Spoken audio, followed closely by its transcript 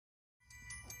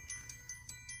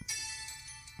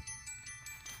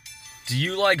Do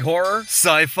you like horror,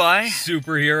 sci-fi,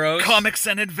 superheroes, comics,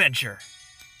 and adventure?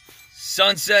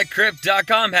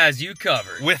 SunsetCrypt.com has you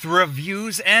covered. With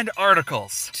reviews and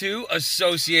articles. 2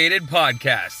 associated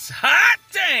podcasts. Hot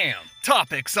damn!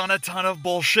 Topics on a ton of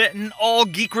bullshit and all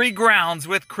geekery grounds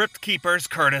with Crypt Keepers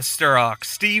Curtis Sturrock,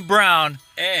 Steve Brown,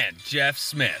 and Jeff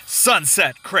Smith.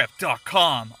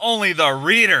 SunsetCrypt.com. Only the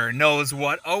reader knows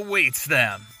what awaits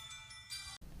them.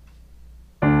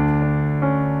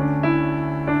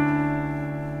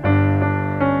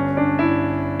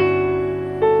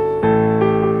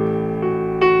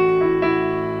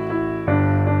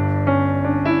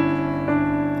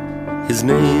 His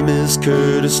name is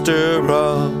Curtis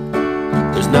Sturrock.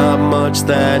 There's not much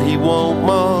that he won't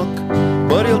mock,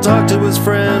 but he'll talk to his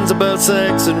friends about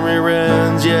sex and rear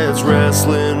ends. Yeah, it's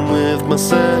wrestling with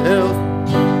myself.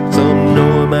 Some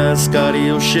know him as Scotty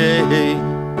O'Shea,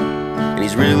 and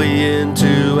he's really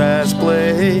into ass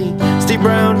play. Steve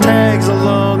Brown tags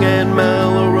along, and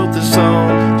Mello wrote this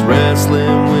song. It's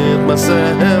wrestling with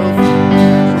myself,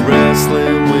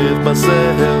 wrestling with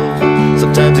myself.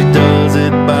 Sometimes he does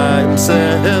it by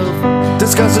himself,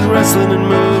 discussing wrestling and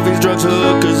movies, drugs,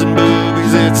 hookers, and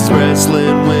boobies. It's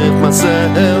wrestling with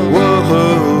myself.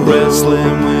 Whoa,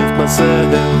 wrestling with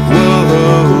myself.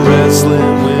 Whoa,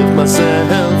 wrestling with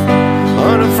myself.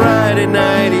 On a Friday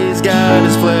night, he's got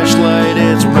his fleshlight.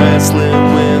 It's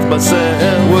wrestling with myself.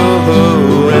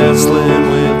 Whoa, wrestling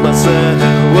with myself.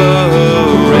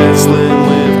 Whoa, wrestling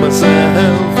with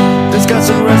myself.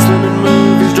 Discussing wrestling and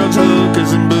movies, drugs,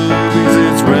 hookers, and boobies.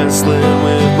 It's wrestling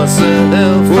with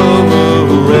myself.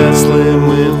 Whoa, wrestling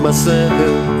with myself.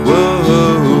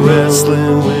 Whoa,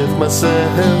 wrestling with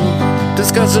myself.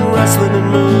 Discussing wrestling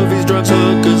and movies, drugs,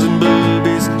 hookers, and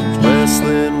boobies. It's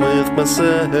wrestling with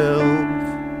myself.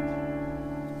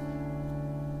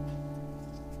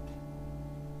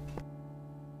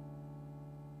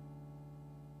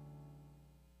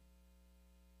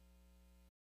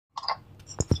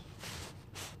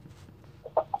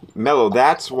 Mello,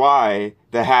 that's why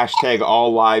the hashtag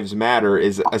All Lives Matter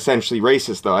is essentially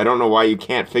racist, though. I don't know why you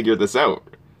can't figure this out.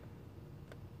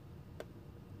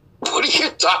 What are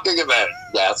you talking about,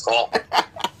 asshole?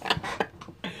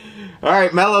 All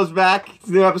right, Mello's back. It's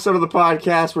a new episode of the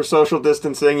podcast. We're social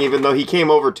distancing, even though he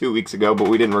came over 2 weeks ago, but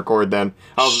we didn't record then.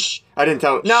 I didn't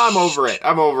tell... No, I'm over it.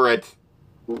 I'm over it.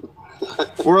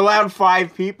 We're allowed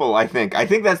 5 people, I think. I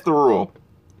think that's the rule.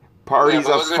 Parties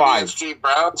of 5. Steve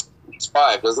Brown? It's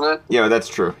 5, isn't it? Yeah, that's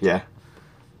true. Yeah.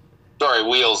 Sorry,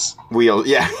 Wheels. Wheels.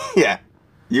 Yeah, yeah.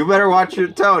 You better watch your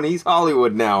tone. He's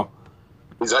Hollywood now.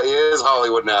 He is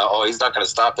Hollywood now. Oh, he's not going to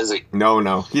stop, is he?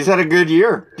 No. He's had a good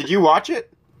year. Did you watch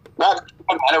it? Not,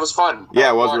 and it was fun. Yeah,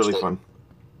 it was really fun.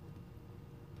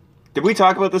 Did we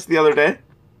talk about this the other day?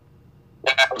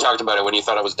 Yeah, we talked about it when you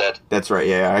thought I was dead. That's right,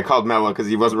 yeah. I called Mello because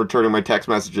he wasn't returning my text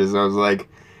messages. I was like,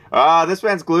 this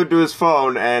man's glued to his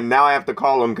phone, and now I have to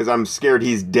call him because I'm scared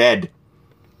he's dead.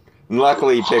 And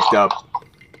luckily he picked up.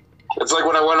 It's like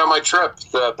when I went on my trip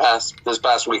this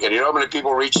past weekend. You know how many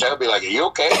people reached out and be like, are you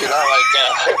okay? You're not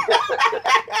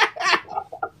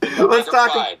like,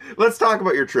 Let's talk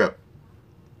about your trip.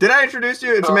 Did I introduce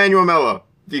you? It's Emmanuel Mello,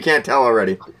 if you can't tell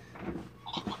already.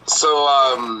 So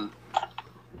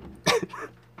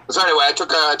anyway, I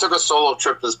took a solo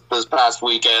trip this past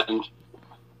weekend,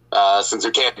 since I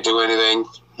can't do anything,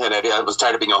 and I was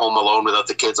tired of being at home alone without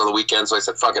the kids on the weekend, so I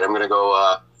said, fuck it, I'm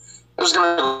just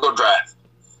gonna go drive.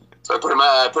 So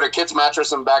I put a kid's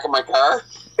mattress in the back of my car,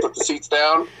 put the seats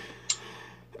down,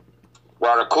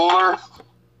 brought a cooler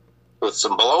with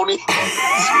some bologna,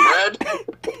 some bread,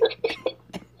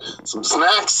 some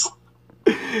snacks,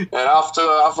 and off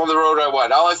on the road I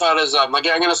went. All I thought is, I'm going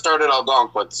to start at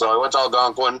Algonquin. So I went to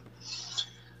Algonquin.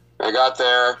 I got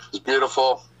there. It was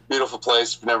beautiful. Beautiful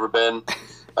place. I've never been.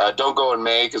 Don't go in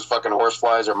May because fucking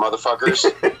horseflies are motherfuckers.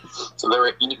 So they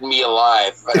were eating me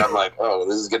alive. And I'm like, oh,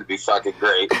 this is going to be fucking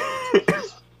great.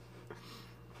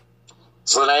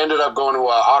 So then I ended up going to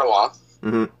Ottawa.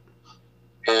 Mm-hmm.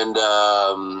 And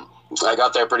I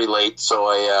got there pretty late. So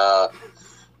I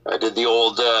did the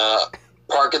old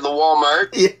park at the Walmart.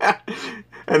 Yeah.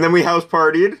 And then we house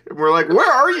partied. And we're like,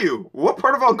 where are you? What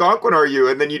part of Algonquin are you?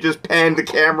 And then you just panned the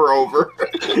camera over.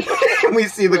 And we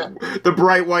see the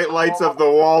bright white lights of the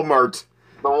Walmart.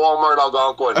 The Walmart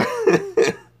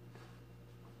Algonquin.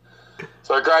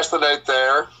 So I crashed the night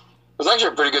there. It was actually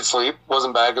a pretty good sleep.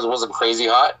 Wasn't bad because it wasn't crazy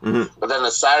hot. Mm-hmm. But then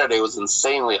the Saturday was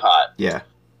insanely hot. Yeah.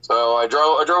 So I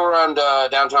drove around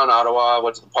downtown Ottawa,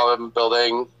 went to the Parliament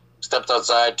building, stepped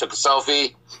outside, took a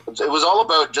selfie. It was all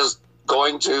about just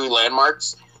going to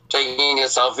landmarks, taking a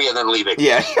selfie, and then leaving.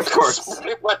 Yeah, of course.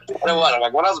 What? I'm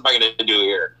like, what else am I going to do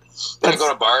here? Can't go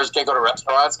to bars, can't go to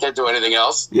restaurants, can't do anything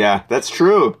else. Yeah, that's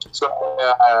true. So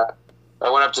I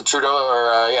went up to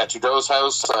Trudeau's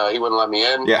house. He wouldn't let me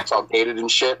in. Yeah. It's all gated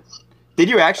and shit. Did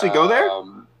you actually go there?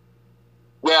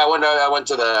 Yeah, I went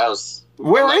to the house.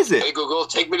 Where is it? Hey Google,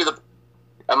 take me to the.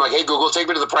 I'm like, hey Google, take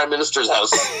me to the Prime Minister's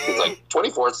house. He's like,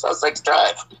 24th Sussex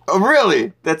Drive. Oh,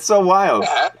 really? That's so wild.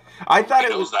 Yeah, I thought he it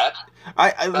knows was. that.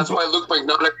 That's why Luke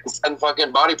McDonough can send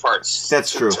fucking body parts.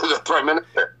 That's true. To the Prime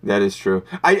Minister. That is true.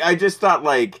 I just thought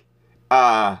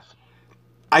I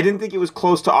didn't think it was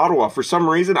close to Ottawa. For some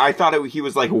reason, I thought he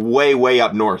was like way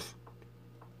up north.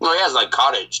 No, he has like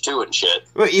cottage too and shit.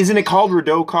 Wait, isn't it called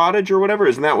Rideau Cottage or whatever?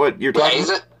 Isn't that what you're talking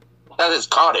about? That is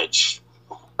cottage.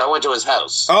 I went to his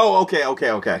house. Oh, okay.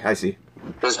 I see.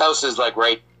 His house is like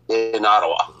right in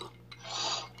Ottawa.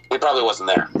 He probably wasn't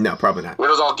there. No, probably not. It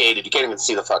was all gated. You can't even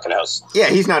see the fucking house. Yeah,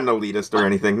 he's not an elitist or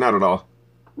anything. Not at all.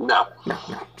 No. No.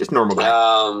 Just normal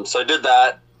guy. So I did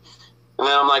that. And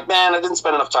then I'm like, man, I didn't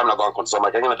spend enough time in Algonquin, so I'm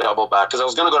like, I'm going to double back. Because I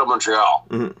was going to go to Montreal.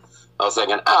 Mm-hmm. I was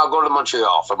thinking, I'll go to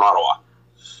Montreal from Ottawa.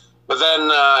 But then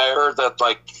I heard that,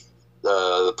 like,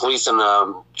 the police in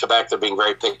Quebec, they're being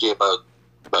very picky about,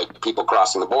 like, people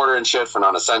crossing the border and shit for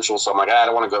non-essential. So I'm like, I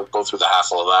don't want to go through the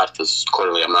hassle of that because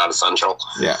clearly I'm not essential.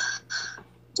 Yeah.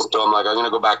 So I'm like, I'm going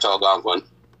to go back to Algonquin.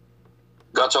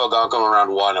 Got to Algonquin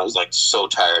around 1. I was, like, so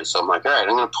tired. So I'm like, all right,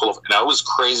 I'm going to pull over. And it was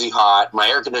crazy hot. My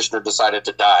air conditioner decided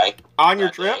to die. On your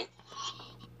trip? Day.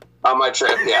 On my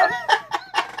trip, yeah.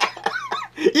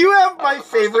 You have my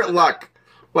favorite luck.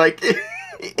 Like...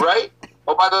 Right?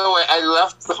 Oh, by the way, I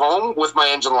left home with my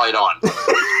engine light on.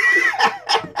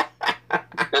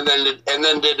 and then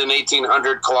did an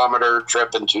 1,800 kilometer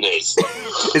trip in 2 days.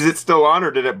 Is it still on or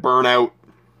did it burn out?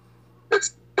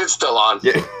 It's still on.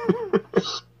 Yeah.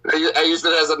 I used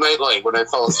it as a nightlight when I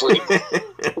fell asleep.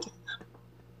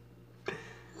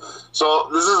 So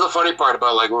this is the funny part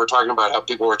about, like, we were talking about how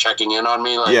people were checking in on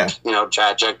me. Like, yeah. You know,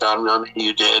 Chad checked on me.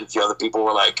 You did. A few other people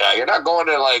were like, you're not going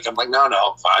to, like, I'm like,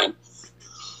 no, fine.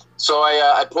 So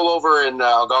I pull over in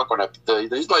Algonquin.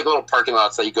 There's like little parking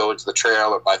lots that you go into the trail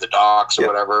or by the docks or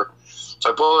whatever.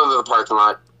 So I pull into the parking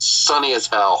lot, sunny as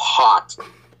hell, hot.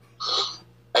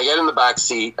 I get in the back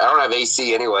seat. I don't have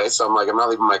AC anyway, so I'm like, I'm not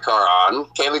leaving my car on.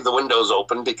 Can't leave the windows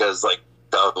open because like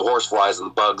the horse flies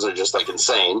and the bugs are just like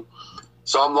insane.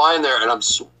 So I'm lying there and I'm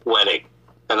sweating.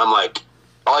 And I'm like,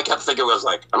 all I kept thinking was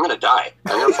like, I'm going to die.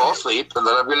 I'm going to fall asleep and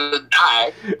then I'm going to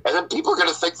die. And then people are going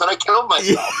to think that I killed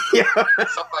myself. Yeah.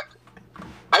 So I'm like,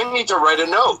 I need to write a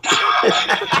note.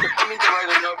 I need to write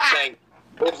a note saying,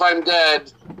 if I'm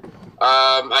dead,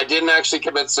 I didn't actually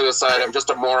commit suicide. I'm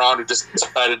just a moron who just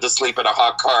decided to sleep in a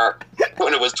hot car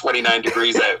when it was 29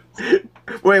 degrees out.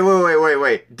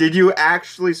 Wait. Did you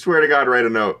actually swear to God write a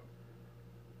note?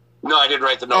 No, I didn't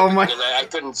write the note. Oh my!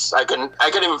 Because I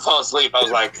couldn't even fall asleep. I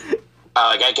was like,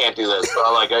 I can't do this.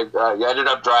 So like, I ended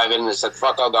up driving. I said,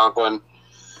 fuck Algonquin.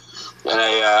 And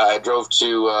I drove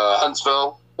to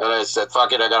Huntsville. And I said,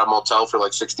 fuck it, I got a motel for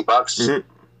like $60. Mm-hmm.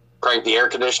 Cranked the air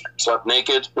conditioner, slept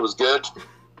naked. It was good.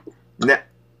 Now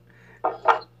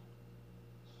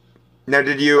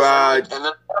did you, and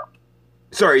then,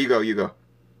 sorry, you go.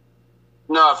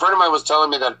 No, a friend of mine was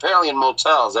telling me that apparently in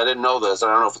motels, I didn't know this,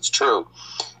 I don't know if it's true,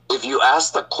 if you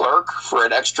ask the clerk for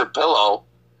an extra pillow,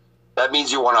 that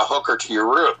means you want a hooker to your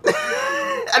room.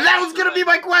 And that was going to be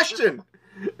my question.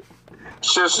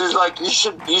 So she's like, you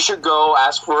should go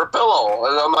ask for a pillow.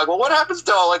 And I'm like, well, what happens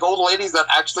to like old ladies that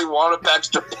actually want an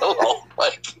extra pillow?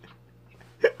 Like,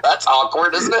 that's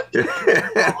awkward, isn't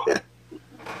it?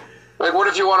 Like, what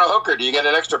if you want a hooker? Do you get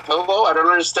an extra pillow? I don't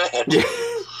understand.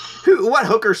 What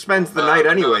hooker spends the night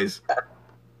anyways?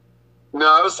 No,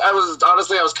 I was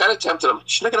honestly, I was kind of tempted. I'm like,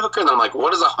 should I get a hooker? And I'm like,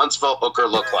 what does a Huntsville hooker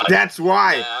look like? That's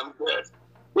why. Yeah, I'm good.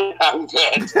 I'm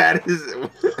good. That is...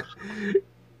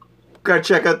 Gotta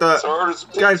check out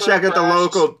the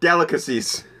local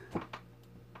delicacies.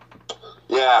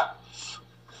 Yeah.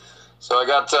 So I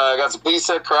got some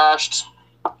pizza, crashed.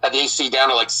 Had the AC down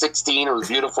to like 16. It was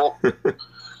beautiful. and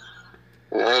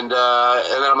then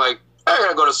I'm like, I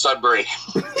gotta go to Sudbury,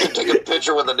 take a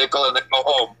picture with a nickel, and then go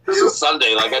home. This is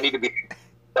Sunday. Like I need to be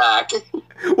back.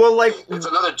 Well, like it's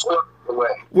another 2 hours away.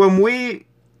 When we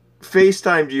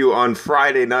FaceTimed you on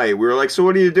Friday night, we were like, so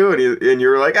what are you doing? And you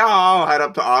were like, oh, I'll head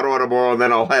up to Ottawa tomorrow and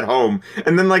then I'll head home.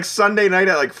 And then like Sunday night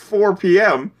at like 4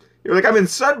 p.m., you're like, I'm in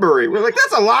Sudbury. We're like,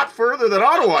 that's a lot further than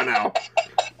Ottawa now.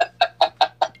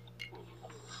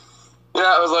 Yeah,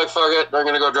 I was like, fuck it. I'm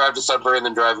going to go drive to Sudbury and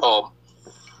then drive home.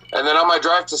 And then on my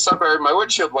drive to Sudbury, my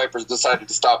windshield wipers decided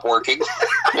to stop working.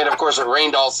 And of course, it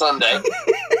rained all Sunday.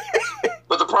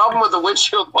 But the problem with the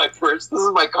windshield wipers. This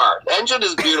is my car. The engine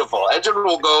is beautiful. Engine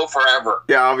will go forever.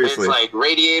 Yeah, obviously. It's like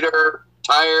radiator,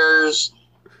 tires,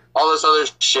 all this other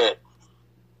shit.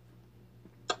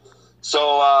 So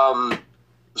off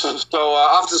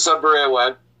to Sudbury I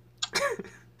went,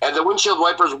 and the windshield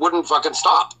wipers wouldn't fucking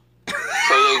stop. So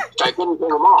I couldn't turn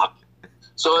them off.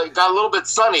 So it got a little bit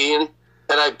sunny, and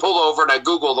I pulled over and I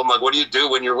Googled. I'm like, what do you do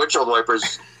when your windshield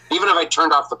wipers, even if I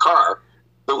turned off the car,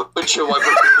 the windshield wipers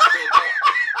would still go.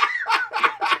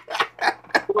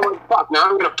 I'm like, fuck, now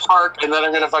I'm going to park, and then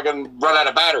I'm going to fucking run out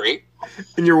of battery.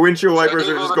 And your windshield wipers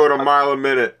are just going a mile a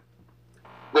minute.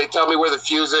 They tell me where the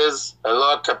fuse is. I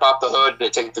look, I pop the hood, they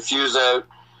take the fuse out.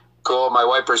 Cool, my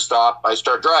wipers stop. I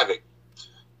start driving.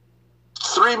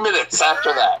 3 minutes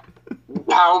after that,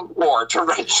 downpour,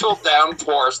 torrential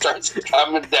downpour starts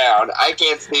coming down. I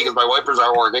can't see because my wipers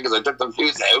aren't working because I took the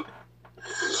fuse out.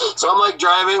 So I'm like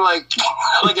driving like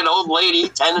an old lady,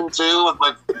 10 and 2, with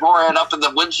my forehead up in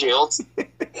the windshield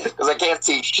because I can't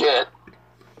see shit.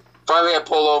 Finally, I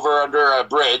pull over under a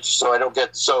bridge so I don't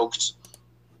get soaked.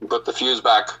 Put the fuse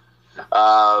back.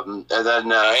 And then,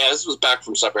 this was back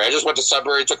from Sudbury. I just went to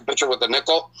Sudbury, took a picture with the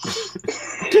nickel.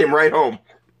 Came right home.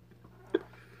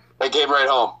 I came right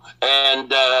home.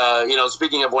 And,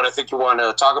 speaking of what I think you want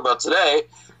to talk about today,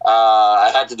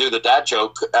 I had to do the dad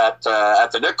joke at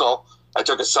the nickel. I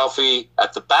took a selfie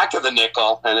at the back of the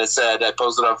nickel, and it said, I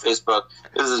posted on Facebook,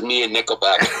 this is me and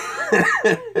Nickelback.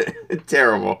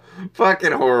 Terrible.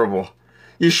 Fucking horrible.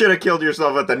 You should have killed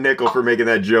yourself at the nickel for making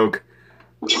that joke.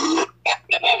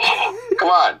 Come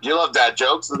on, you love dad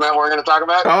jokes. Isn't that what we're going to talk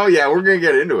about? Oh, yeah, we're going to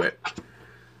get into it.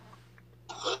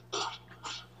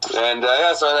 And,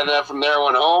 so then from there I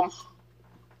went home.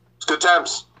 It's good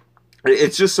times.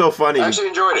 It's just so funny. I actually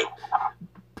enjoyed it.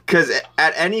 Because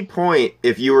at any point,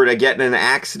 if you were to get in an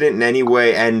accident in any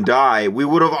way and die, we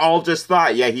would have all just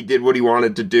thought, yeah, he did what he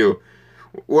wanted to do.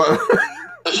 Well,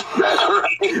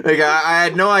 like, I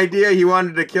had no idea he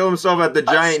wanted to kill himself at the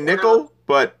giant nickel,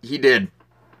 but he did.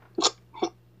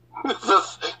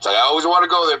 It's like, I always want to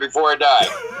go there before I die.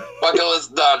 Bucket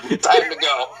list done. Time to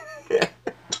go.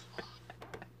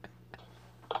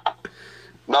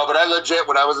 No, but I legit,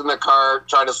 when I was in the car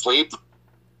trying to sleep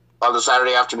on the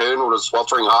Saturday afternoon when it was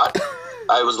sweltering hot,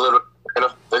 I was literally,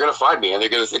 they're going to find me and they're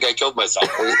going to think I killed myself.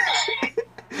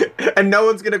 And no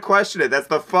one's going to question it. That's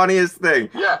the funniest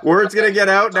thing. Yeah. Word's going to get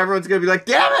out and everyone's going to be like,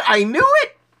 damn it, I knew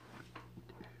it.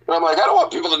 And I'm like, I don't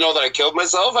want people to know that I killed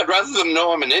myself. I'd rather them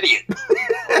know I'm an idiot.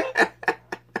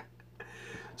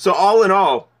 So all in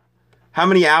all, how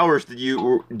many hours did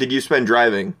you spend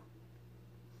driving?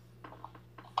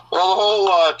 Well, the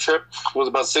whole trip was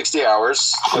about 60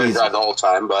 hours. I didn't drive the whole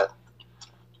time, but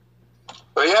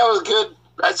yeah, it was good.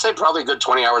 I'd say probably a good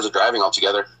 20 hours of driving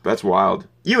altogether. That's wild.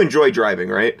 You enjoy driving,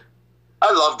 right?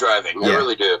 I love driving. I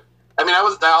really do. I mean,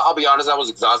 I'll be honest, I was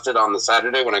exhausted on the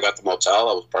Saturday when I got the motel.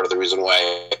 That was part of the reason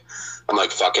why I'm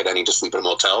like, fuck it, I need to sleep in a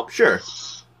motel. Sure.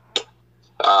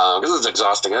 Because it's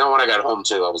exhausting. And then when I got home,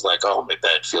 too, I was like, oh, my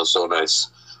bed feels so nice.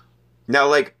 Now,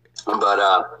 like,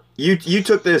 but you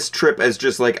took this trip as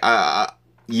just like,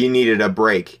 you needed a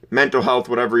break. Mental health,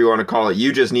 whatever you want to call it.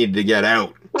 You just needed to get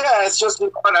out. Yeah, it's just,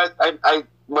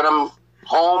 when I'm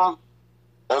home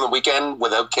on the weekend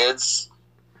without kids,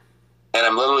 and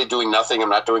I'm literally doing nothing. I'm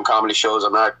not doing comedy shows.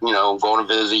 I'm not, going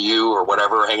to visit you or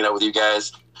whatever, hanging out with you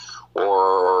guys,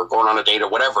 or going on a date or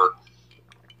whatever.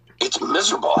 It's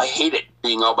miserable. I hate it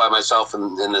being all by myself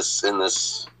in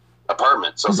this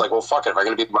apartment. So it's like, well, fuck it. If I'm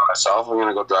going to be by myself, I'm going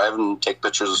to go drive and take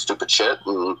pictures of stupid shit.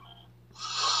 And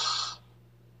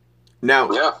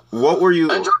now, yeah. What were you?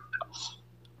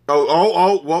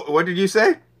 What did you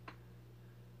say?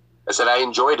 I said I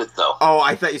enjoyed it though. Oh,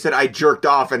 I thought you said I jerked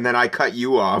off and then I cut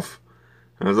you off.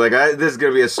 I was like, this is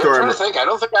going to be a story. I'm trying to think. I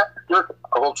don't think I jerked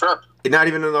the whole trip. Not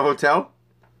even in the hotel?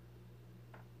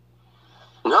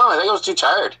 No, I think I was too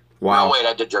tired. Wow. No, wait,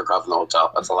 I did jerk off in the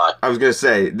hotel. That's a lie. I was going to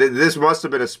say, this must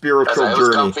have been a spiritual journey. It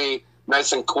was comfy,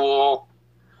 nice and cool.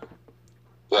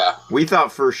 Yeah. We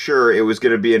thought for sure it was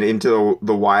going to be an Into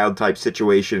the Wild type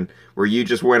situation where you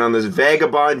just went on this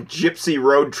vagabond gypsy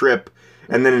road trip,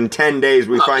 and then in 10 days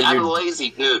I'm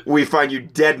lazy, dude. We find you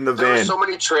dead in the van. There were so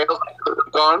many trails I could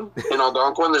have gone in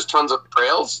Algonquin. There's tons of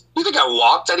trails. You think I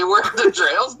walked anywhere in the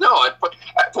trails? No, I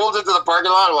pulled into the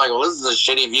parking lot. I'm like, well, this is a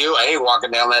shitty view. I ain't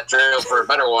walking down that trail for a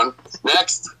better one.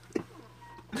 Next.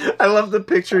 I love the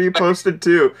picture you posted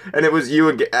too, and it was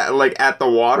you like at the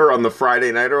water on the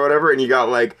Friday night or whatever, and you got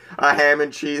like a ham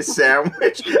and cheese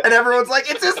sandwich, and everyone's like,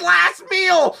 "It's his last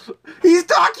meal." He's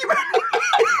documenting.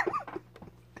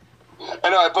 I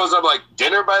know. I posted up like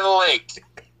dinner by the lake.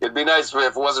 It'd be nice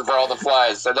if it wasn't for all the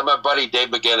flies. And then my buddy Dave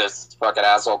McGinnis, fucking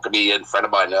asshole comedian, friend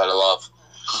of mine that I love.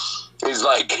 He's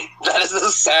like, that is the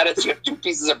saddest. You have 2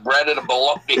 pieces of bread and a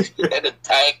bologna and a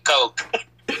Diet Coke.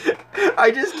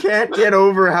 I just can't get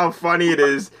over how funny it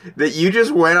is that you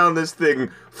just went on this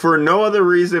thing for no other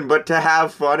reason but to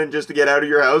have fun and just to get out of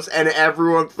your house, and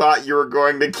everyone thought you were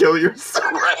going to kill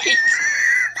yourself. Right?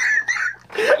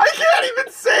 I can't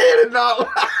even say it and not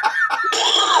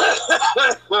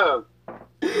laugh.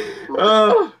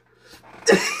 Oh.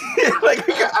 Like,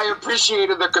 I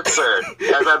appreciated the concern.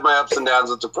 I've had my ups and downs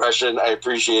with depression. I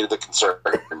appreciated the concern.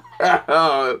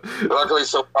 oh, Luckily,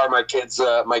 so far, my kids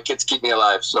keep me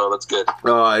alive, so that's good.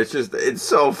 oh, it's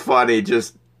so funny.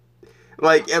 Just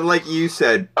like you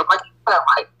said. I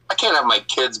can't have my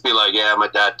kids be like, yeah, my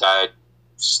dad died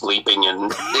sleeping in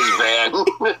his van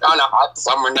on a hot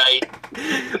summer night.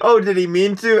 Oh, did he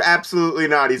mean to? Absolutely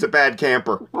not. He's a bad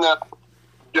camper. No,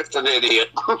 just an idiot.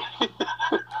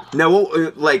 Now,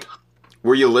 like,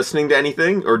 were you listening to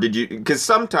anything, or did you? Because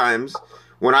sometimes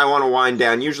when I want to wind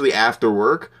down, usually after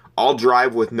work, I'll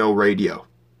drive with no radio.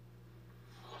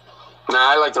 Nah,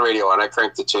 I like the radio on. I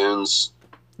crank the tunes.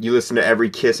 You listen to every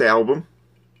Kiss album?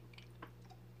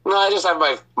 No, I just have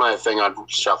my thing on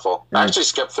shuffle. I actually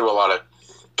skipped through a lot of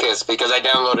Kiss because I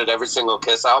downloaded every single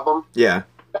Kiss album. Yeah.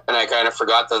 And I kind of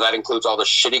forgot that includes all the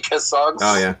shitty Kiss songs.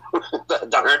 Oh, yeah.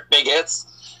 that aren't big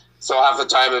hits. So half the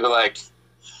time it'd be like,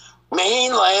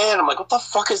 Mainland. I'm like, what the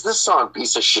fuck is this song,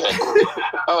 piece of shit?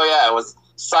 Oh, yeah, it was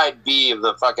side B of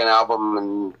the fucking album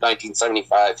in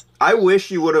 1975. I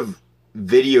wish you would have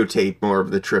videotaped more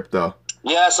of the trip, though.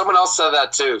 Yeah, someone else said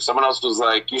that, too. Someone else was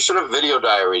like, you should have video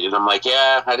diaried. And I'm like,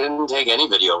 yeah, I didn't take any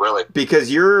video, really.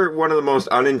 Because you're one of the most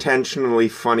unintentionally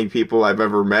funny people I've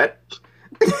ever met.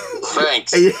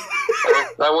 Thanks.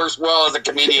 That works well as a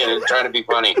comedian and trying to be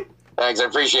funny. Thanks, I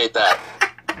appreciate that.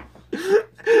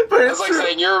 But it's like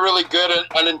saying you're a really good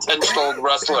unintentional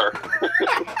wrestler.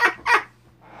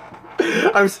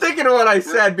 I'm sticking to what I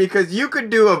said because you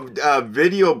could do a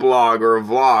video blog or a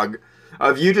vlog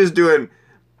of you just doing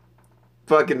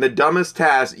fucking the dumbest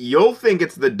task. You'll think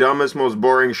it's the dumbest, most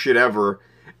boring shit ever,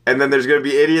 and then there's gonna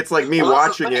be idiots like me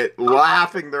watching it,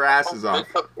 laughing their asses off.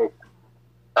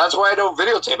 That's why I don't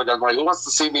videotape it. I'm like, who wants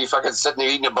to see me fucking sitting there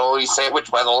eating a bologna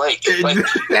sandwich by the lake? Like,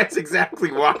 that's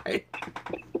exactly why.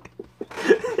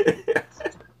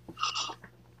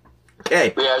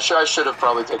 Okay. Yeah, sure. I should have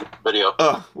probably taken a video.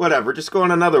 Whatever. Just go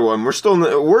on another one.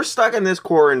 We're stuck in this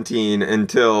quarantine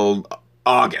until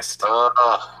August. Like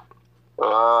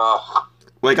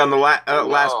on the last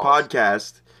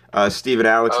podcast, Steve and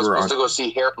Alex were on. I was supposed to go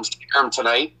see Harem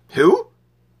tonight. Who?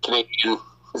 Canadian.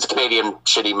 It's a Canadian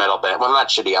shitty metal band. Well, not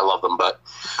shitty. I love them, but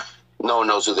no one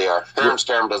knows who they are. Harem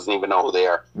Scarum doesn't even know who they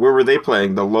are. Where were they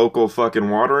playing? The local fucking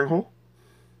watering hole?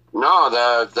 No,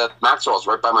 the Maxwell's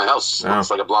right by my house. Oh. It's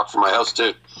like a block from my house,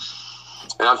 too.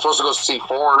 And I'm supposed to go see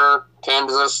Foreigner,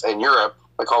 Kansas, and Europe.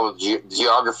 I call it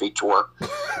geography tour.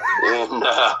 And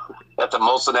at the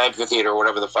Molson Amphitheater, or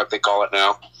whatever the fuck they call it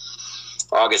now.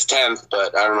 August 10th,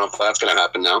 but I don't know if that's going to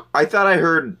happen now. I thought I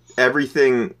heard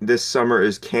everything this summer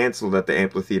is canceled at the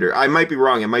amphitheater. I might be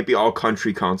wrong. It might be all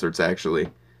country concerts, actually.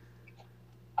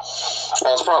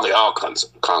 Well, it's probably all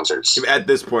concerts. At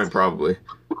this point, probably.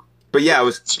 But yeah,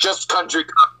 It's just country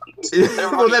concerts.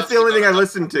 well, that's the only thing I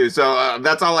listened to, so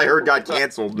that's all I heard got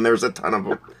canceled, and there's a ton of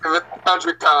them. If it's a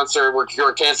country concert, we're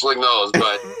canceling those,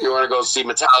 but you want to go see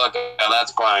Metallica,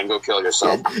 that's fine. Go kill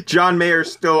yourself. John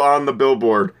Mayer's still on the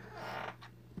billboard.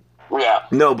 Yeah.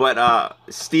 No, but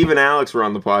Steve and Alex were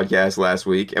on the podcast last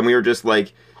week, and we were just,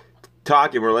 like,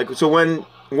 talking. We're like, so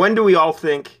when do we all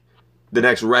think the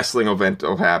next wrestling event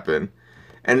will happen?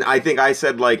 And I think I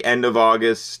said, like, end of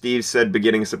August. Steve said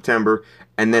beginning of September.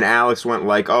 And then Alex went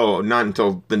like, oh, not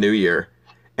until the new year.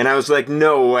 And I was like,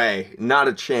 no way. Not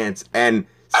a chance. And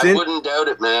I wouldn't doubt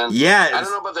it, man. Yeah. I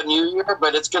don't know about the new year,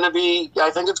 but I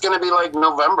think it's going to be like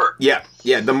November. Yeah.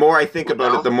 Yeah. The more I think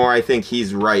about it, the more I think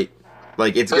he's right.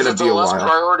 Like, it's going to be a while. It's a less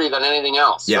priority than anything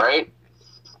else, right?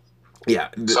 Yeah.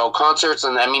 So concerts,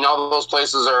 and I mean, all those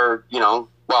places are,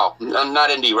 well, not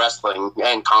indie wrestling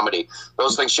and comedy.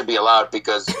 Those things should be allowed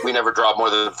because we never draw more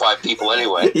than 5 people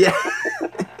anyway. Yeah.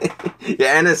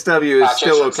 Yeah, NSW is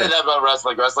actually, still I okay. say that about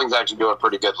wrestling. Wrestling's actually doing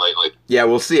pretty good lately. Yeah,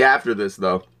 we'll see after this,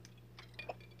 though.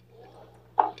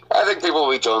 I think people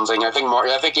will be jonesing.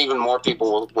 I think even more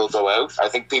people will go out. I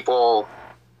think a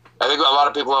lot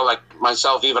of people are like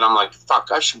myself. Even I'm like, fuck,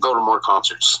 I should go to more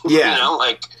concerts. Yeah.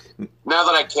 Like now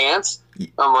that I can't,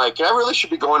 I'm like, I really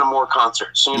should be going to more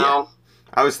concerts. You know.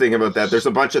 I was thinking about that. There's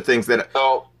a bunch of things that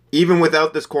even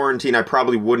without this quarantine, I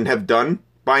probably wouldn't have done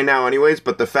by now anyways,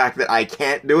 but the fact that I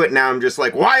can't do it, now I'm just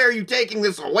like, why are you taking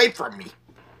this away from me?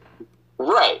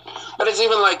 Right. But it's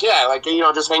even like, yeah, like, you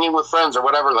know, just hanging with friends or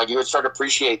whatever, like, you would start to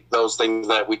appreciate those things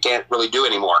that we can't really do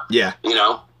anymore. Yeah. You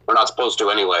know? We're not supposed to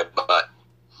anyway, but...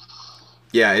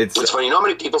 Yeah, it's funny. You know how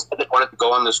many people said they wanted to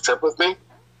go on this trip with me?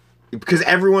 because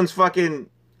everyone's fucking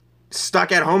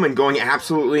stuck at home and going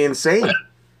absolutely insane.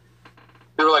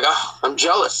 They were like, oh, I'm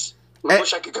jealous. I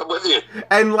wish I could come with you.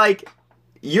 And, like,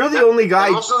 you're the only guy...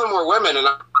 And most of them were women, and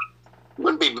it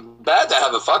wouldn't be bad to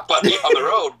have a fuck buddy on the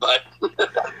road, but...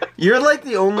 You're, like,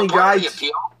 the only guy...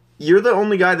 The You're the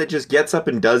only guy that just gets up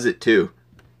and does it, too.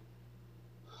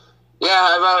 Yeah,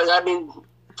 I mean,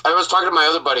 I was talking to my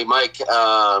other buddy, Mike.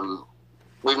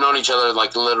 We've known each other,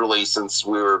 like, literally since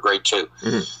we were grade 2.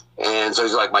 Mm-hmm. And so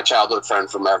he's, like, my childhood friend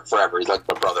from forever. He's, like,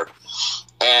 my brother.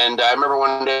 And I remember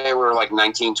one day we were, like,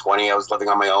 19, 20. I was living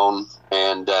on my own.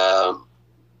 And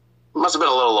must have been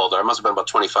a little older. I must have been about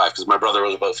 25 because my brother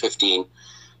was about 15.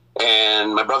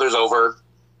 And my brother's over.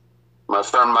 My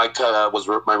friend Mike was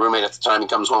my roommate at the time. He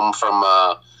comes home from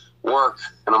work.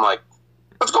 And I'm like,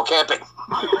 let's go camping.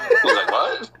 He's like,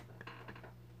 what?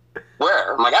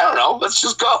 Where? I'm like, I don't know. Let's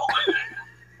just go.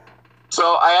 So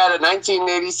I had a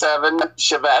 1987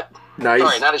 Chevette. Nice.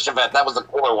 Sorry, not a Chevette. That was the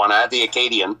cooler one. I had the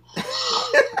Acadian.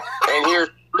 And here's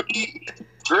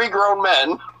three grown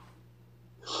men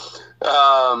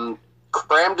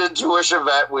crammed into a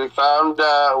Chevette. We found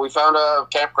a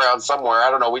campground somewhere. I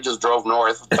don't know. We just drove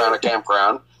north, found a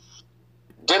campground.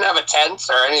 Didn't have a tent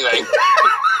or anything.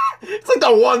 It's like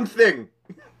the one thing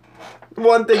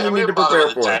Yeah, you we need to didn't bother prepare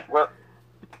with the for. tent. Well,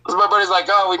 my buddy's like,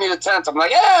 oh, we need a tent. I'm like,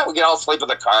 yeah, we can all sleep in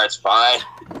the car. It's fine.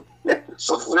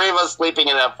 So 3 of us sleeping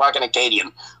in a fucking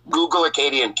Acadian. Google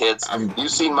Acadian, kids.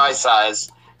 You've seen my size.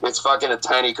 It's fucking a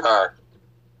tiny car.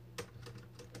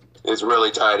 It's really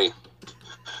tiny.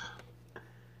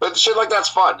 But shit like that's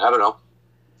fun. I don't know.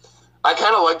 I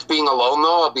kind of liked being alone,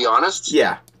 though, I'll be honest.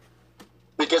 Yeah.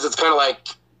 Because it's kind of like,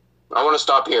 I want to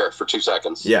stop here for 2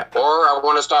 seconds. Yeah. Or I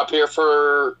want to stop here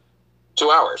for 2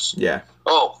 hours. Yeah.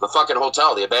 Oh, the fucking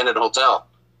hotel, the abandoned hotel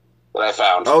that I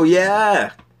found. Oh, yeah.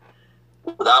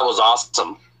 That was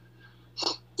awesome.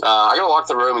 I gotta lock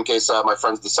the room in case my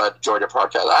friends decide to join your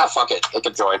podcast. Fuck it. They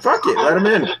can join. Fuck it. Let him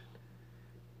in.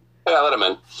 Yeah, let them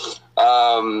in.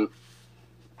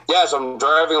 Yeah, so I'm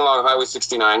driving along Highway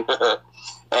 69.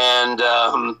 And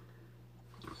yeah,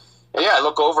 I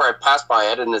look over, I pass by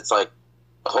it, and it's like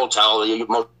a hotel,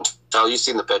 motel. You've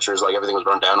seen the pictures, like everything was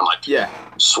run down. I'm like, Yeah.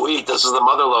 sweet, this is the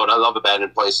motherlode. I love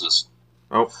abandoned places.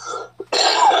 Oh.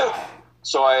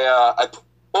 So I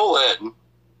pull in,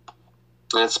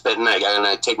 and it's spitting, and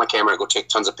I take my camera and go take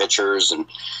tons of pictures, and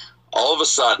all of a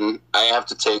sudden, I have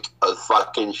to take a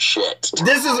fucking shit.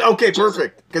 This is, okay,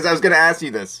 perfect, because I was going to ask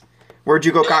you this. Where'd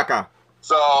you go caca?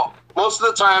 So, most of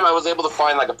the time, I was able to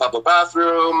find, like, a public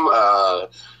bathroom, a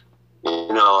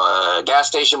gas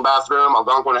station bathroom.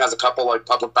 Algonquin has a couple, like,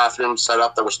 public bathrooms set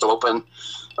up that were still open,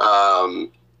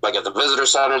 like at the visitor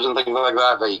centers and things like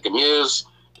that you can use.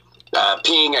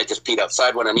 Peeing, I just peed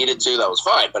outside when I needed to. That was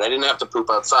fine, but I didn't have to poop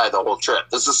outside the whole trip.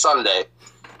 This is Sunday,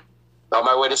 on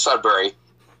my way to Sudbury,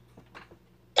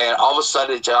 and all of a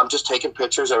sudden, I'm just taking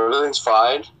pictures. Everything's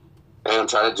fine, and I'm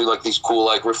trying to do like these cool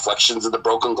like reflections of the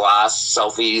broken glass,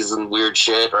 selfies, and weird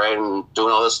shit, right? And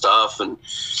doing all this stuff. And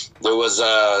there was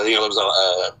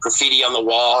a graffiti on the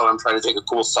wall, and I'm trying to take a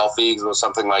cool selfie because it was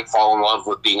something like "fall in love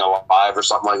with being alive" or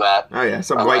something like that. Oh, yeah,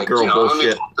 some I'm white like, girl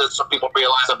bullshit. So people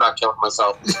realize I'm not killing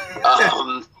myself.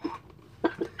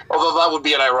 Although that would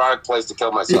be an ironic place to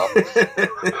kill myself.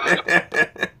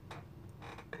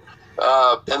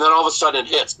 And then all of a sudden it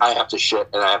hits. I have to shit,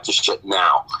 and I have to shit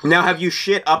now. Now, have you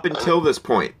shit up until this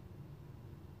point?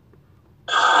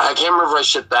 I can't remember if I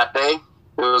shit that day.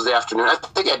 It was the afternoon. I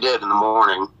think I did in the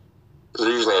morning. Because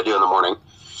usually I do in the morning.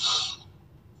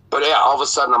 But yeah, all of a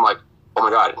sudden I'm like, oh my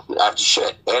God, I have to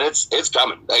shit. And it's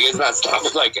coming. Like, it's not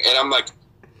stopping. Like, and I'm like,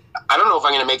 I don't know if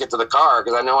I'm going to make it to the car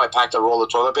because I know I packed a roll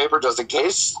of toilet paper just in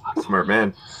case. Smart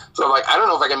man. So I'm like, I don't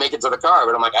know if I can make it to the car,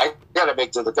 but I'm like, I got to make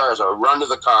it to the car. So I run to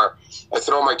the car. I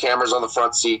throw my cameras on the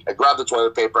front seat. I grab the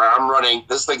toilet paper. I'm running.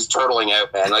 This thing's turtling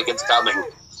out, man. Like, it's coming.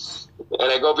 And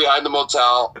I go behind the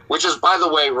motel, which is, by the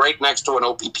way, right next to an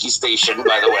OPP station,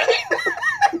 by the way.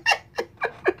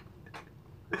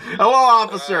 Hello,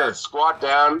 officer. Squat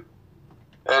down,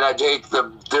 and I take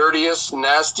the dirtiest,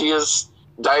 nastiest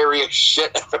diarrhea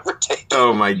shit I've ever taken.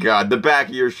 Oh, my God. The back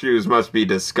of your shoes must be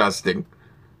disgusting.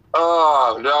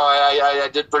 Oh, no, I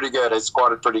did pretty good. I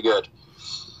squatted pretty good.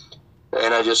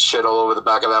 And I just shit all over the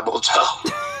back of that motel.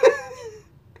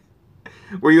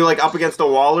 Were you, like, up against a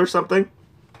wall or something?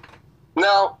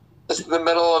 No, it's in the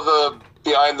middle of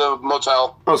behind the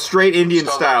motel. Oh, straight Indian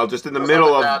Just on style, the- just in the just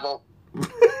middle on the of... gravel.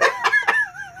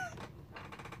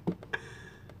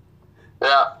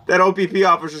 Yeah. That OPP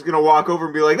officer's gonna walk over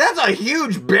and be like, "That's a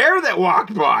huge bear that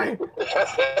walked by."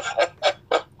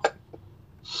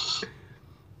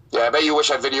 Yeah, I bet you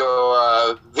wish I video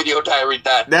diaried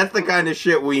that. That's the kind of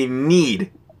shit we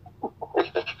need.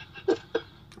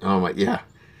 Oh my, yeah.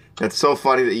 That's so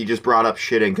funny that you just brought up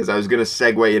shitting, because I was gonna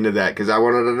segue into that, because I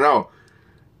wanted to know.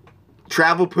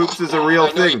 Travel poops is a real I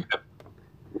know thing.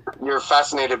 You're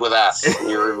fascinated with ass.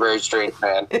 You're a very strange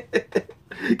man.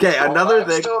 Okay, another I'm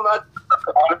thing. still not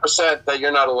 100% that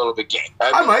you're not a little bit gay.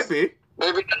 I might be.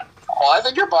 Maybe. Well, I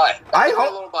think you're bi. I think you're hope-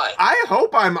 a little bi.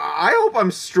 I hope I'm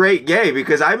straight gay,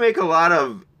 because I make a lot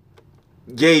of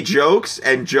gay jokes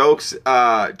and jokes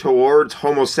towards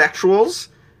homosexuals.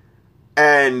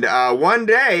 And one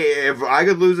day, if I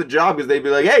could lose a job, because they'd be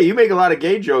like, "Hey, you make a lot of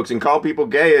gay jokes and call people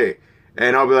gay,"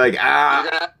 and I'll be like, You're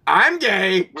gonna I'm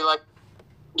gay." be like,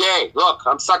 gay. Look,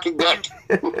 I'm sucking dick.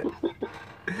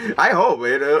 I hope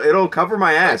it'll cover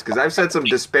my ass, because I've said some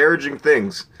disparaging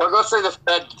things. Or let's say the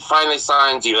Fed finally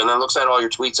signs you and then looks at all your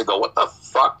tweets and go, what the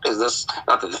fuck is this?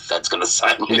 Not that the Fed's going to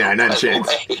sign me. Nah, not by a chance.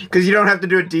 the way. Because you don't have to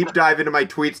do a deep dive into my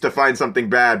tweets to find something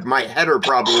bad. My header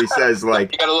probably says,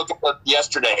 like, You got to look at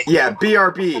yesterday. yeah,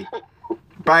 BRB,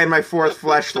 buying my 4th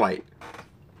fleshlight.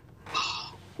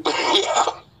 Yeah.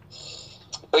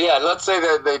 But yeah, let's say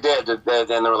that they did,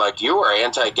 and they were like, you are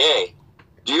anti-gay.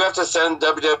 Do you have to send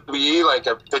WWE like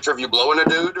a picture of you blowing a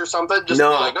dude or something? Just No.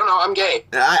 be like, no, I'm gay.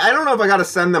 I don't know if I got to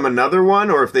send them another one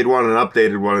or if they'd want an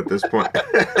updated one at this point.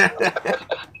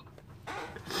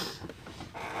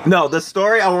 No, the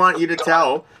story I want you to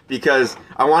tell, because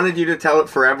I wanted you to tell it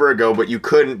forever ago, but you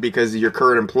couldn't because of your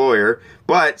current employer.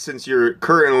 But since you're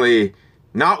currently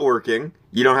not working,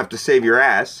 you don't have to save your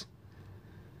ass.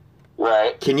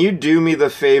 Right. Can you do me the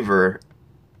favor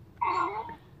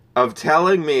of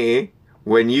telling me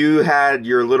when you had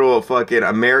your little fucking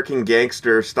American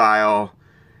Gangster style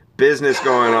business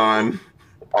going on?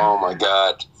 Oh my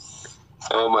god.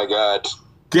 Oh my god.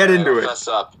 Get into it. Mess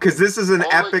up. Because this is an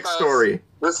Only epic 'cause story.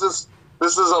 This is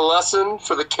a lesson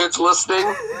for the kids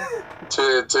listening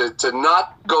to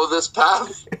not go this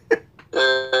path,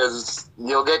 as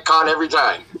you'll get caught every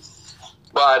time.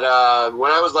 But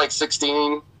when I was like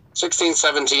 16,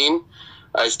 17,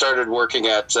 I started working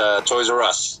at Toys R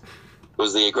Us. It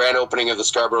was the grand opening of the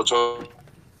Scarborough Toy.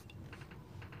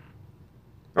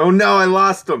 Oh no, I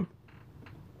lost him.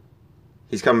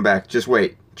 He's coming back. Just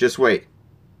wait. Just wait.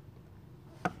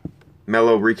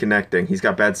 Mello reconnecting. He's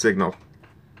got bad signal.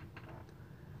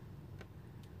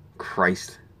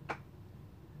 Christ.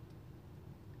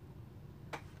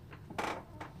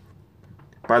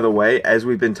 By the way, as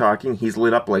we've been talking, he's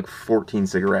lit up like 14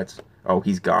 cigarettes. Oh,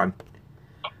 he's gone.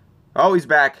 Oh, he's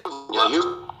back. Yeah,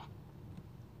 you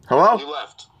Hello?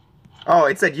 left. Oh,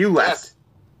 it said you left. Yes.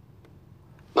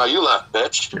 No, you left,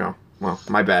 bitch. No. Well,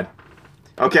 my bad.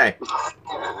 Okay.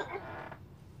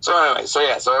 So anyway, so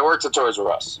I worked at Toys R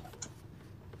Us.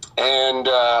 And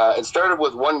it started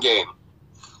with one game.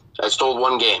 I stole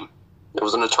one game. It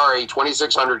was an Atari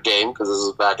 2600 game, because this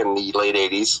is back in the late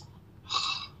 80s.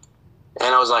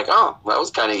 And I was like, oh, that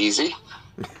was kind of easy.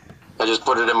 I just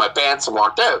put it in my pants and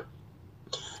walked out.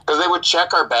 Because they would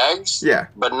check our bags, Yeah.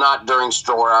 but not during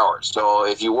store hours. So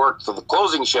if you worked for the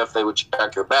closing shift, they would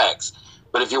check your bags.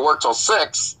 But if you worked till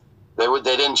 6, they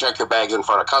didn't check your bags in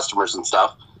front of customers and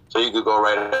stuff. So you could go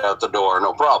right out the door,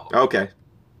 no problem. Okay.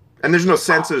 And there's no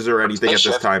sensors or anything at this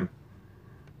Spaceship. time.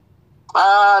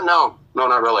 No,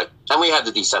 not really. And we had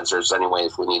the D-sensors anyway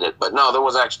if we needed. But no, there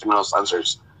was actually no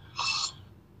sensors.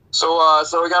 So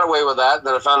we got away with that.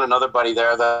 Then I found another buddy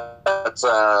there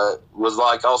that was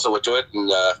like also into it, and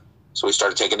so we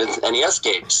started taking in NES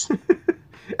games.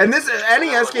 And this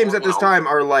NES games at this time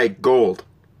are like gold.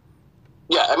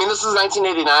 Yeah, I mean this is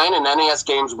 1989, and NES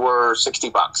games were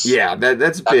 $60. Yeah,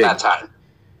 that's at big. that time.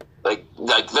 Like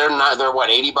they're what,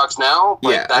 $80 now? But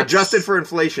Yeah, adjusted for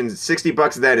inflation,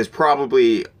 $60 then is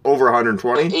probably over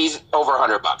 120. He's over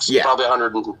 $100. Yeah. Probably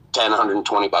 110,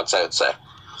 $120, I would say.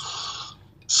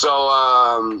 So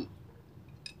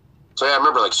yeah, I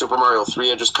remember like Super Mario 3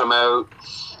 had just come out.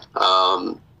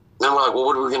 Then we're like, well,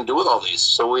 what are we going to do with all these?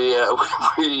 So we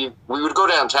would go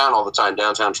downtown all the time,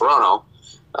 downtown Toronto,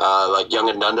 like Yonge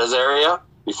and Dundas area,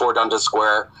 before Dundas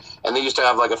Square. And they used to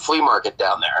have like a flea market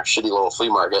down there, a shitty little flea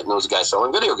market, and there was a guy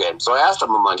selling video games. So I asked him,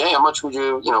 I'm like, hey, how much would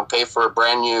you pay for a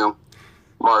brand new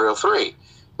Mario 3? And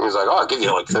he's like, oh, I'll give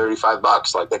you like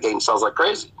 $35. Like that game sells like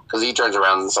crazy. Because he turns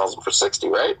around and sells them for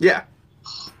 $60, right? Yeah.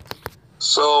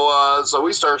 So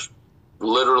we start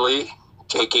literally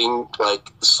taking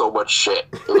like so much shit.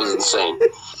 It was insane.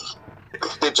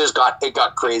 it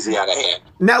got crazy out of hand.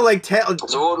 Now, like,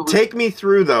 So take me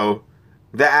through, though,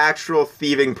 the actual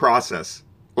thieving process.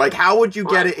 Like, how would you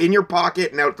get it in your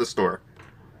pocket and out the store?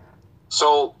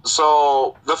 So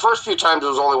the first few times it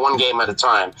was only one game at a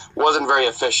time. Wasn't very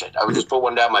efficient. I would just put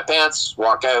one down my pants,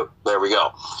 walk out, there we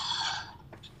go.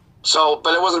 So,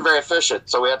 but it wasn't very efficient,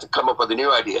 so we had to come up with a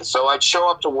new idea. So I'd show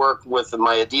up to work with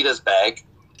my Adidas bag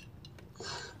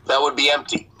that would be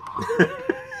empty.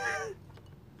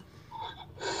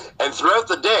 And throughout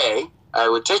the day, I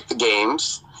would take the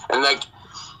games, and like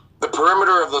the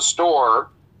perimeter of the store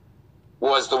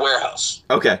was the warehouse.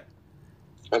 Okay.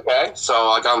 Okay, so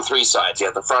like on three sides. You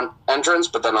had the front entrance,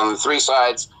 but then on the three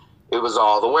sides, it was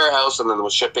all the warehouse, and then there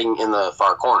was shipping in the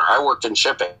far corner. I worked in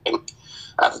shipping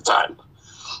at the time.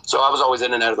 So I was always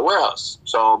in and out of the warehouse.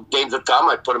 So games would come,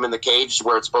 I'd put them in the cage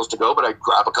where it's supposed to go, but I'd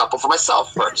grab a couple for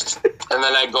myself first. And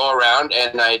then I'd go around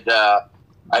and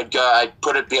I'd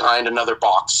put it behind another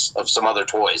box of some other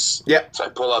toys. Yeah. So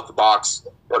I'd pull out the box,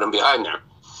 put them behind there.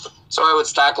 So I would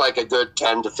stack like a good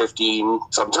 10 to 15,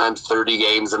 sometimes 30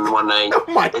 games in one night. Oh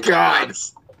my God.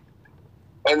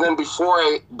 And then before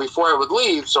I would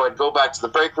leave, so I'd go back to the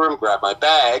break room, grab my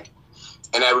bag,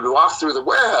 and I would walk through the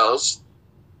warehouse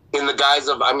in the guise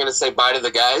of, I'm going to say bye to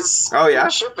the guys. Oh, yeah?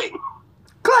 Shipping.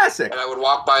 Classic. And I would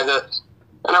walk by the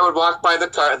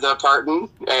carton,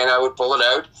 and I would pull it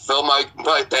out, fill my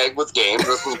bag with games.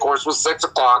 This, of course, was 6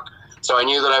 o'clock, so I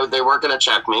knew that they weren't going to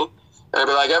check me. And I'd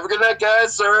be like, have a good night,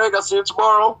 guys. All right, I'll see you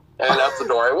tomorrow. And out the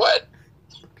door I went.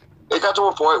 It got to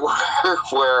a point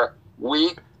where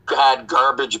we had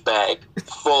garbage bag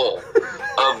full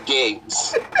of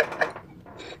games.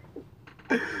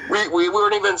 We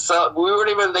weren't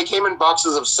even, they came in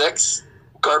boxes of 6,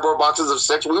 cardboard boxes of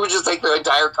 6. We would just take the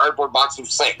entire cardboard box of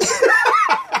 6.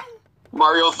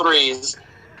 Mario 3s.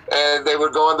 And they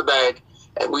would go in the bag.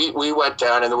 And we went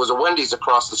down, and there was a Wendy's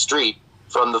across the street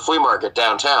from the flea market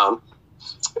downtown.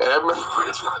 And I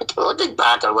remember looking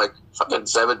back, I'm like, fucking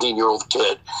 17-year-old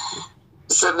kid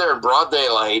sitting there in broad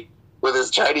daylight with this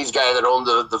Chinese guy that owned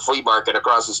the flea market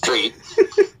across the street.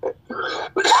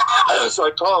 So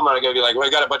I call him, and I go, like, well,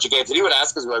 I got a bunch of games. And he would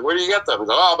ask us, like, where do you get them? He's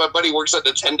like, oh, my buddy works at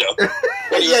Nintendo.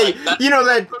 You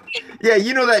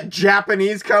know that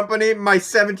Japanese company? My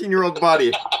 17-year-old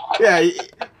buddy. Yeah,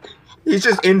 he's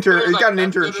just he's got an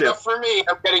internship. Good enough for me.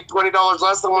 I'm getting $20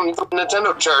 less than what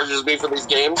Nintendo charges me for these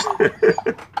games.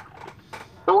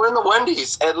 So we're in the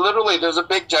Wendy's, and literally there's a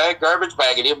big giant garbage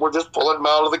bag, and we're just pulling them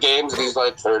out of the games, and he's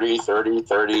like 30, 30,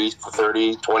 30,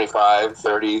 30, 25,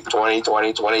 30, 20,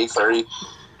 20, 20, 30.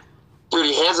 Dude,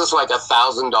 he hands us like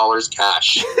 $1,000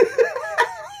 cash.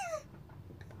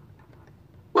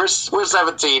 We're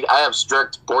 17. I have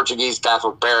strict Portuguese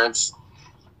Catholic parents.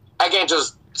 I can't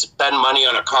just spend money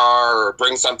on a car or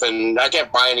bring something. I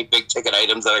can't buy any big ticket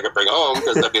items that I could bring home,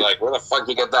 because they'd be like, where the fuck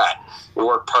you get that? We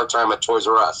work part-time at Toys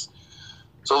R Us.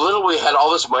 So literally we had all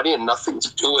this money and nothing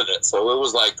to do with it. So it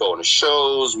was like going to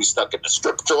shows. We stuck into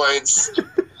strip joints.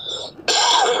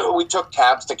 We took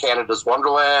cabs to Canada's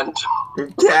Wonderland.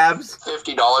 Cabs?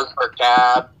 $50 per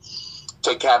cab.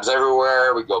 Take cabs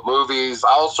everywhere. We go movies.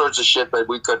 All sorts of shit that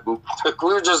we couldn't.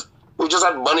 We just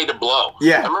had money to blow.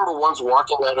 Yeah. I remember once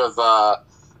walking out of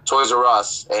Toys R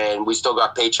Us, and we still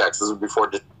got paychecks. This was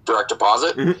before direct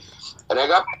deposit. Mm-hmm. And I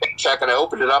got my paycheck, and I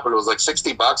opened it up, and it was like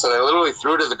 $60, and I literally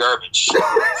threw it in the garbage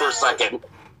for a second.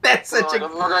 That's such what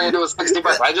am I going to do with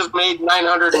 $60? I just made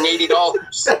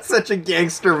 $980. That's such a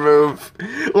gangster move.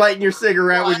 Lighting your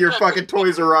cigarette with your fucking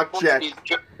Toys R Us check.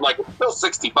 Like, it's still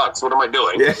 $60. What am I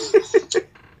doing? Yeah.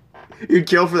 You'd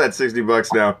kill for that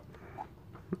 $60 now.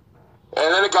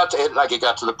 And then it got to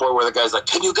the point where the guy's like,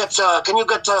 "Can you get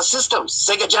systems?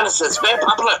 Sega Genesis, very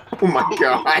popular." Oh my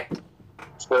God.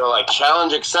 So they're like,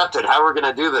 challenge accepted. How we're going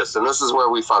to do this? And this is where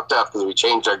we fucked up, because we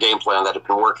changed our game plan that had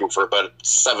been working for about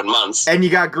 7 months. And you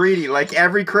got greedy. Like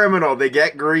every criminal, they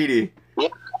get greedy. Yeah,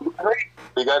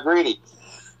 we got greedy.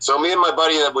 So me and my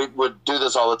buddy that we would do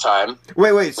this all the time.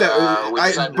 Wait.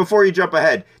 So before you jump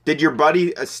ahead, did your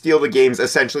buddy steal the games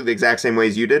essentially the exact same way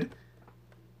as you did?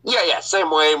 Yeah,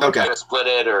 same way. We kind of split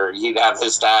it, or he'd have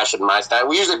his stash and my stash.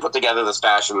 We usually put together the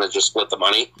stash and then just split the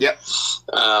money. Yep.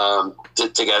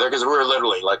 Together, because we were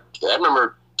literally like, I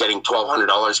remember getting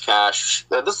 $1,200 cash.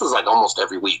 This was like almost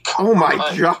every week. Oh my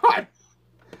God,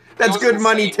 that's good insane.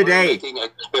 Money today. We were making a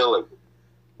killing.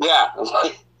 Yeah,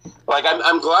 like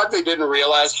I'm glad they didn't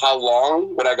realize how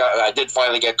long. When I did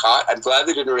finally get caught. I'm glad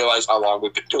they didn't realize how long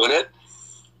we've been doing it.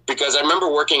 Because I remember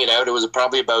working it out, it was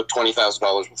probably about $20,000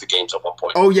 worth of games at one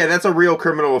point. Oh, yeah, that's a real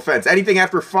criminal offense. Anything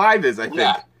after 5 is, I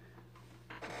think.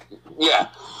 Yeah.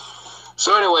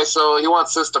 So anyway, so he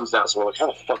wants systems now. So we're like, how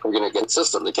the fuck are we going to get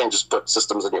systems? They can't just put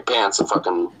systems in your pants and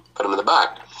fucking put them in the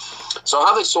back. So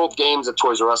how they sold games at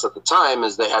Toys R Us at the time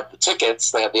is they had the tickets.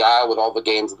 They had the aisle with all the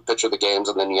games, the picture of the games,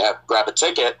 and then you grab a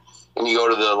ticket, and you go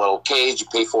to the little cage, you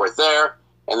pay for it there,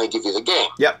 and they give you the game.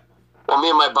 Yep. Well, me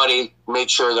and my buddy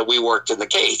made sure that we worked in the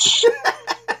cage.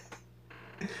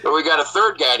 But we got a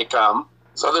third guy to come,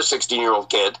 this other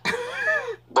 16-year-old kid,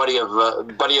 buddy of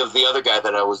the other guy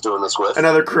that I was doing this with.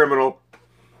 Another criminal.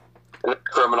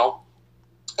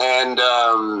 And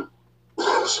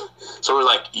so we're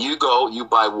like, you go, you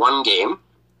buy one game,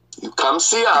 you come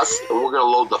see us, and we're going to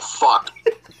load the fuck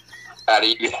out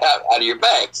of your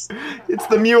bags. It's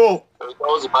the mule. So he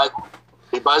goes,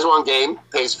 he buys one game,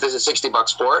 pays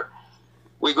 $60 for it.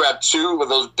 We grabbed 2 of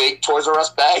those big Toys R Us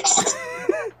bags,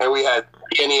 and we had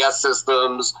NES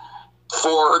systems,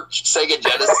 4 Sega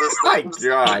Genesis systems. My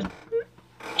God.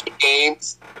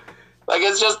 Games. Like,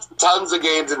 it's just tons of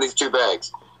games in these 2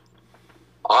 bags.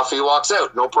 Off he walks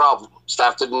out, no problem.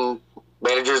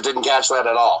 Managers didn't catch that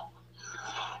at all.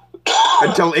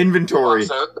 Until inventory.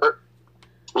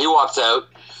 He walks out.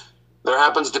 There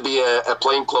happens to be a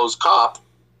plainclothes cop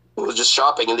who was just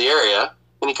shopping in the area,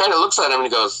 and he kind of looks at him and he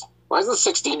goes, why does the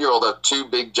 16-year-old have 2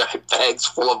 big giant bags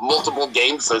full of multiple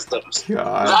game systems?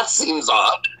 God. That seems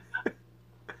odd.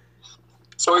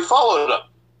 So we followed him.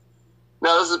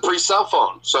 Now, this is pre-cell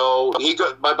phone. So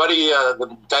my buddy,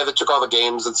 the guy that took all the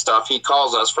games and stuff, he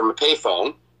calls us from a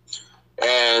payphone,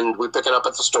 and we pick it up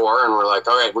at the store, and we're like,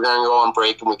 all right, we're going to go on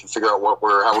break, and we can figure out how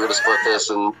we're going to split this,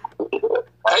 and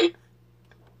right?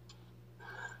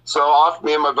 So off,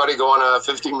 me and my buddy go on a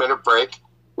 15-minute break.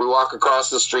 We walk across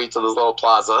the street to this little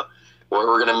plaza where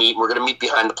we're going to meet. We're going to meet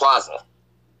behind the plaza.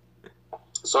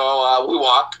 So we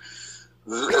walk.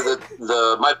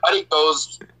 My buddy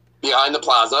goes behind the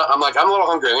plaza. I'm like, I'm a little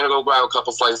hungry. I'm going to go grab a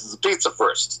couple slices of pizza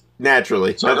first.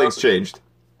 Naturally. So nothing's changed.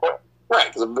 Right,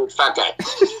 because I'm a big fat guy.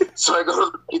 So I go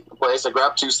to the pizza place. I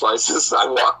grab 2 slices. I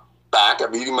walk back.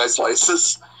 I'm eating my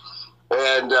slices.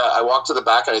 And I walk to the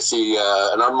back, and I see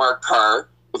an unmarked car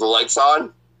with the lights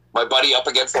on. My buddy up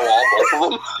against the wall, both of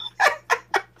them.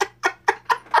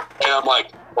 And I'm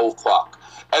like, oh, fuck.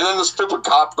 And then the stupid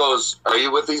cop goes, are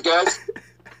you with these guys?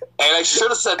 And I should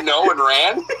have said no and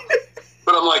ran.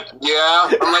 But I'm like, yeah.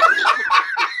 I'm like,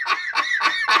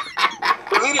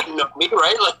 because he didn't know me,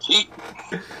 right? Like, he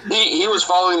was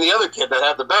following the other kid that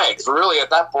had the bag. So really, at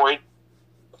that point,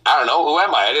 I don't know, who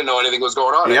am I? I didn't know anything was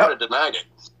going on. Yep. I would have denied it.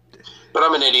 But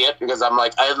I'm an idiot because I'm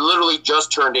like, I literally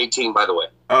just turned 18, by the way.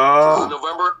 Oh. This is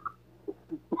November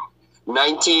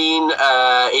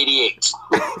 1988.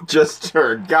 Just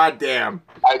turned. Goddamn.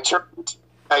 I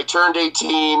turned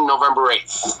 18 November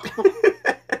 8th.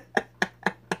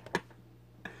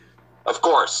 Of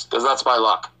course, because that's my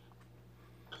luck.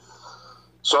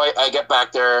 So I get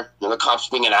back there, and the cop's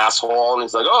being an asshole, and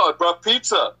he's like, oh, I brought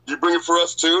pizza. Did you bring it for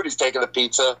us, too? And he's taking the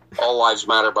pizza. All lives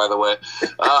matter, by the way.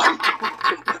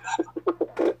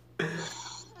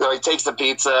 So he takes the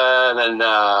pizza, and then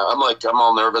I'm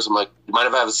all nervous. I'm like, you mind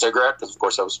if I have a cigarette? Because, of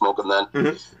course, I was smoking then.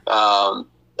 Mm-hmm.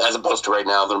 As opposed to right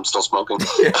now that I'm still smoking.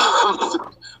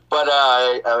 But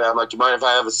I'm like, do you mind if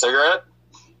I have a cigarette?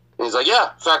 And he's like,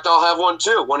 yeah, in fact, I'll have one,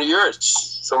 too. One of yours.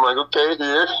 So I'm like, okay,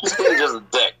 here. He's just a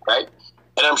dick, right?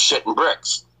 And I'm shitting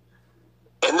bricks.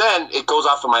 And then it goes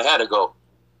off in my head. I go,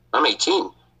 I'm 18.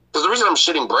 Because the reason I'm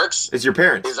shitting bricks is your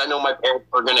parents. Is I know my parents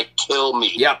are going to kill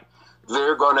me. Yep.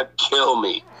 They're going to kill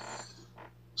me.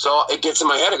 So it gets in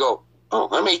my head. I go, oh,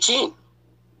 I'm 18.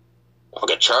 I'll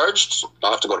get charged.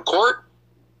 I'll have to go to court.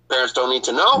 Parents don't need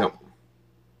to know. Nope.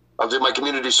 I'll do my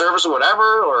community service or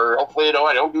whatever. Or hopefully,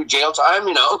 I don't do jail time,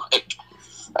 Like,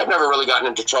 I've never really gotten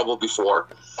into trouble before.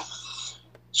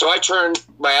 So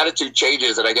my attitude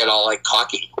changes and I get all like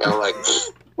cocky. I'm like,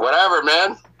 whatever,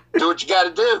 man. Do what you got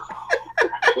to do.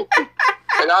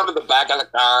 And I'm in the back of the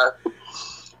car.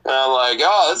 And I'm like,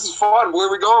 oh, this is fun. Where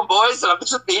are we going, boys? And I'm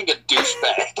just being a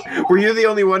douchebag. Were you the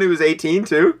only one who was 18,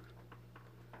 too?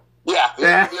 Yeah.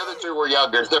 The other 2 were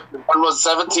younger. One was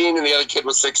 17 and the other kid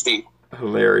was 16.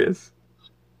 Hilarious.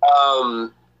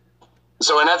 And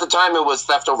at the time, it was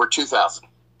theft over $2,000.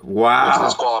 Wow. Which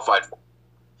was qualified for.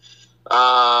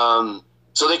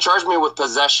 So they charged me with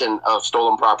possession of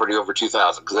stolen property over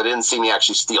 $2,000 because they didn't see me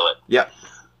actually steal it. Yeah.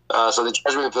 So they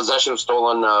charged me with possession of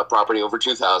stolen property over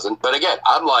 $2,000. But again,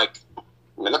 I'm like,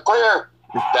 I'm in the clear.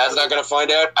 Dad's not going to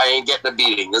find out. I ain't getting a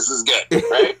beating. This is good,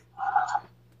 right?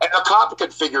 And the cop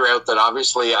could figure out that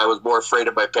obviously I was more afraid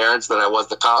of my parents than I was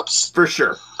the cops. For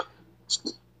sure.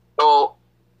 So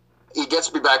he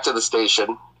gets me back to the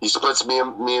station. He splits me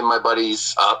and my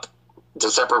buddies up to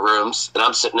separate rooms, and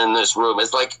I'm sitting in this room.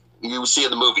 It's like you see in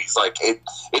the movies. Like it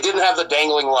didn't have the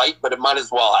dangling light, but it might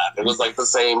as well have. It was like the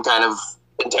same kind of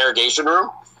interrogation room.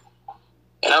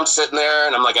 And I'm sitting there,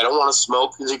 and I'm like, I don't want to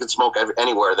smoke, because you can smoke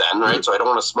anywhere then, right? So I don't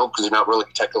want to smoke because you're not really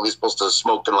technically supposed to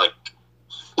smoke in, like,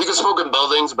 you can smoke in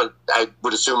buildings, but I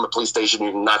would assume a police station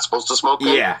you're not supposed to smoke in.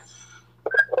 Yeah.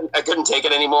 I couldn't take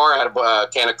it anymore. I had a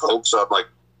can of Coke, so I'm like,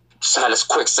 just had a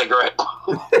quick cigarette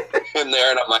in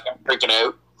there, and I'm like, I'm freaking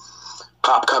out.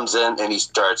 Cop comes in, and he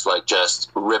starts, like,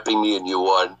 just ripping me a new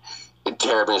one and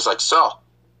tearing me. He's like, so,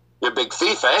 you're a big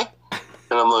thief, eh?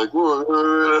 And I'm like, what?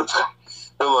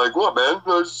 I'm like, what, man?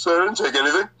 I didn't take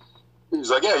anything. He's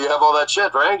like, yeah, you have all that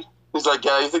shit, right? He's like,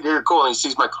 yeah, you think you're cool. And he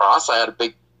sees my cross. I had a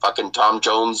big fucking Tom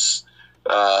Jones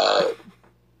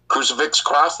crucifix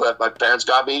cross that my parents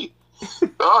got me.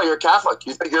 Oh, you're Catholic.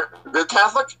 You think you're a good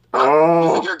Catholic? Oh.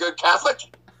 You think you're a good Catholic?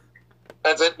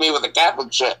 That's it, me with the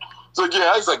Catholic shit. He's like,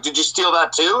 yeah. He's like, did you steal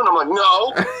that too? And I'm like,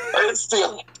 no, I didn't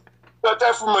steal it. Got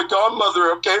that from my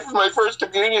godmother, okay, for my first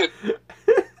communion.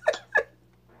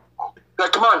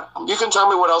 Like, come on, you can tell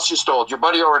me what else you stole. Your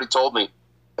buddy already told me.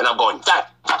 And I'm going, that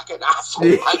fucking asshole.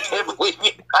 I can't believe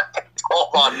you told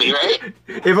on me, right?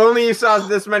 If only you saw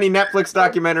this many Netflix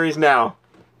documentaries now.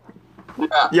 Yeah.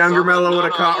 Younger Mello would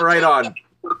have caught right on.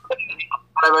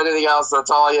 I don't have anything else. That's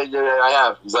all I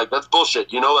have. He's like, that's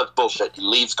bullshit. You know that's bullshit. He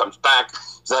leaves, comes back.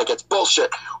 He's like, it's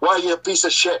bullshit. Why are you a piece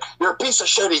of shit? You're a piece of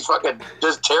shit. He's fucking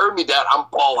just tearing me down. I'm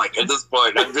bawling at this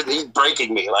point. He's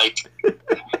breaking me, like,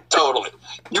 totally.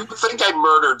 You think I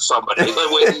murdered somebody the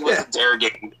way he was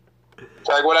interrogating me.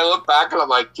 Like, when I look back, and I'm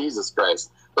like, Jesus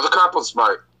Christ. But the cop was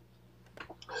smart.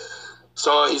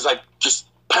 So he's like, just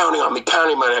pounding on me.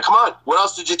 Like, come on, what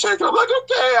else did you take? And I'm like,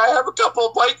 okay, I have a couple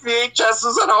of white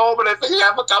VHSs at home, and I think I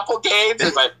have a couple games.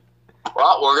 He's like,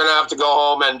 well, we're going to have to go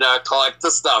home and collect the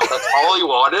stuff. That's all he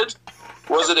wanted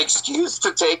was an excuse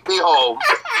to take me home,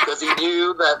 because he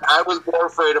knew that I was more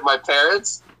afraid of my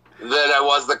parents than I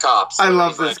was the cops. I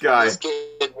love this guy. This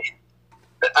kid,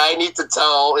 I need to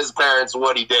tell his parents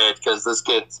what he did, because this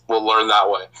kid will learn that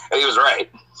way. And he was right.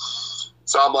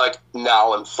 So I'm like,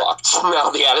 now I'm fucked. Now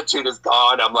the attitude is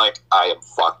gone. I'm like, I am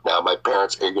fucked now. My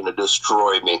parents are going to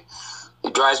destroy me.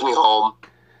 He drives me home.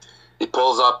 He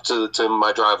pulls up to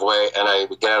my driveway, and I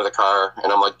get out of the car,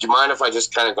 and I'm like, do you mind if I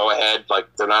just kind of go ahead? Like,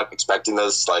 they're not expecting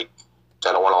this. Like,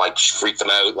 I don't want to, like, freak them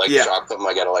out, like, shock them.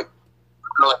 I got to, like,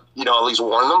 you know, at least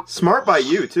warn them. Smart by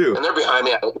you, too. And they're behind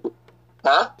me.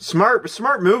 Huh?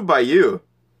 Smart move by you.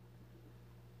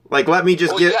 Like, let me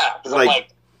just get, like,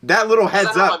 that little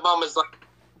heads up. My mom is like,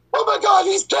 oh my God,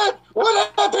 he's dead.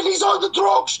 What happened? He's on the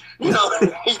drugs. You know,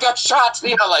 he's got shots.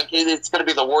 You know, like, it's going to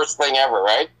be the worst thing ever,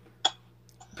 right?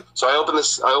 So I open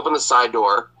the side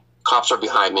door. Cops are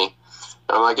behind me.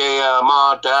 And I'm like, hey,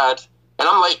 Mom, Dad. And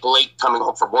I'm, like, late coming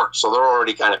home from work, so they're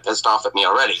already kind of pissed off at me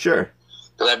already. Sure.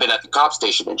 Because I've been at the cop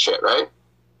station and shit, right?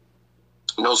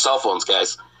 No cell phones,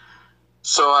 guys.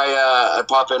 So I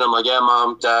pop in. I'm like, yeah,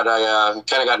 Mom, Dad, I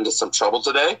kind of got into some trouble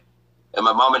today. And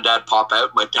my mom and dad pop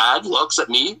out. My dad looks at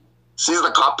me, sees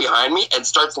the cop behind me, and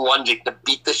starts lunging to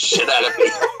beat the shit out of me.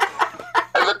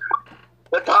 And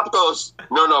the cop goes,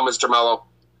 no, Mr. Mello,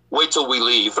 wait till we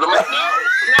leave. And I'm like,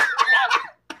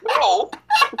 no.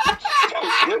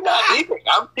 You're not leaving.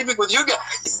 I'm leaving with you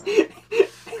guys.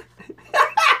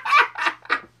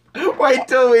 Wait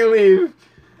till we leave.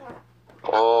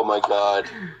 Oh, my God.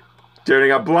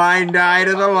 Turning a blind eye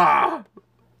to the law.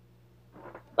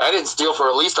 I didn't steal for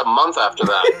at least a month after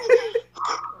that.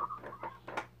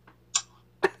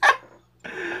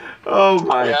 Oh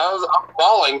my! Yeah, I'm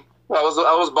balling. I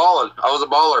was balling. I was a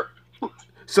baller.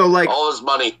 So, like, all this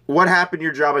money. What happened to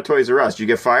your job at Toys R Us? Did you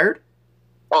get fired?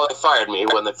 Oh, they fired me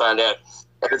when they found out.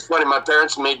 And it's funny. My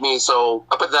parents made me so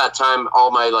up at that time. All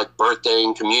my like birthday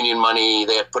and communion money,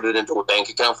 they had put it into a bank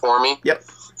account for me. Yep.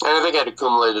 And I think I'd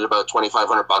accumulated about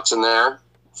 $2,500 in there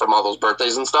from all those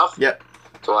birthdays and stuff. Yep.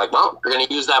 So like, well, you're going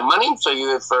to use that money for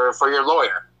your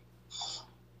lawyer.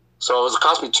 So it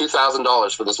cost me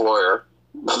 $2,000 for this lawyer.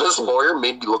 This lawyer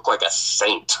made me look like a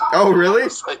saint. Oh, really?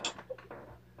 It's like,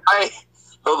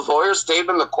 the lawyer's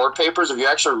statement in the court papers, if you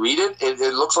actually read it, it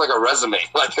looks like a resume.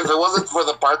 Like, if it wasn't for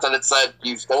the part that it said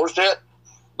you stole shit,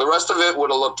 the rest of it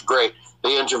would have looked great.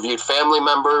 They interviewed family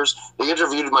members. They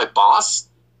interviewed my boss.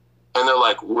 And they're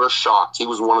like, we're shocked. He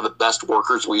was one of the best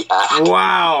workers we had.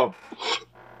 Wow.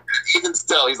 Even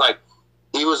still,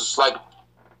 he was like,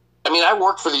 I mean, I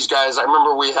worked for these guys. I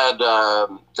remember we had,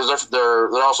 because they're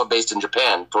also based in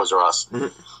Japan, Toys R Us. Mm-hmm.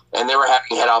 And they were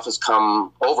having head office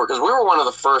come over, because we were one of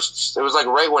the first, it was like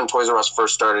right when Toys R Us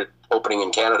first started opening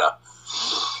in Canada.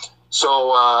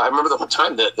 So I remember the one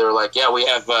time that they were like, "Yeah,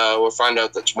 we'll find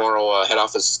out that tomorrow head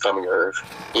office is coming, or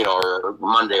or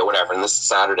Monday or whatever." And this is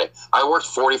Saturday. I worked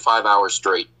 45 hours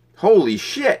straight. Holy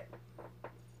shit!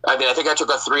 I mean, I think I took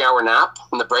a 3-hour nap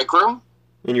in the break room.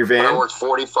 In your But I van? worked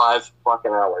 45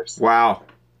 fucking hours. Wow.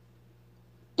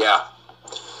 Yeah.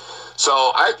 So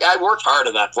I worked hard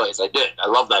at that place. I did. I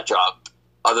love that job.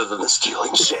 Other than the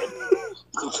stealing shit.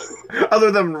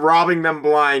 Other than robbing them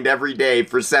blind every day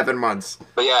for 7 months.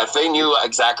 But yeah, if they knew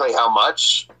exactly how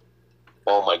much,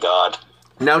 oh my god.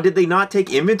 Now, did they not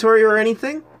take inventory or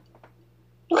anything?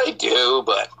 They do,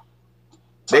 but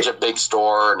such a big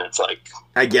store, and it's like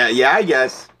I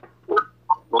guess.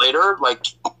 later, like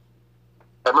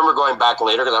I remember going back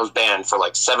later because I was banned for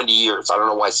like 70 years. I don't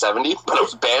know why 70, but I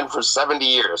was banned for 70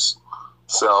 years.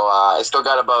 So I still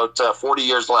got about 40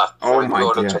 years left. Oh my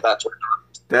go god. to that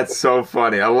tournament. That's so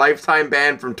funny. A lifetime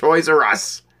ban from Toys R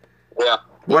Us. Yeah.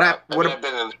 I've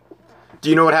been in. Do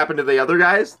you know what happened to the other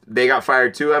guys? They got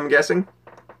fired too, I'm guessing?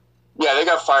 Yeah, they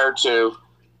got fired too.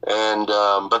 And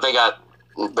but they got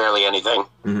barely anything.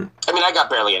 Mm-hmm. I mean, I got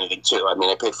barely anything too. I mean,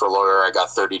 I paid for a lawyer. I got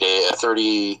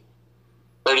 30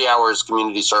 hours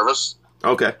community service.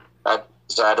 Okay.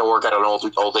 So I had to work at an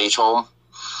old age home,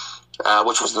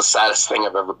 which was the saddest thing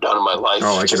I've ever done in my life.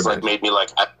 Oh, I just can like made me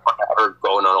like I never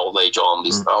going on old age home.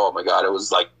 These oh my god, it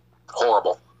was like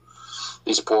horrible.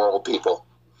 These poor old people.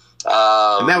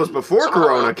 And that was before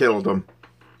Corona killed them.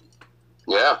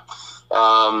 Yeah.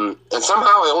 And somehow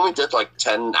I only did like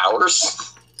 10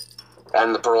 hours,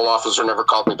 and the parole officer never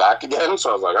called me back again. So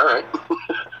I was like, all right.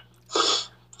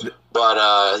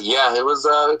 But yeah, it was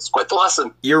it's quite the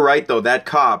lesson. You're right though. That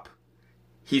cop,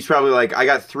 he's probably like, I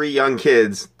got 3 young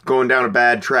kids going down a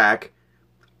bad track.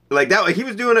 Like that, he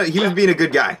was being a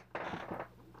good guy.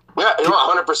 Yeah,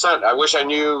 100%. I wish I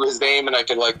knew his name and I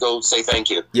could like go say thank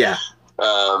you. Yeah.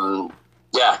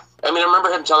 Yeah. I mean, I remember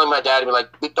him telling my dad, he'd be like,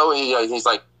 he's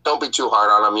like, don't be too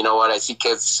hard on him. You know what? I see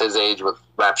kids his age with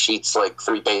rap sheets like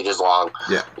 3 pages long.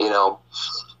 Yeah.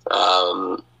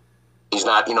 He's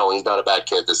not, he's not a bad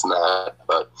kid, this and that.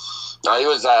 But he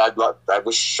was. I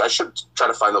wish I should try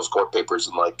to find those court papers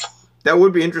and like. That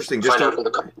would be interesting. Just find out to, who the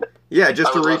cop. yeah, just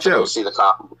I to would reach love to go out. see the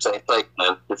cop and say, "Thank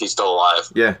man, if he's still alive."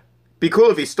 Yeah, be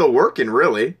cool if he's still working.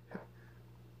 Really.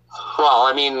 Well,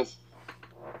 I mean,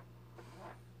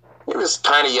 he was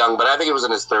kind of young, but I think he was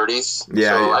in his 30s. Yeah,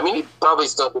 so, yeah. I mean, he'd probably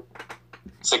still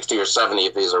 60 or 70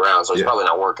 if he's around, so he's probably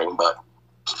not working. But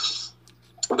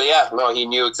yeah, no, he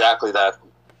knew exactly that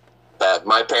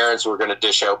my parents were going to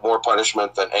dish out more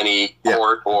punishment than any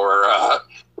court or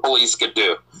police could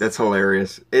do. That's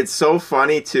hilarious. It's so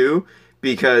funny too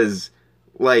because,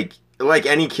 like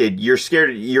any kid, you're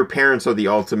scared. Your parents are the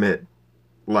ultimate,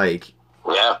 like,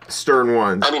 stern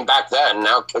ones. I mean, back then,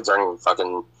 now kids aren't even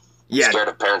fucking scared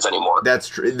of parents anymore. That's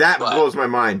true. That blows my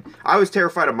mind. I was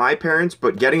terrified of my parents,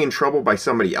 but getting in trouble by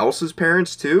somebody else's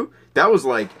parents too, that was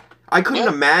like, I couldn't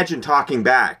imagine talking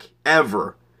back,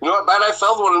 ever. You know what bad I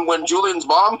felt when Julian's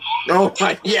mom? Oh,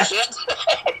 my, yeah.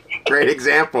 Great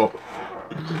example.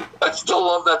 I still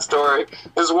love that story.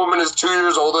 This woman is 2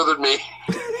 years older than me.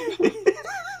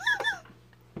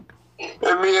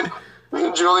 And me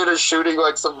and Julian are shooting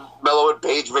like some Mellow and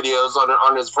Page videos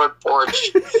on his front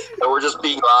porch. And we're just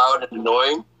being loud and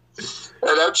annoying.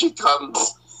 And out she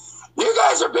comes. You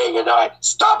guys are being annoying.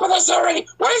 Stop with this already.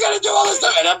 What are you going to do all this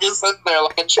time? And I'm just sitting there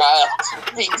like a child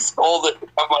being scolded.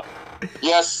 I'm like,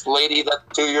 yes, lady, that's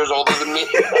 2 years older than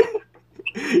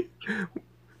me.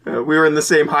 We were in the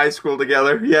same high school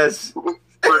together. Yes.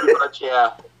 Pretty much,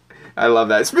 yeah. I love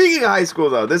that. Speaking of high school,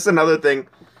 though, this is another thing.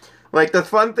 Like, the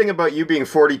fun thing about you being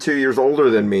 42 years older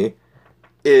than me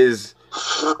is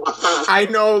I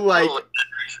know, like,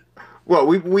 well,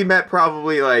 we met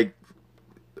probably, like,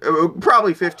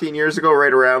 probably 15 years ago,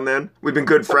 right around then. We've been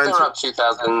good friends. Around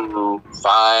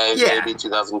 2005, maybe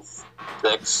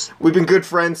 2006. We've been good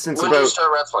friends since when about did you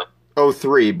start wrestling?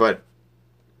 03, but...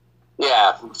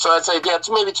 Yeah, so I'd say, it's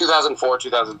maybe 2004,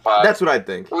 2005. That's what I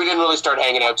think. We didn't really start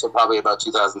hanging out until probably about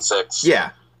 2006.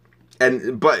 Yeah.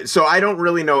 So I don't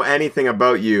really know anything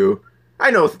about you.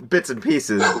 I know bits and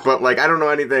pieces, but, like, I don't know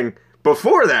anything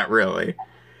before that, really.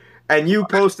 And you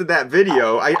posted that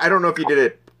video. I don't know if you did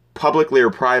it publicly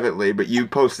or privately, but you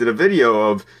posted a video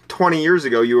of 20 years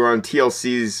ago. You were on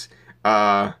TLC's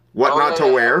What Not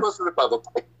to Wear. I posted it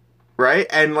publicly. Right?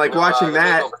 And, like, watching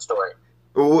that... Makeover Story.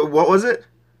 What was it?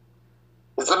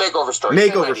 It's the Makeover Story.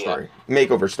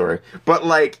 Makeover Story. But,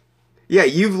 like, yeah,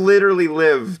 you've literally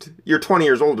lived... You're 20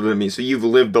 years older than me, so you've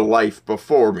lived a life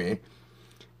before me.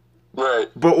 Right.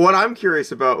 But what I'm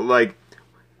curious about, like,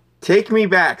 take me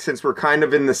back, since we're kind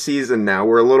of in the season now.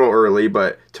 We're a little early,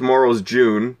 but tomorrow's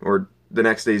June, or the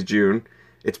next day's June.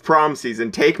 It's prom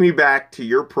season. Take me back to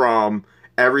your prom,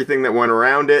 everything that went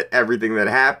around it, everything that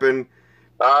happened.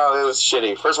 Oh, it was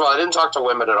shitty. First of all, I didn't talk to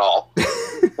women at all.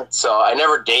 So I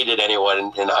never dated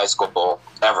anyone in high school,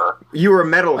 ever. You were a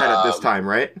metalhead at this time,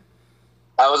 right?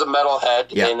 I was a metalhead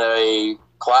Yeah. in a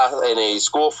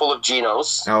school full of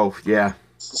Genos. Oh, yeah.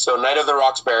 So Night of the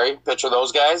Roxbury, picture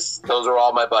those guys. Those are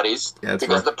all my buddies. Yeah, that's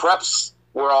because right. the preps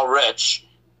were all rich,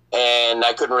 and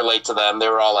I couldn't relate to them. They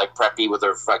were all like preppy with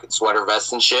their fucking sweater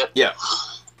vests and shit. Yeah.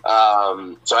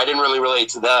 So I didn't really relate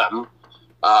to them.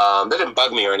 They didn't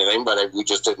bug me or anything, but we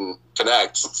just didn't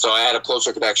connect. So I had a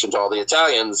closer connection to all the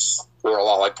Italians, who are a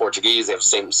lot like Portuguese. They have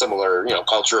similar,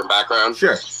 culture and background.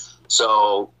 Sure.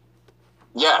 So,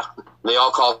 yeah, they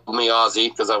all called me Ozzy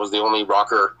because I was the only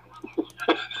rocker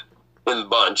in the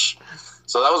bunch.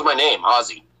 So that was my name,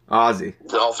 Ozzy, Ozzy.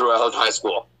 all throughout high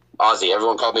school. Ozzy.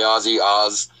 Everyone called me Ozzy,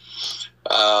 Oz.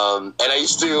 And I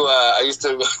used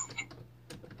to.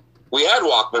 We had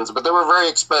Walkmans, but they were very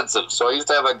expensive. So I used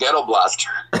to have a ghetto blaster.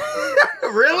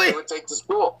 Really? I would take to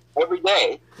school every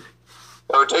day.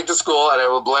 I would take to school and I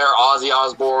would blare Ozzy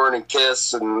Osbourne and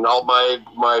Kiss and all my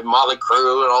Motley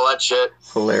Crue and all that shit.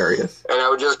 Hilarious. And I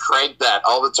would just crank that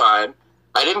all the time.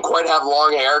 I didn't quite have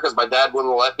long hair because my dad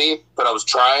wouldn't let me, but I was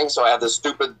trying, so I had this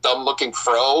stupid, dumb-looking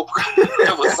fro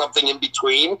with something in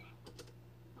between.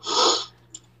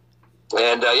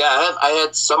 And, I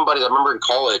had somebody, I remember in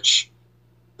college,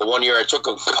 the one year I took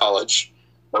him to college,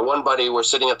 my one buddy, we're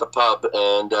sitting at the pub,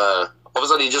 and all of a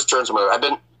sudden he just turns to me. I've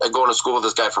been going to school with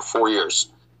this guy for 4 years.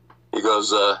 He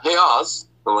goes, "Hey, Oz."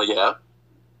 I'm like, "Yeah."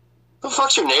 "The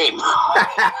fuck's your name?"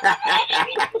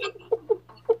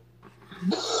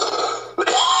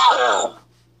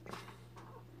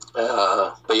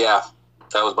 But yeah,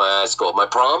 that was my high school. My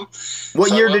prom.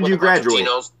 What year did you graduate?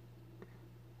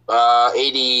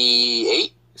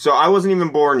 88. So I wasn't even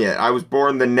born yet. I was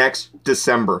born the next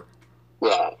December.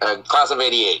 Yeah, class of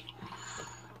 88.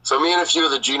 So me and a few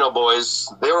of the Geno boys,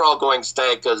 they were all going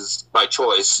stag because by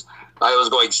choice. I was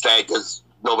going stag because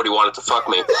nobody wanted to fuck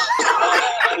me.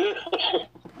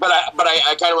 But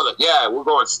I kind of was like, yeah, we're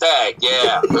going stag.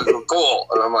 Yeah, cool.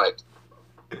 And I'm like,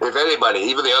 if anybody,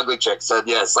 even the ugly chick said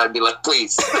yes, I'd be like,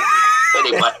 please.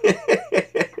 Anybody.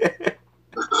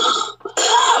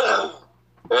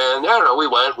 And I don't know, we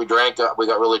went, we drank, we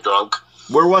got really drunk.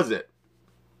 Where was it?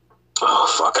 Oh,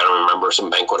 fuck, I don't remember. Some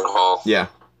banquet hall. Yeah.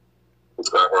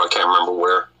 I can't remember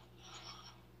where.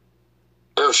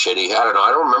 It was shitty. I don't know.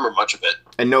 I don't remember much of it.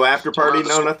 And no after party,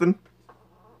 no nothing?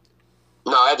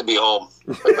 No, I had to be home.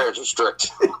 My parents were strict.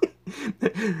 I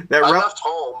left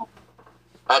home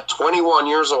at 21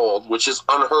 years old, which is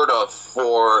unheard of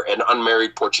for an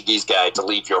unmarried Portuguese guy to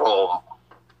leave your home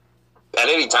at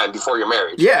any time before you're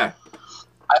married. Yeah.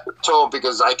 I left home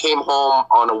because I came home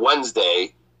on a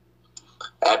Wednesday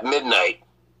at midnight,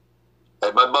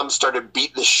 and my mom started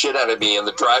beating the shit out of me in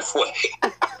the driveway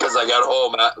because I got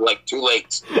home at, too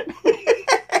late.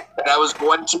 And I was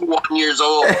 21 years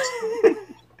old.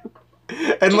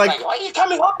 And She's like, why are you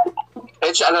coming home?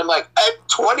 And I'm like, I'm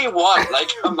 21.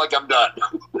 I'm done.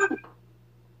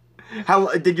 How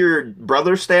did your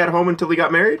brother stay at home until he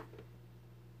got married?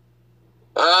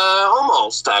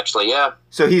 Almost, actually, yeah.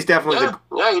 So he's definitely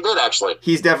yeah, he did actually.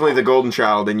 He's definitely the golden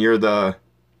child, and you're the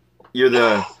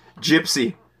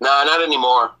gypsy. No, not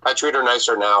anymore. I treat her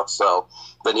nicer now,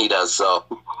 than he does. So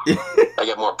I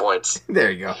get more points.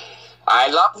 There you go. I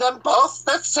love them both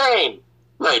the same.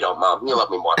 No, you don't, Mom. You love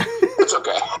me more. It's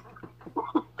okay.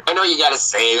 I know you got to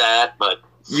say that, but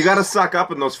you got to suck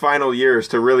up in those final years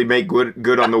to really make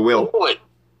good on the will.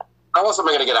 How else am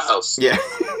I going to get a house? Yeah.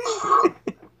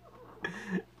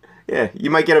 Yeah, you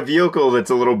might get a vehicle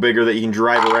that's a little bigger that you can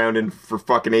drive around in for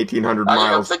fucking 1,800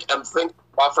 miles. I'm thinking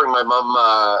offering my mom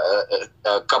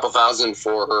a couple thousand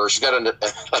for her. She got a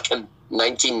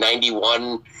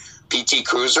 1991 PT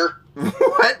Cruiser.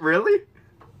 What? Really?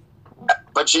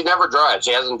 But she never drives.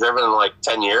 She hasn't driven in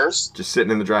 10 years. Just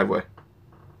sitting in the driveway.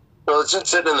 Well, it's just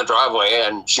sitting in the driveway,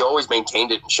 and she always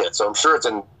maintained it and shit. So I'm sure it's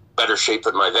in better shape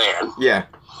than my van. Yeah.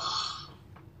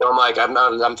 So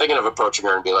I'm thinking of approaching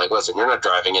her and be like, listen, you're not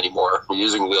driving anymore. You're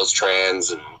using wheels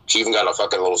trans, and she even got a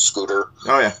fucking little scooter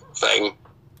thing.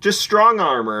 Just strong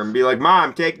arm her and be like, Mom,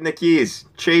 I'm taking the keys.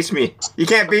 Chase me. You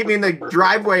can't beat me in the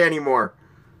driveway anymore.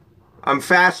 I'm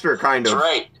faster, kind of. That's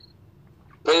right.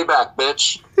 Payback,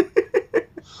 bitch.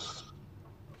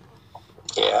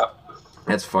 Yeah.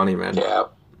 That's funny, man. Yeah.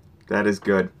 That is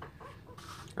good.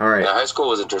 All right. Yeah, high school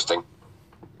was interesting.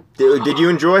 Did you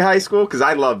enjoy high school? Because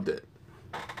I loved it.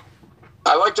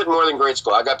 I liked it more than grade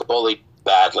school. I got bullied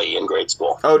badly in grade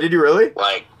school. Oh, did you really?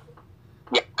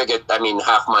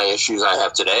 Half my issues I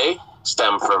have today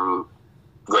stem from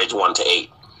grades 1 to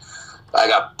 8. I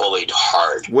got bullied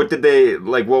hard. What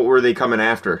were they coming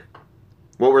after?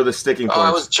 What were the sticking points? Oh,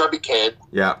 I was a chubby kid.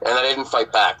 Yeah. And I didn't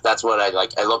fight back. That's what I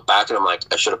look back and I'm like,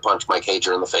 I should have punched Mike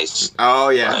Hager in the face. Oh,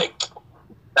 yeah. Like,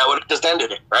 that would have just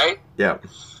ended it, right? Yeah.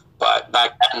 But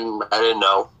back then, I didn't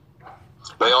know.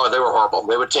 But they were horrible.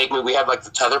 They would take me, we had like the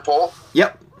tether pole.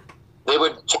 Yep. They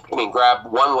would take me, grab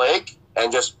one leg,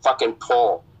 and just fucking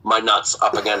pull my nuts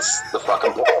up against the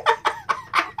fucking pole.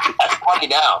 That's funny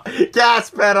now. Gas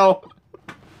pedal.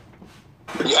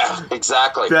 Yeah,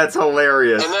 exactly. That's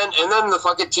hilarious. And then the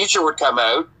fucking teacher would come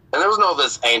out, and there was no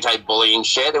this anti-bullying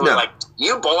shit. It was like,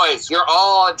 you boys, you're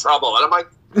all in trouble. And I'm like,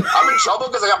 I'm in trouble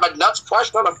because I got my nuts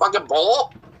crushed on a fucking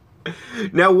pole?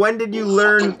 Now, when did you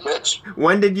learn?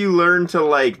 When did you learn to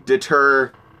like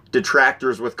deter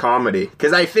detractors with comedy?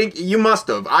 Because I think you must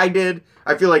have. I did.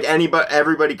 I feel like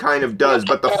everybody kind of does,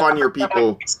 but the funnier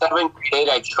people. 7th grade,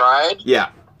 I tried. Yeah.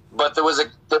 But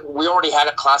we already had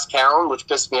a class clown, which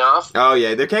pissed me off. Oh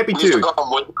yeah, there can't be two.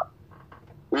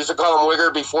 We used to call him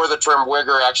Wigger before the term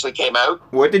Wigger actually came out.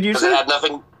 What did you say? It had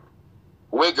nothing.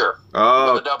 Wigger.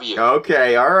 Oh. With a W.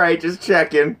 Okay. All right. Just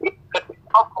checking.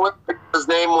 His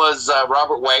name was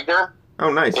Robert Wagner.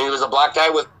 Oh, nice. And he was a black guy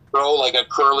with like a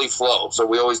curly flow. So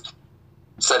we always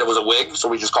said it was a wig, so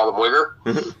we just called him Wigger.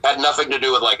 Mm-hmm. Had nothing to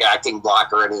do with like acting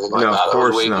black or anything like no, that. Of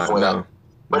course way not. Before no. that.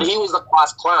 But he was the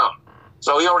class clown.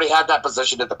 So he already had that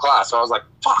position in the class. So I was like,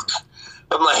 fuck.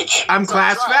 I'm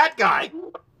class fat guy.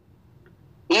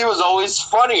 He was always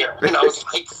funnier. And I was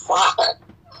like, fuck.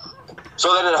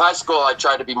 So then in high school, I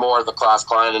tried to be more of the class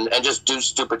clown and just do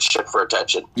stupid shit for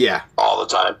attention. Yeah. All the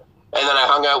time. And then I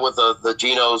hung out with the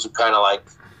Genos who kind of like,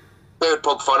 they would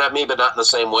poke fun at me, but not in the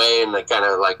same way. And they kind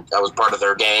of like, I was part of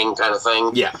their gang kind of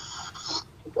thing. Yeah.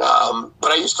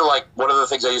 But I used to like, one of the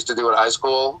things I used to do in high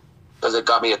school, because it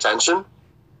got me attention,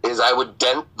 is I would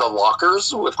dent the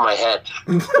lockers with my head.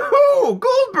 Oh,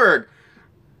 Goldberg!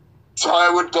 So I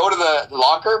would go to the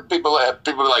locker. People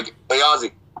were like, "Hey,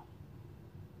 Ozzy,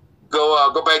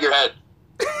 go bang your head."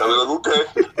 I was like, "Okay."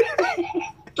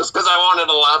 Just because I wanted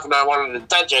to laugh and I wanted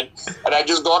attention, and I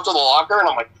just go up to the locker and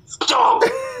I'm like, "Oh,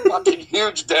 fucking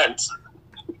huge dent."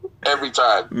 Every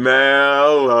time.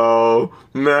 Mellow.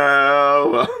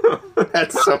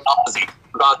 That's so. Ozzy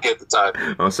at the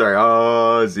time. Oh, sorry,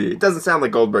 Ozzy. It doesn't sound like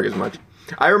Goldberg as much.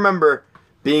 I remember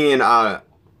being in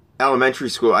elementary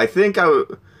school. I think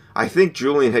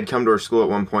Julian had come to our school at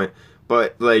one point,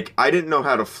 but like I didn't know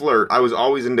how to flirt. I was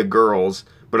always into girls,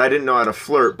 but I didn't know how to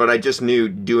flirt. But I just knew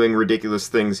doing ridiculous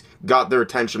things got their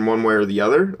attention one way or the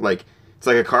other. Like it's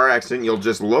like a car accident. You'll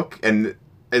just look, and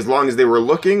as long as they were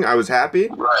looking, I was happy.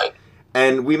 Right.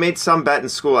 And we made some bet in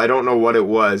school. I don't know what it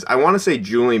was. I want to say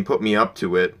Julian put me up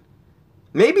to it.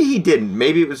 Maybe he didn't.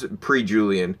 Maybe it was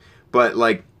pre-Julian. But,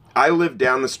 like, I lived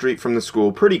down the street from the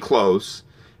school, pretty close.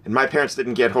 And my parents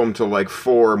didn't get home till, like,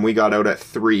 4, and we got out at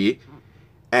 3.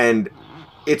 And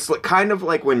it's kind of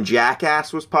like when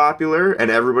Jackass was popular,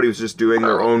 and everybody was just doing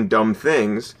their own dumb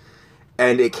things.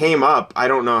 And it came up, I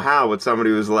don't know how, but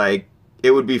somebody was like,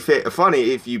 it would be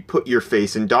funny if you put your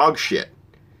face in dog shit.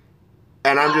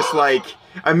 And I'm just like,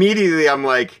 immediately I'm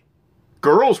like,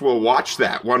 girls will watch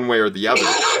that one way or the other.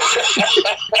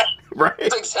 Right?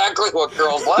 That's exactly what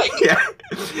girls like. Yeah.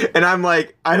 And I'm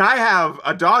like, and I have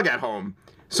a dog at home.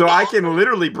 So I can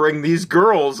literally bring these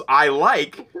girls I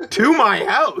like to my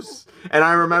house. And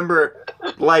I remember,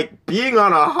 like, being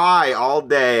on a high all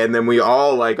day, and then we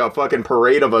all, like, a fucking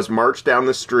parade of us marched down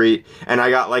the street, and I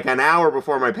got, like, an hour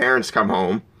before my parents come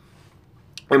home,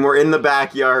 and we're in the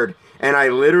backyard, and I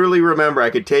literally remember, I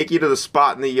could take you to the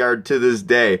spot in the yard to this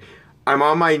day. I'm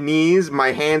on my knees,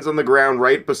 my hands on the ground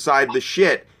right beside the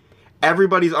shit.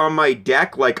 Everybody's on my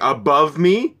deck, like, above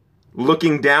me,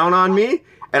 looking down on me,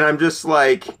 and I'm just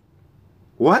like,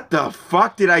 what the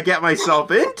fuck did I get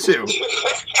myself into?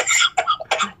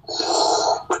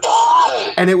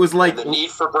 And it was like... The need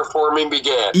for performing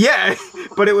began. Yeah,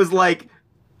 but it was like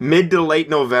mid to late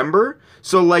November.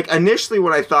 So, like, initially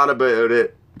when I thought about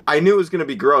it, I knew it was going to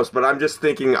be gross, but I'm just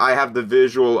thinking I have the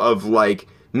visual of, like,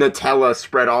 Nutella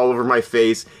spread all over my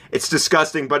face. It's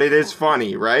disgusting, but it is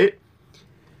funny, right?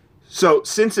 So,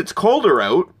 since it's colder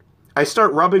out, I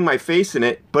start rubbing my face in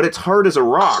it, but it's hard as a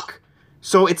rock.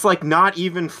 So it's like not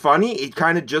even funny. It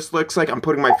kind of just looks like I'm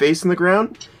putting my face in the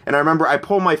ground. And I remember I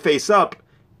pull my face up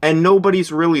and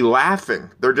nobody's really laughing.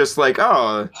 They're just like,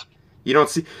 oh, you don't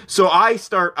see. So I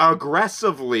start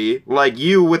aggressively, like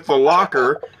you with the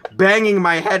locker, banging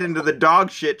my head into the dog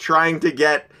shit, trying to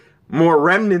get more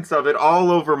remnants of it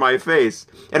all over my face.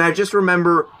 And I just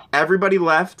remember everybody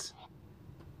left.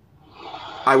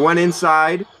 I went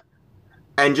inside.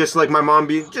 And just like my mom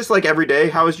be just like every day,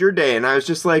 how was your day? And I was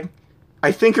just like,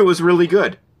 I think it was really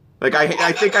good. Like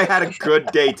I think I had a good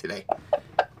day today.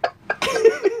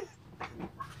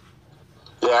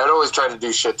 Yeah, I'd always try to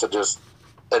do shit to just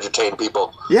entertain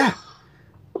people. Yeah.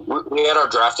 We had our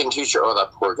drafting teacher. Oh,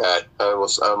 that poor guy. I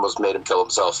almost made him kill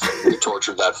himself. We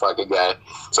tortured that fucking guy.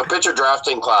 So picture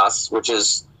drafting class, which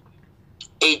is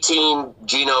 18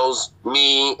 Genos,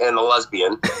 me, and a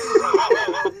lesbian.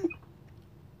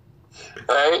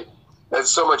 Right? And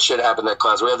so much shit happened in that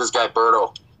class. We had this guy,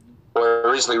 Berto. We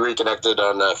recently reconnected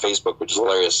on Facebook, which is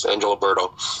hilarious. Angelo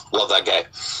Berto. Love that guy.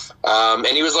 And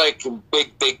he was like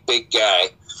big guy.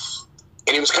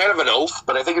 And he was kind of an oaf,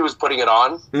 but I think he was putting it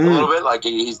on a little bit. Like,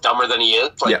 he's dumber than he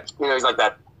is. Like, you know, he's like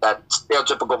that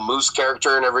stereotypical moose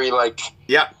character in every, like,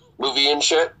 movie and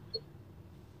shit.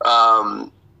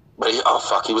 But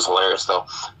he was hilarious, though.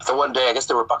 So one day, I guess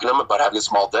they were bucking him about having a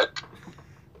small dick.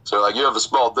 So they're like, you have a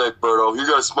small dick, Berto. You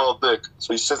got a small dick.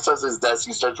 So he sits at his desk,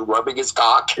 he starts rubbing his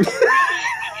cock.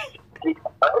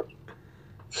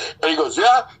 And he goes,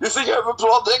 yeah, you think I have a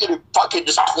small dick? And he fucking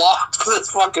just plops his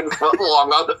fucking foot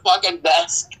long on the fucking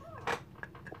desk.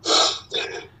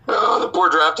 Oh, the poor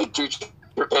drafting teacher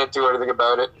can't do anything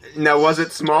about it. Now, was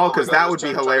it small? Because that would be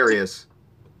hilarious.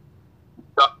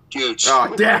 Oh, huge.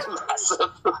 Oh, damn.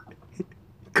 Massive.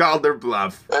 Called their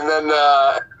bluff. And then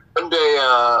one day,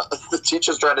 the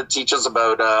teacher's trying to teach us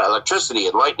about electricity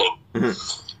and lightning.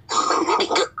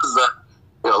 Because,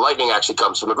 lightning actually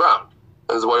comes from the ground.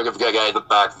 There's one guy in the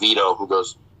back, Vito, who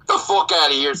goes, "Get the fuck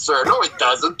out of here, sir." No, it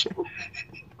doesn't.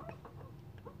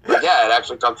 But yeah, it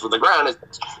actually comes from the ground.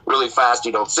 It's really fast.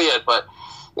 You don't see it, but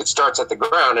it starts at the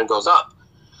ground and goes up.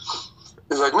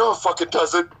 He's like, "No, it fucking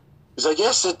doesn't." He's like,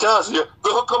 "Yes, it does. Yeah, the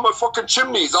hook on my fucking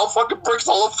chimneys. All fucking bricks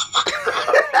all over the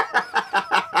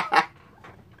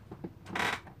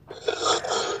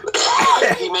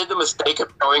He made the mistake of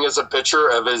showing us a picture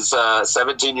of his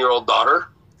 17-year-old daughter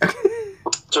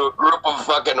to a group of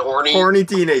fucking horny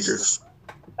teenagers.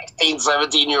 16,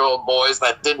 17-year-old boys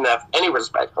that didn't have any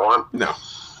respect for him. No.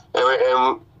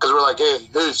 And because we're like, hey,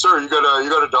 sir, you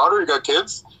got a daughter? You got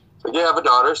kids? Like, yeah, I have a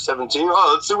daughter, 17.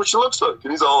 Oh, let's see what she looks like.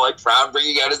 And he's all like proud,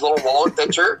 bringing out his little wallet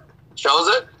picture, shows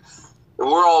it. And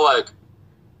we're all like,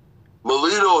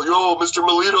 Melito, yo, Mr.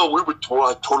 Melito, we would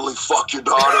totally fuck your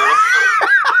daughter.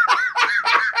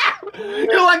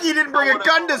 You're lucky you didn't bring a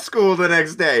gun to school the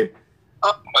next day.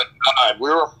 Oh my God,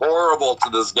 we were horrible to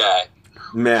this guy.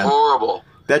 Man. Horrible.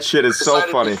 That shit is so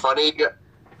funny. I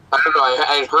don't know,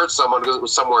 I heard someone, because it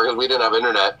was somewhere, because we didn't have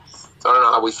internet. So I don't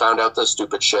know how we found out this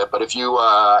stupid shit, but if you,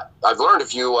 I've learned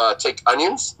if you take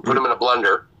onions, put them in a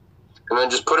blender, and then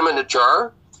just put them in a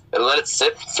jar, and let it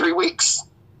sit for 3 weeks,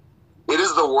 it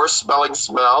is the worst smelling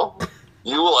smell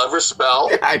you will ever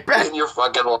smell I bet. in your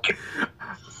fucking life.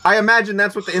 I imagine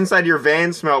that's what the inside of your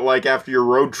van smelled like after your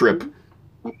road trip.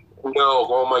 No,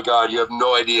 oh my God, you have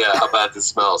no idea how bad this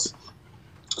smells.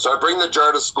 So I bring the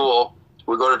jar to school,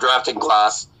 we go to drafting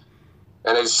class,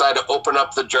 and I decided to open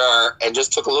up the jar and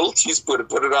just took a little teaspoon and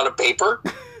put it on a paper.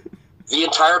 The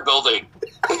entire building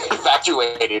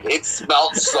evacuated. It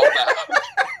smelled so bad.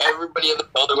 Everybody in the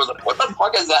building was like, what the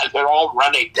fuck is that? They're all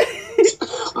running.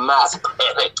 Mass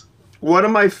panic. One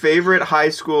of my favorite high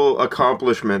school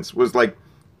accomplishments was like,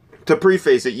 to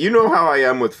preface it, you know how I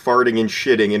am with farting and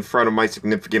shitting in front of my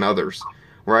significant others,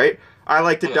 right? I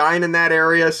like to dine in that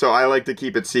area, so I like to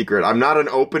keep it secret. I'm not an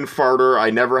open farter.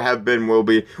 I never have been, will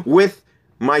be. With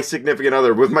my significant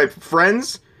other. With my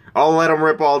friends, I'll let them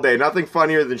rip all day. Nothing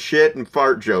funnier than shit and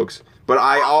fart jokes. But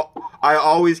I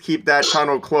always keep that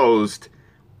tunnel closed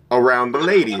around the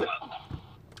lady. And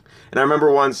I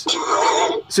remember once...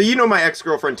 So you know my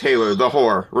ex-girlfriend Taylor, the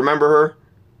whore. Remember her?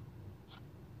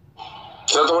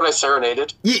 Is that the one I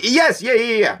serenaded? Yes, yeah.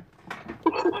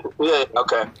 Yeah,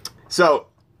 okay. So,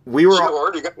 we were...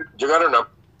 Sure, you got her number.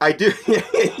 I do.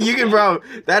 You can, bro.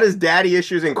 That is Daddy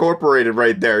Issues Incorporated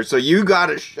right there. So you got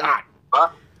a shot.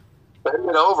 Send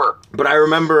it over. But I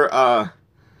remember,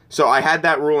 so I had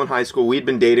that rule in high school. We'd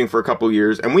been dating for a couple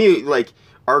years. And we, like,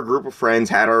 our group of friends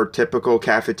had our typical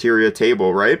cafeteria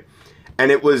table, right?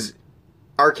 And it was,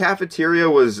 our cafeteria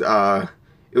was,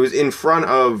 it was in front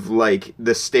of, like,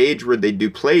 the stage where they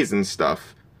do plays and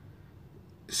stuff.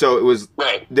 So it was,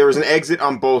 there was an exit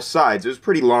on both sides. It was a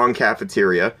pretty long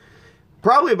cafeteria.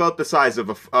 Probably about the size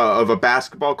of a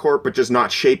basketball court, but just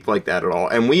not shaped like that at all.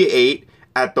 And we ate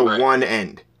at the one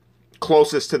end,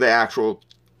 closest to the actual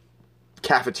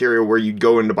cafeteria where you'd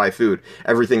go in to buy food.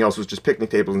 Everything else was just picnic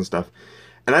tables and stuff.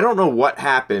 And I don't know what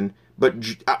happened, but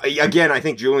again, I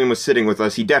think Julian was sitting with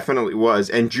us. He definitely was.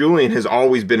 And Julian has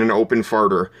always been an open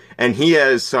farter. And he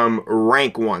has some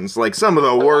rank ones, like some of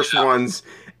the worst ones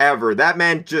ever. That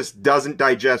man just doesn't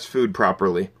digest food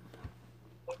properly.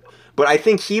 But I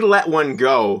think he let one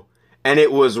go, and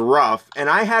it was rough. And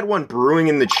I had one brewing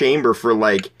in the chamber for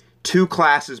like 2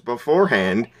 classes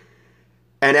beforehand,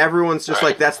 and everyone's just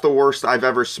like, that's the worst I've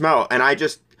ever smelled. And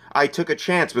I took a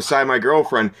chance beside my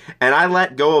girlfriend, and I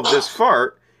let go of this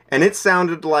fart, and it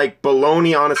sounded like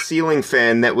baloney on a ceiling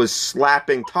fan that was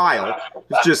slapping tile.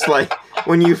 It's just like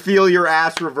when you feel your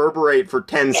ass reverberate for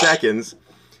 10 seconds.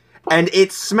 And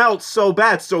it smelled so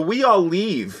bad. So we all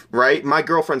leave, right? My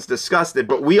girlfriend's disgusted,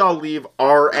 but we all leave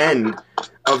our end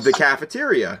of the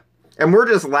cafeteria. And we're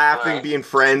just laughing, being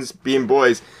friends, being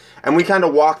boys. And we kind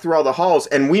of walk through all the halls,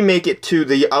 and we make it to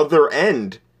the other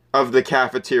end of the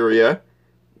cafeteria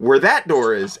where that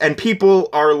door is. And people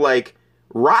are, like,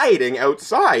 rioting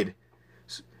outside.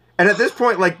 And at this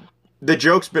point, like, the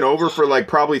joke's been over for, like,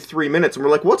 probably 3 minutes. And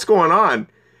we're like, what's going on?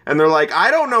 And they're like,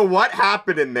 I don't know what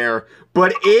happened in there,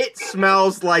 but it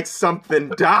smells like something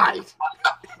died.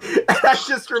 And I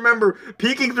just remember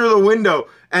peeking through the window,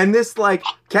 and this, like,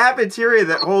 cafeteria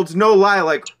that holds no lie,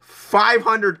 like,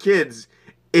 500 kids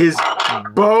is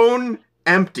bone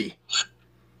empty.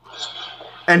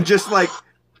 And just, like,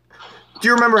 do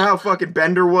you remember how fucking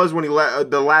Bender was when he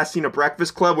the last scene of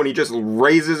Breakfast Club, when he just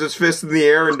raises his fist in the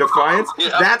air in defiance?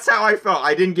 Yeah. That's how I felt.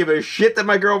 I didn't give a shit that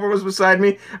my girlfriend was beside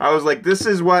me. I was like, this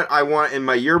is what I want in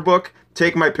my yearbook.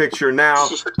 Take my picture now.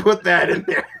 Put that in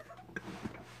there.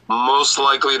 Most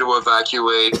likely to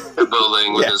evacuate a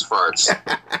building with his farts.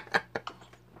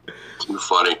 Too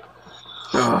funny.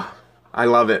 Oh, I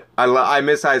love it. I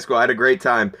miss high school. I had a great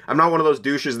time. I'm not one of those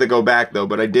douches that go back, though,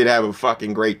 but I did have a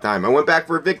fucking great time. I went back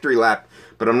for a victory lap,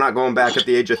 but I'm not going back at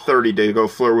the age of 30 to go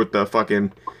flirt with the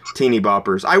fucking teeny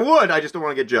boppers. I would, I just don't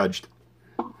want to get judged.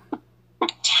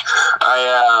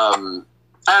 I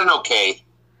had an okay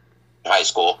high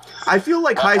school. I feel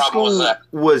like high school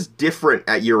was different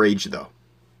at your age, though.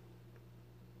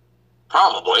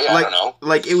 Probably, I don't know.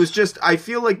 Like, it was just, I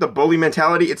feel like the bully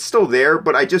mentality, it's still there,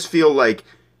 but I just feel like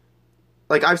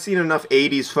I've seen enough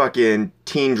 80s fucking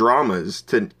teen dramas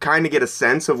to kind of get a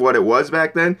sense of what it was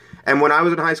back then. And when I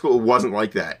was in high school, it wasn't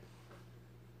like that.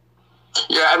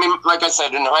 Yeah, I mean, like I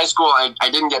said, in high school, I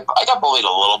got bullied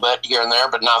a little bit here and there,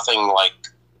 but nothing like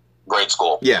grade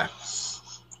school. Yeah.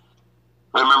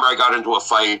 I remember I got into a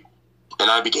fight, and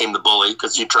I became the bully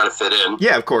because you try to fit in.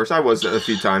 Yeah, of course. I was a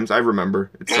few times. I remember.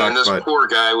 And this poor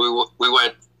guy, we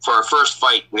went for our first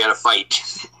fight. We had a fight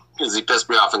because he pissed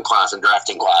me off in class, in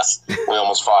drafting class. We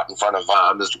almost fought in front of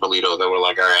Mr. Bolito. Then we're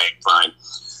like, all right, fine.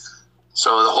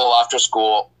 So the whole after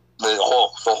school, the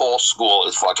whole school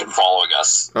is fucking following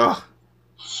us. Oh.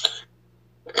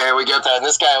 And we get that, and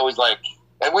this guy always like,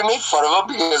 and we made fun of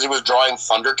him because he was drawing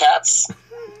Thundercats.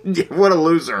 What a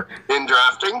loser. In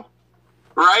drafting.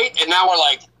 Right? And now we're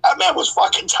like, that man was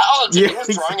fucking talented. Yeah, he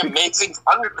was drawing amazing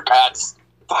Thundercats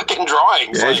fucking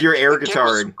drawings. Yeah, like, you're air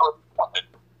guitaring.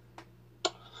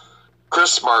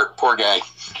 Chris Smart, poor guy.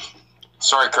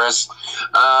 Sorry, Chris.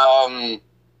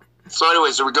 So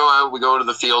anyway, so we go out, we go to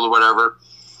the field or whatever.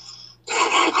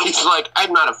 He's like,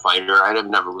 I'm not a fighter. I've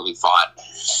never really fought.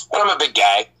 But I'm a big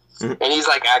guy. Mm-hmm. And he's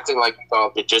like acting like a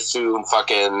jiu-jitsu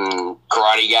fucking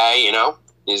karate guy, you know?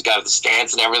 He's got the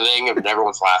stance and everything, and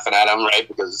everyone's laughing at him, right?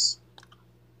 Because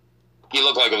he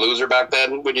looked like a loser back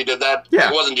then when you did that. Yeah.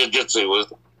 It wasn't jiu-jitsu. It was,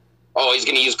 he's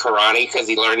going to use karate because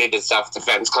he learned it in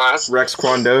self-defense class. Rex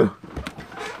Kwon Do.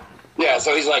 Yeah,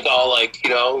 so he's like all like, you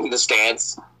know, in the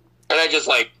stance. And I just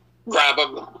like grab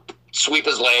him, sweep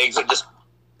his legs, and just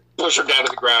push him down to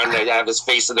the ground, and I have his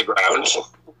face in the ground. And he's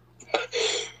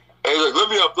like,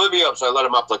 let me up. So I let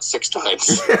him up like 6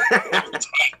 times.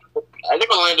 I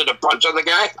never landed a punch on the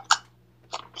guy.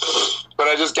 But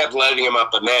I just kept letting him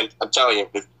up. And man, I'm telling you,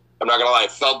 I'm not going to lie,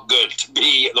 it felt good to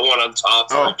be the one on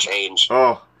top for a change.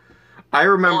 Oh, I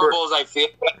remember. Horrible as I feel.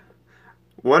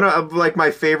 One of like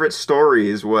my favorite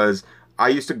stories was I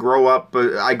used to grow up,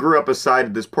 I grew up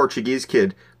beside this Portuguese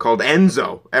kid called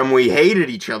Enzo, and we hated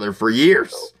each other for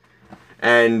years.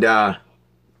 And I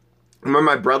remember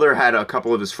my brother had a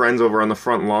couple of his friends over on the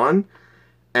front lawn,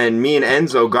 and me and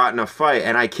Enzo got in a fight,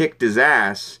 and I kicked his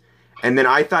ass, and then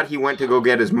I thought he went to go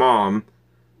get his mom,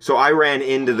 so I ran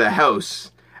into the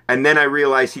house, and then I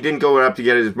realized he didn't go up to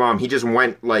get his mom, he just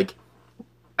went, like,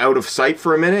 out of sight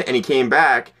for a minute, and he came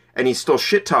back, and he's still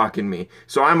shit-talking me.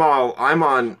 So I'm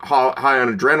on high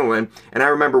on adrenaline, and I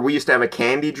remember we used to have a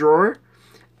candy drawer.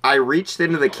 I reached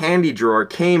into the candy drawer,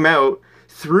 came out,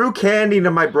 threw candy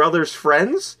to my brother's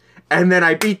friends, and then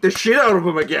I beat the shit out of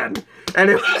him again. And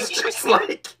it was just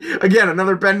like, again,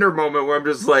 another Bender moment where I'm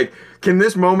just like, can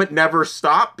this moment never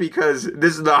stop? Because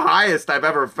this is the highest I've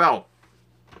ever felt.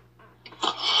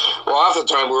 Well, half the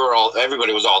time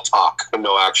everybody was all talk and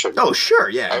no action. Oh, sure,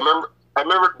 yeah. I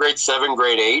remember grade 7,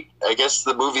 grade 8. I guess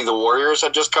the movie The Warriors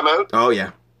had just come out. Oh,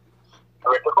 yeah.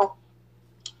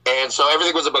 And so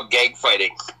everything was about gang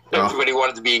fighting. Oh. Everybody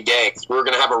wanted to be in gangs. We were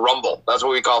going to have a rumble. That's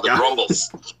what we called it,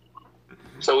 rumbles.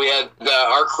 So we had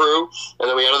our crew, and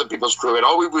then we had other people's crew, and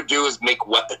all we would do is make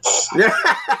weapons.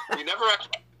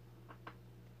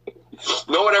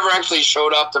 No one ever actually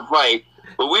showed up to fight,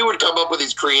 but we would come up with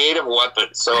these creative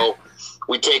weapons. So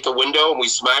we take a window and we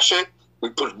smash it. We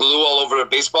put glue all over a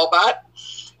baseball bat,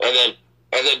 and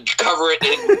then cover it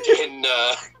in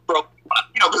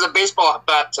because a baseball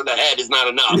bat to the head is not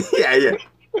enough. Yeah.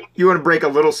 You want to break a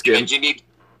little skin. And you need.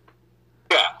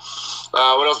 Yeah.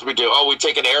 What else did we do? Oh, we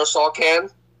take an aerosol can,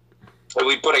 and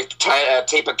we put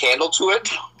tape a candle to it.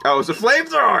 Oh, it's a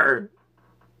flamethrower.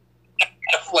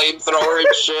 A flamethrower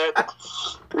and shit.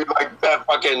 Like that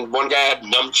fucking one guy had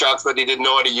nunchucks that he didn't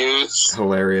know how to use.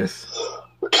 Hilarious.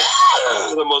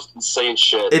 The most insane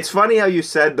shit. It's funny how you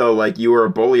said, though, like, you were a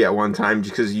bully at one time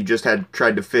because you just had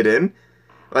tried to fit in.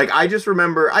 Like, I just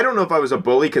remember, I don't know if I was a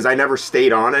bully because I never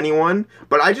stayed on anyone,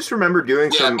 but I just remember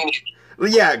doing some...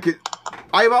 Yeah, 'cause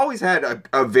I've always had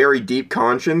a very deep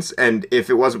conscience, and if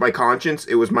it wasn't my conscience,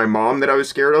 it was my mom that I was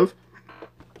scared of.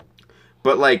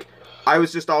 But, like, I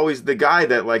was just always the guy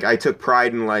that, like, I took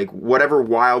pride in, like, whatever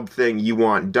wild thing you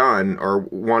want done or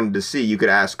wanted to see, you could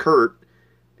ask Kurt,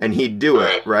 and he'd do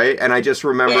it, right? And I just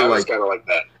remember, I was kind of like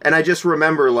that. And I just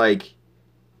remember, like,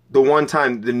 the one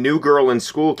time the new girl in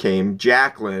school came,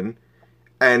 Jacqueline,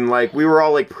 and, like, we were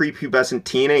all, like, prepubescent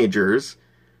teenagers.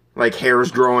 Like,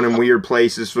 hair's growing in weird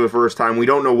places for the first time. We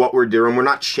don't know what we're doing. We're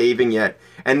not shaving yet.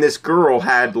 And this girl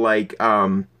had, like,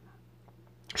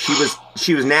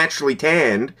 she was naturally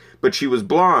tanned, but she was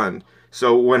blonde.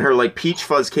 So when her, like, peach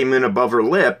fuzz came in above her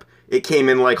lip, it came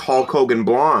in, like, Hulk Hogan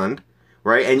blonde,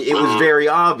 right? And it was very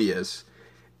obvious.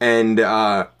 And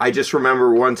I just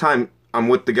remember one time I'm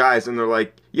with the guys, and they're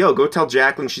like, yo, go tell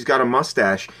Jacqueline she's got a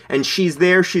mustache. And she's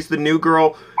there. She's the new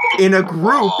girl in a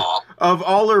group of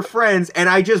all her friends, and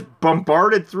I just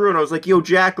bombarded through, and I was like, yo,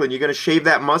 Jacqueline, you gonna shave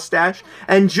that mustache?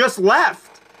 And just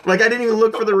left. Like, I didn't even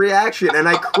look for the reaction, and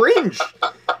I cringed.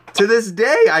 To this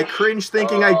day, I cringe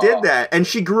thinking I did that. And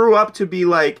she grew up to be,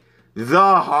 like,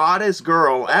 the hottest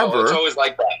girl ever. It's always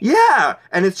like that. Yeah,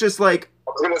 and it's just like...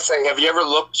 I was gonna say, have you ever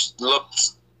looked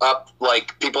up,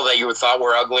 like, people that you thought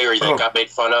were ugly or you think got made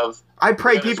fun of? I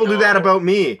pray people do that about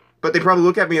me. But they probably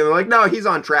look at me and they're like, no, he's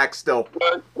on track still.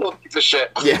 Well, piece of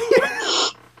shit. Yeah.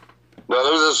 No,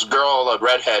 there was this girl, a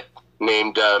redhead,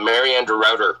 named Marianne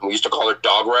Router. We used to call her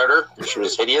Dog Router. She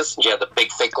was hideous. She had the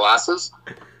big, thick glasses.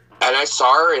 And I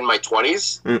saw her in my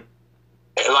 20s. And,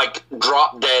 like,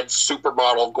 drop dead,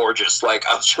 supermodel, gorgeous. Like,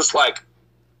 I was just like...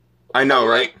 I know,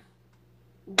 right?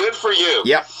 Good for you.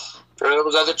 Yep. And there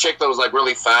was another chick that was, like,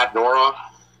 really fat, Nora.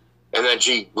 And then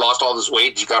she lost all this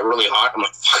weight. She got really hot. I'm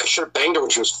like, fuck, I should have banged her when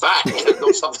she was fat. She had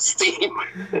no self-esteem.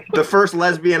 The first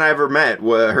lesbian I ever met,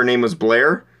 her name was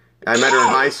Blair. I met her in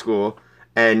high school.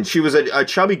 And she was a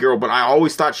chubby girl, but I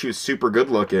always thought she was super good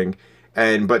looking.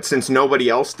 But since nobody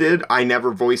else did, I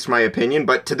never voiced my opinion.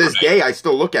 But to this day, I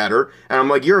still look at her, and I'm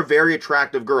like, you're a very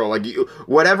attractive girl. Like,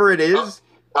 whatever it is...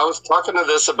 I was talking to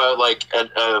this about, like,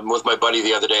 with my buddy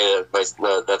the other day,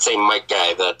 that same Mike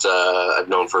guy that I've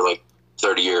known for, like,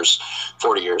 30 years,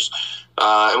 40 years.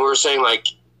 And we were saying, like,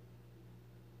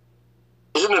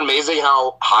 isn't it amazing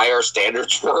how high our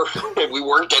standards were and we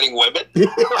weren't getting women?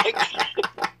 Like,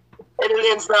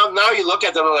 and now you look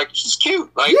at them and like, she's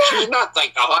cute. Like, she's not,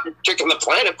 like, the hottest chick on the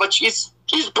planet, but she's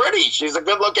pretty. She's a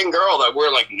good-looking girl that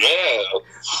we're like, no.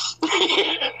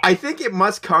 I think it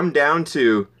must come down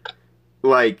to,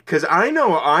 like, because I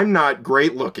know I'm not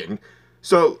great-looking.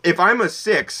 So if I'm a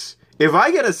 6, if I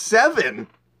get a 7...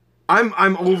 I'm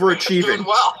overachieving,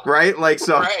 right? Like,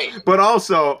 so, right. But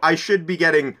also I should be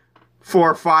getting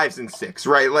 4, 5s, and 6,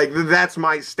 right? Like, that's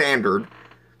my standard.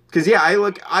 Because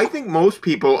I think most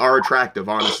people are attractive.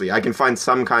 Honestly, I can find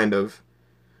some kind of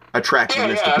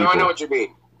attractiveness to people. I know what you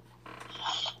mean.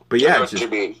 But yeah,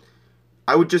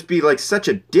 I would just be like such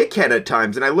a dickhead at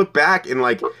times, and I look back and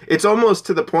like it's almost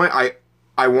to the point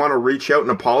I want to reach out and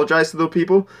apologize to those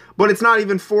people, but it's not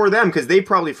even for them because they've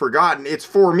probably forgotten. It's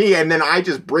for me, and then I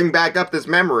just bring back up this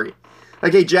memory.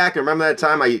 Like, hey, Jack, remember that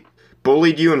time I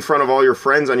bullied you in front of all your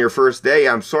friends on your first day?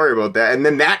 I'm sorry about that. And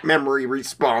then that memory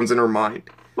respawns in her mind.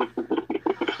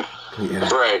 Yeah.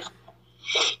 Right.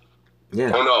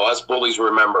 Yeah. Oh, no, us bullies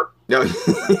remember. No,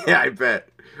 yeah, I bet.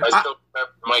 I still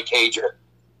remember Mike Hager.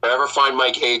 If I ever find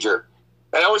Mike Hager,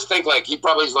 and I always think, like, he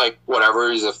probably is, like,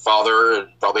 whatever, he's a father and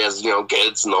probably has,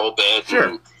 kids and the whole bit. Sure.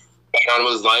 And on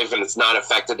with his life, and it's not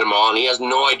affected him all, and he has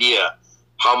no idea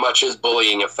how much his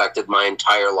bullying affected my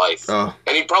entire life. Oh.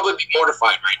 And he'd probably be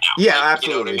mortified right now. Yeah, like,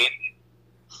 absolutely. You know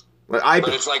what I mean?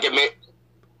 But it's like,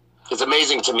 it's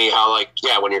amazing to me how, like,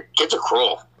 yeah, when your kids are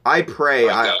cruel. I pray,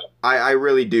 I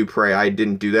really do pray I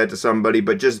didn't do that to somebody,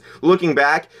 but just looking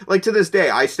back, like to this day,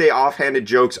 I say offhanded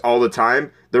jokes all the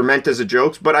time. They're meant as a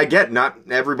jokes, but I get not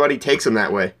everybody takes them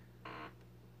that way.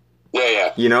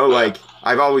 Yeah. You know, like,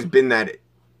 I've always been that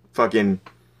fucking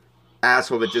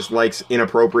asshole that just likes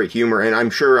inappropriate humor, and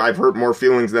I'm sure I've hurt more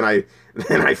feelings than I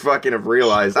fucking have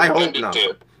realized. I hope not.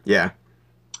 Too. Yeah.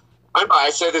 I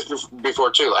say this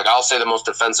before too. Like, I'll say the most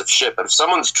offensive shit, but if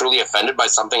someone's truly offended by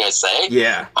something I say,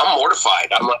 yeah, I'm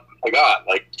mortified. I'm like, oh my God,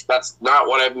 like, that's not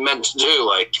what I meant to do.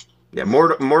 Like, yeah,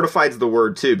 mortified's the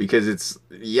word too, because it's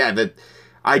that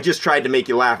I just tried to make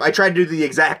you laugh. I tried to do the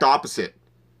exact opposite.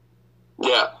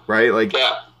 Yeah. Right. Like.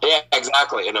 Yeah,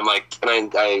 exactly. And I'm like,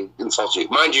 and I insult you,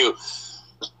 mind you.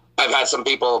 I've had some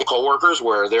coworkers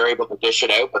where they're able to dish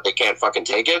it out, but they can't fucking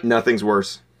take it. Nothing's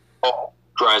worse. Oh.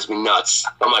 Drives me nuts.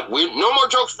 I'm like, no more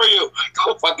jokes for you.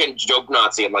 Go fucking joke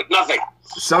Nazi. I'm like, nothing.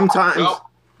 Sometimes. No,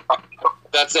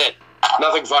 that's it.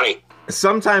 Nothing funny.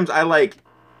 Sometimes I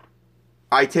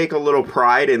take a little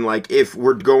pride in, like, if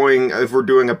we're doing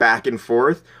a back and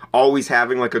forth, always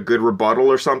having like a good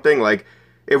rebuttal or something. Like,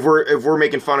 if we're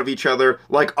making fun of each other,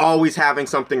 like, always having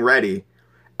something ready.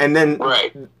 And then,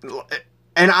 right.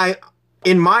 And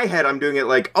in my head, I'm doing it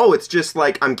like, oh, it's just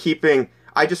like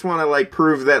I just want to, like,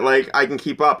 prove that, like, I can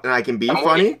keep up and I can be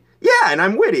funny. Witty. Yeah, and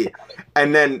I'm witty.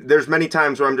 And then there's many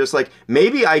times where I'm just like,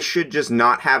 maybe I should just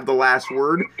not have the last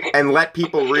word and let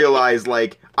people realize,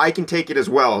 like, I can take it as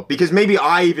well. Because maybe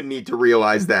I even need to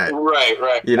realize that.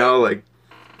 Right. You know, like,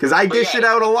 because I dish it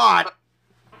out a lot.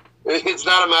 It's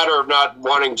not a matter of not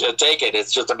wanting to take it.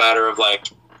 It's just a matter of, like,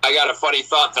 I got a funny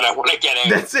thought that I want to get out.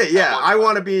 That's it, yeah. I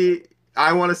want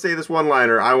to say this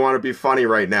one-liner. I want to be funny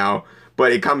right now.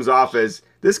 But it comes off as,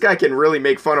 this guy can really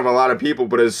make fun of a lot of people,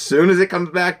 but as soon as it comes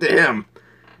back to him,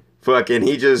 fucking,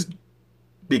 he just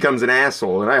becomes an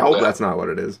asshole, and I hope that's not what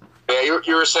it is. Yeah,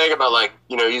 you were saying about, like,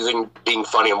 you know, being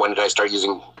funny, and when did I start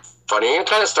using funny? It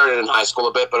kind of started in high school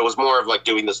a bit, but it was more of, like,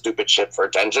 doing the stupid shit for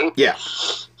attention. Yeah.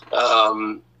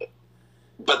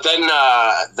 But then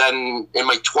in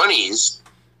my 20s,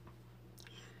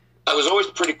 I was always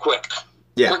pretty quick.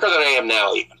 Yeah. Quicker than I am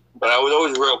now, even. But I was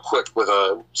always real quick with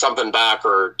something back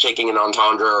or taking an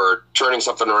entendre or turning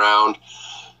something around.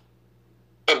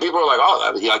 And people were like,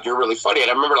 oh, you're really funny. And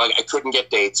I remember, like, I couldn't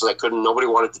get dates. Nobody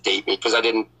wanted to date me because I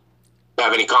didn't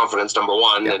have any confidence, number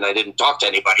one, and I didn't talk to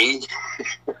anybody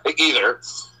either.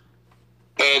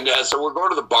 And so we're going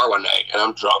to the bar one night, and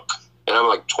I'm drunk. And I'm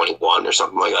like 21 or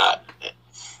something like that.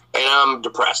 And I'm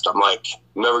depressed. I'm like,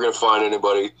 I'm never going to find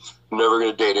anybody. I'm never going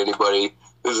to date anybody.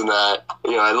 Isn't that,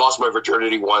 you know, I lost my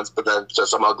virginity once, but then to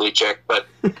some ugly chick, but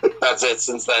that's it.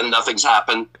 Since then, nothing's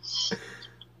happened.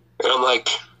 And I'm like,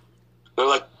 they're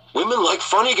like, women like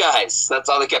funny guys. That's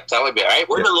all they kept telling me, right?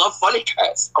 Women love funny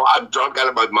guys. Oh, I'm drunk out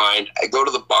of my mind. I go to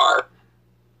the bar,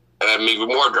 and I'm even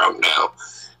more drunk now.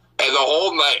 And the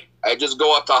whole night, I just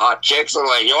go up to hot chicks. I'm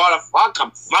like, you want to fuck?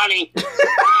 I'm funny.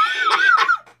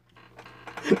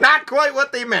 Not quite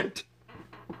what they meant.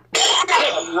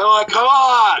 I'm like, come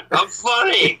on, I'm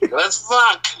funny. Let's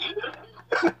fuck.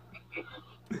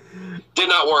 Did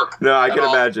not work. No, I can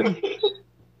imagine.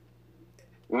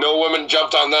 No woman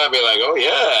jumped on that and be like, oh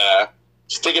yeah,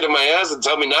 stick it in my ass and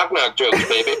tell me knock-knock jokes,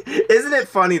 baby. Isn't it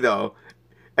funny, though?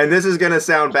 And this is going to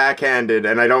sound backhanded,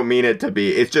 and I don't mean it to be.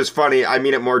 It's just funny. I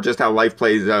mean it more just how life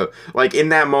plays out. Like, in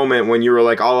that moment when you were,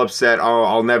 like, all upset, oh,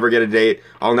 I'll never get a date,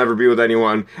 I'll never be with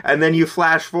anyone, and then you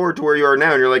flash forward to where you are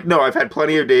now, and you're like, no, I've had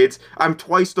plenty of dates, I'm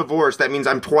twice divorced, that means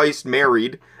I'm twice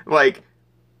married. Like,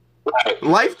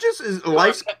 life just is...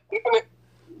 Life's...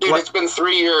 Dude, it's been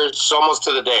 3 years, almost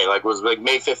to the day. Like, it was like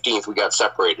May 15th we got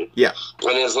separated. Yeah.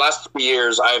 And in his last 3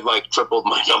 years, I've, like, tripled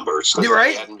my numbers. You're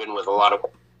right. I hadn't been with a lot of...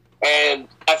 And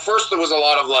at first there was a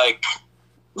lot of, like,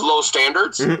 low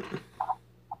standards. Mm-hmm.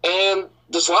 And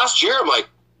this last year, I'm like,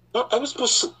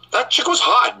 that chick was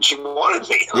hot and she wanted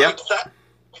me. Yep. Like, that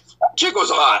chick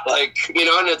was hot. Like, you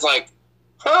know, and it's like,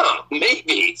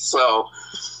 maybe. So,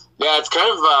 yeah, it's kind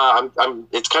of,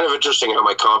 it's kind of interesting how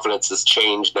my confidence has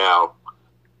changed now.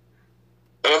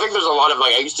 And I think there's a lot of,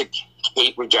 like, I used to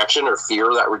hate rejection or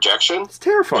fear that rejection. It's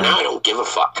terrifying. And now I don't give a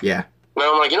fuck. Yeah.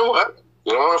 Now I'm like, you know what?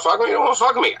 You don't want to fuck me? You don't want to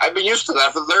fuck me. I've been used to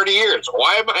that for 30 years.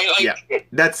 Why am I, like... Yeah.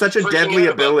 That's such a deadly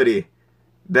ability.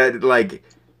 That, like...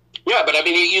 Yeah, but I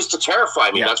mean, it used to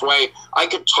terrify me. Yeah. That's why I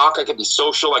could talk, I could be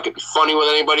social, I could be funny with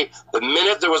anybody. The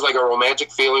minute there was, like, a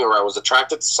romantic feeling or I was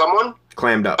attracted to someone...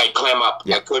 Clammed up. I'd clam up.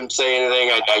 Yeah. I couldn't say anything.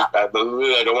 I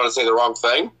don't want to say the wrong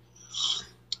thing.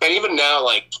 And even now,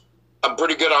 like, I'm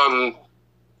pretty good on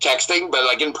texting, but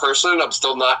like in person, I'm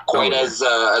still not quite as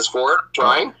forward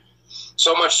trying.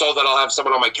 So much so that I'll have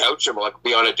someone on my couch and we'll like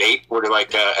be on a date where they're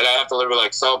like, and I have to literally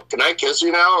like, so can I kiss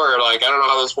you now? Or like, I don't know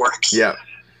how this works. Yeah.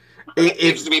 It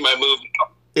seems to be my move now.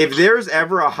 If there's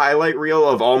ever a highlight reel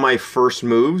of all my first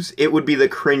moves, it would be the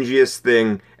cringiest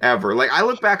thing ever. Like, I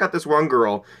look back at this one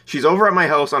girl. She's over at my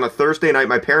house on a Thursday night.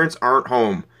 My parents aren't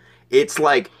home. It's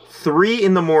like 3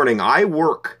 in the morning. I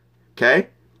work, okay?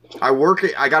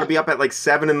 I gotta be up at like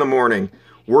 7 in the morning.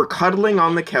 We're cuddling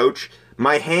on the couch.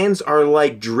 My hands are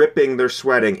like dripping. They're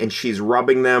sweating. And she's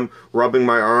rubbing them, rubbing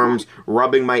my arms,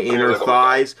 rubbing my inner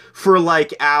thighs for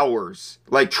like hours.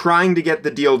 Like, trying to get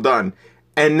the deal done.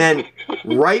 And then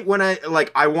right when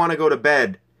I want to go to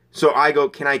bed, so I go,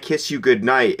 can I kiss you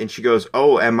goodnight? And she goes,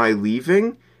 oh, am I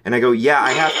leaving? And I go, yeah,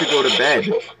 I have to go to bed.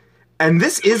 And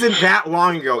this isn't that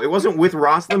long ago. It wasn't with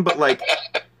Rosalind, but like,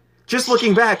 just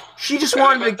looking back, she just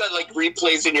wanted to... that like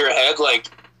replays in your head, like,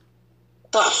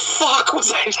 the fuck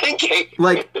was I thinking?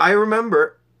 Like, I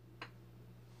remember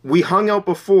we hung out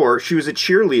before. She was a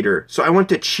cheerleader. So I went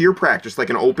to cheer practice, like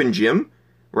an open gym.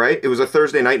 Right? It was a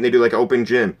Thursday night and they do like open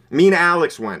gym. Me and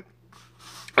Alex went.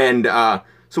 And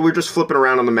so we're just flipping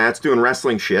around on the mats doing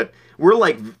wrestling shit. We're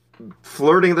like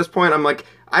flirting at this point. I'm like,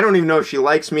 I don't even know if she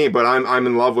likes me, but I'm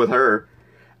in love with her.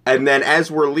 And then as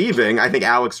we're leaving, I think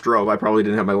Alex drove. I probably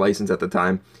didn't have my license at the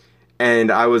time. And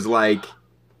I was like,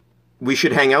 we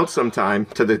should hang out sometime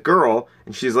to the girl.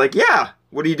 And she's like, yeah,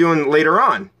 what are you doing later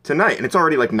on tonight? And it's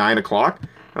already like 9 o'clock.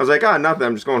 I was like, nothing.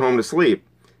 I'm just going home to sleep.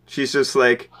 She's just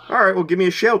like, all right, well, give me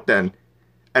a shout then.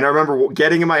 And I remember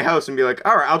getting in my house and be like,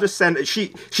 all right, I'll just send...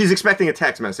 She's expecting a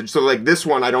text message. So, like, this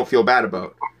one I don't feel bad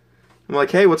about. I'm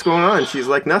like, hey, what's going on? She's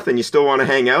like, nothing. You still want to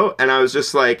hang out? And I was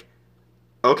just like,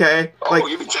 okay.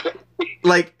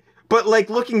 But,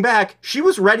 looking back, she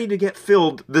was ready to get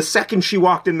filled the second she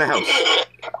walked in the house.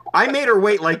 I made her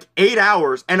wait, 8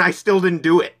 hours, and I still didn't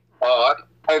do it. Oh,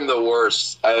 I'm the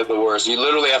worst. I am the worst. You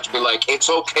literally have to be like, it's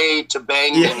okay to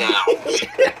bang me now.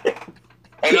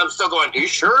 And I'm still going, are you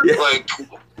sure? Yeah. Like,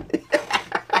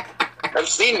 I've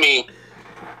seen me.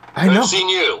 I know. I've seen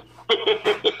you.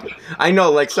 I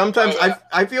know, like, sometimes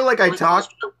I feel like I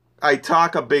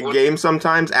talk a big game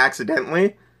sometimes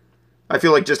accidentally. I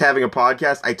feel like just having a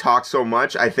podcast, I talk so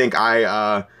much. I think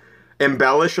I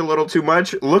embellish a little too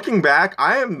much. Looking back,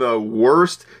 I am the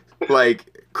worst,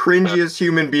 cringiest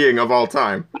human being of all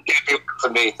time. You can't be for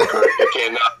me. You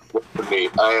cannot be for me.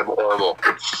 I am horrible.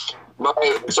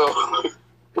 So,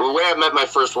 the way I met my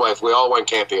first wife, we all went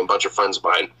camping, a bunch of friends of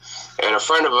mine. And a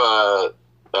friend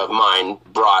of mine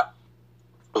brought,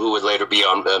 who would later be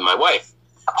on my wife,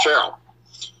 Cheryl.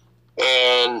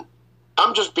 And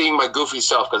I'm just being my goofy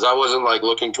self because I wasn't,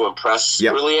 looking to impress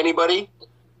really anybody.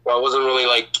 I wasn't really,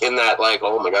 in that,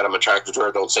 oh, my God, I'm attracted to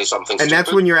her, don't say something stupid. And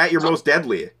that's when you're at your most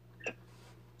deadly.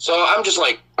 So I'm just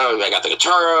I got the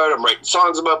guitar out, I'm writing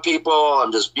songs about people,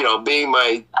 I'm just, being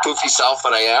my goofy self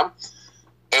that I am.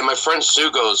 And my friend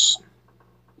Sue goes,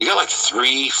 you got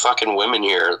 3 fucking women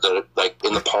here that are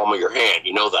in the palm of your hand,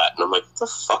 you know that? And I'm like, what the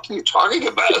fuck are you talking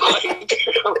about?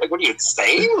 What are you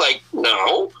saying?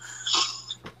 No.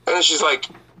 And then she's like,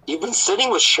 you've been sitting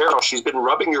with Cheryl, she's been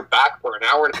rubbing your back for an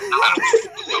hour and a half.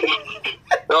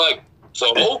 They're like,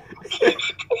 so?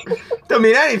 Don't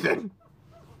mean anything.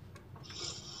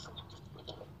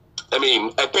 I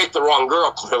mean, I picked the wrong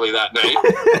girl clearly that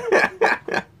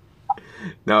night.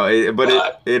 No,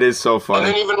 it is so funny.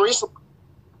 And then even recently,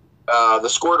 the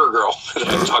squirter girl that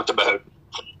I've talked about.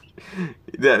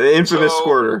 The infamous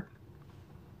squirter.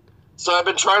 So I've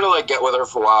been trying to get with her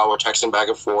for a while. We're texting back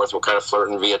and forth. We're kind of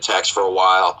flirting via text for a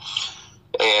while.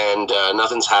 And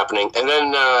nothing's happening. And then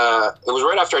it was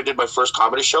right after I did my first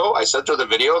comedy show. I sent her the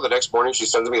video. The next morning she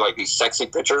sends me these sexy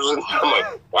pictures. And I'm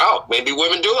like, wow, maybe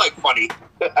women do like funny.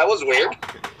 That was weird.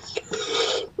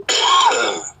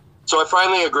 So I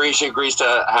finally agree. She agrees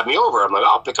to have me over. I'm like,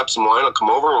 I'll pick up some wine. I'll come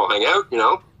over and we'll hang out,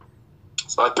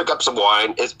 So I pick up some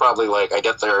wine. It's probably I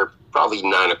get there probably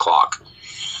 9 o'clock.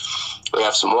 We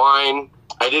have some wine.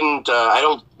 I didn't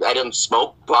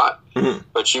smoke pot,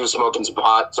 but she was smoking some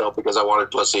pot. So because I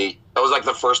wanted pussy, that was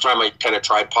the first time I kind of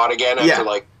tried pot again after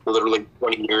literally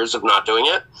 20 years of not doing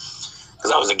it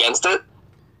because I was against it.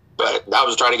 But I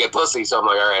was trying to get pussy, so I'm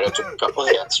like, all right, I took a couple of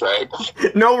hits, right?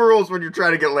 No rules when you're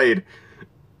trying to get laid.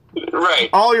 Right.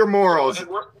 All your morals.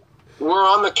 So we're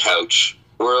on the couch.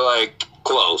 We're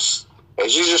close.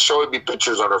 And she's just showing me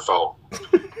pictures on her phone.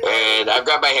 And I've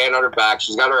got my hand on her back.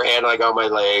 She's got her hand on my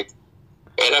leg.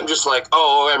 And I'm just I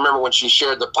remember when she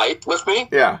shared the pipe with me.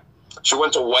 Yeah. She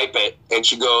went to wipe it, and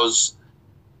she goes,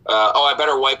 I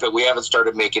better wipe it. We haven't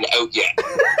started making out yet.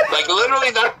 Like,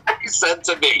 literally, that's what he said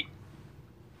to me.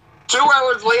 2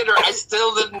 hours later, I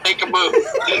still didn't make a move.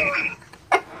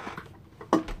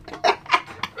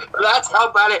 That's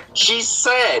how bad it. She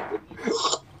said,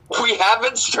 we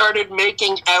haven't started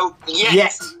making out yet.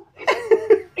 Yes.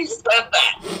 He said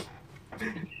that.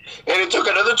 And it took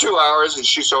another 2 hours, and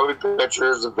she showed me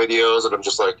pictures and videos, and I'm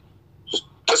just like, just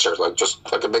kiss her. Like, just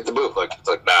fucking make the move. Like, it's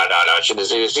like, no.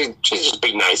 She's just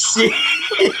being nice.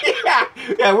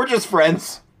 Yeah, we're just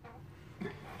friends.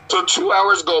 So 2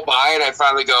 hours go by, and I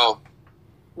finally go,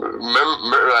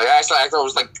 remember, like, actually, I thought it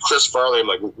was like Chris Farley. I'm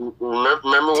like,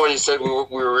 remember when you said we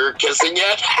were kissing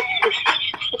yet?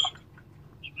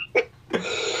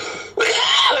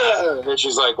 And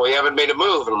she's like, well, you haven't made a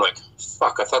move. And I'm like,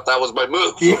 fuck, I thought that was my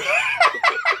move.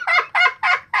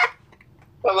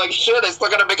 I'm like, shit, I still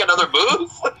gotta make another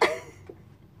move?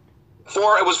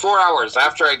 It was 4 hours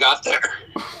after I got there.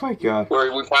 Oh my God.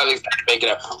 Where we finally started making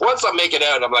out. Once I'm making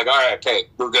out, I'm like, all right, okay,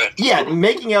 we're good. Yeah,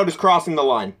 making out is crossing the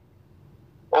line.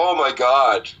 Oh my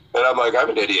God. And I'm like, I'm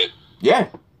an idiot. Yeah.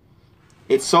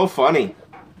 It's so funny.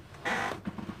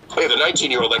 Hey, the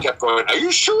 19-year-old, I kept going, are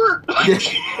you sure? I'm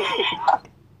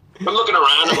looking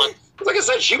around, I'm like I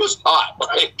said, she was hot.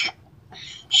 Like,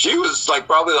 she was like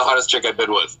probably the hottest chick I've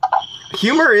been with.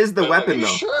 Humor is the weapon, are you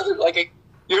though. Sure? Like,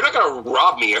 you're not gonna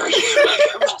rob me, are you? Like,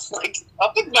 I'm just like,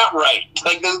 something's not right.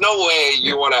 Like, there's no way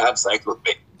you want to have sex with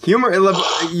me. Humor,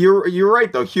 you're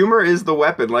right, though. Humor is the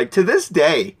weapon. Like, to this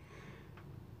day,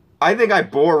 I think I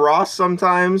bore Ross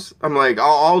sometimes. I'm like,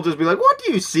 I'll just be like, what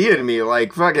do you see in me?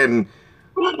 Like, fucking,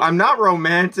 I'm not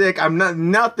romantic. I'm not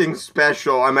nothing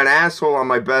special. I'm an asshole on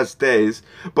my best days.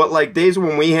 But, like, days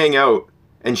when we hang out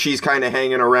and she's kind of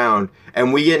hanging around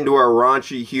and we get into our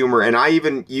raunchy humor and I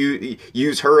even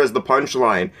use her as the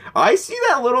punchline, I see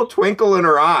that little twinkle in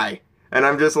her eye. And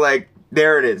I'm just like,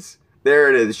 there it is.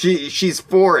 There it is. She's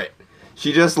for it.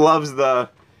 She just loves the...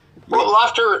 Well,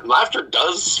 laughter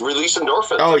does release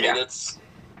endorphins. Oh, I mean, it's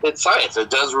science. It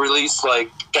does release, like,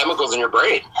 chemicals in your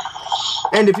brain.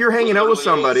 And if you're hanging out with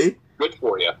somebody... Good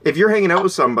for you. If you're hanging out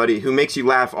with somebody who makes you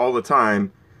laugh all the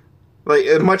time, like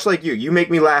much like you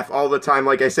make me laugh all the time.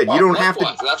 Like I said, you don't have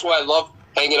to... That's why I love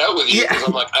hanging out with you. Yeah. Because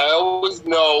I'm like, I always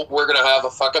know we're going to have a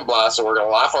fucking blast and we're going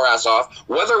to laugh our ass off,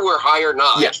 whether we're high or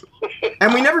not. Yeah.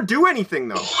 And we never do anything,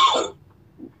 though.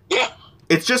 Yeah.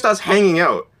 It's just us hanging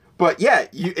out. But yeah,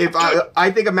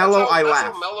 I think of Mello, I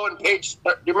laugh. How Mello and Paige,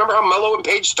 do you remember how Mello and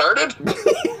Paige started?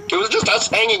 It was just us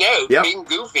hanging out, being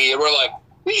goofy, and we're like,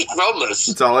 we should film this.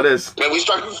 That's all it is. And we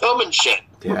started filming shit.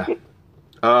 Yeah.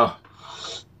 Oh.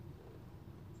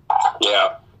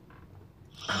 Yeah.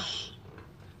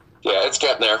 Yeah, it's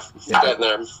getting there. It's getting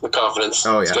there. The confidence.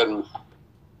 Oh, yeah. It's getting...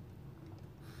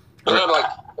 And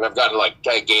I've gotten, like,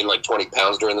 I gained, like, 20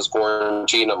 pounds during this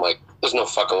quarantine. I'm like, there's no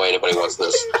fucking way anybody wants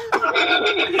this.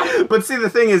 But see, the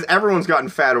thing is, everyone's gotten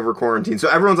fat over quarantine, so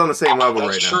everyone's on the same level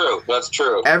right now. That's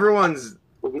true. Everyone's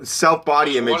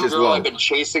self-body image is low. One girl low. I've been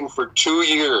chasing for 2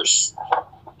 years.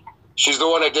 She's the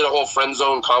one I did a whole friend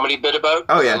zone comedy bit about.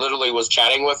 Oh, yeah. I literally was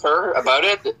chatting with her about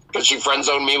it because she friend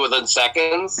zoned me within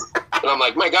seconds. And I'm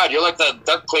like, my God, you're like the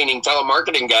duck cleaning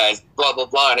telemarketing guys, blah, blah,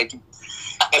 blah.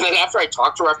 And then after I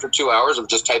talked to her after 2 hours of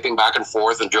just typing back and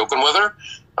forth and joking with her,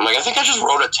 I'm like, I think I just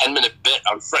wrote a 10-minute bit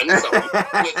on friend zone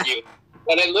with you.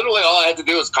 And all I had to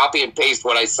do was copy and paste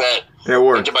what I said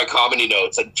into my comedy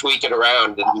notes and tweak it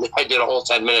around. And I did a whole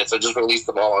 10 minutes. I just released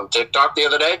them all on TikTok the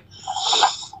other day.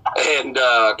 And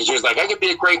she was like, I could be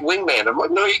a great wingman. I'm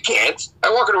like, no, you can't.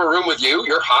 I walk into a room with you.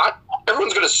 You're hot.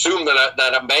 Everyone's going to assume that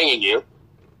I'm banging you.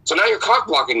 So now you're cock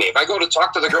blocking me. If I go to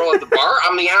talk to the girl at the bar,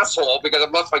 I'm the asshole because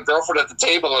I've left my girlfriend at the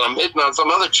table and I'm hitting on some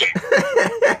other chick.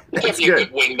 You can't be a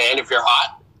good wingman if you're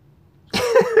hot.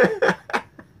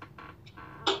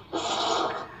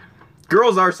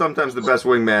 Girls are sometimes the best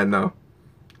wingman, though.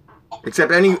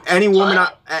 Except any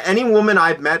woman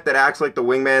I've met that acts like the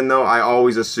wingman, though, I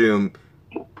always assume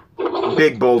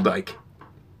big bull dyke.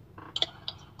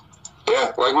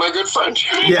 Yeah, like my good friend.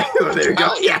 Yeah, well, there you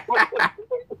go. Yeah.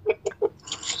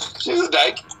 She's a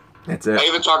dyke. That's it. I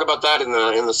even talk about that in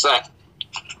the set.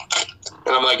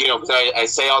 And I'm like, I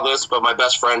say all this, but my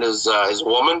best friend is a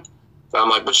woman. I'm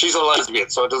like, but she's a lesbian,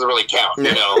 so it doesn't really count,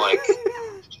 like.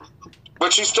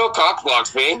 But she still cock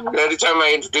blocks me. Anytime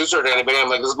I introduce her to anybody, I'm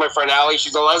like, this is my friend Allie.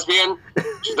 She's a lesbian.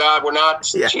 She's not. We're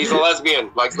not. Yeah. She's a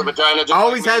lesbian. Likes the vagina. Just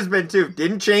always has been, too.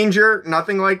 Didn't change her.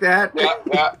 Nothing like that.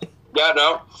 Yeah,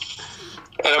 no.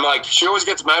 And I'm like, she always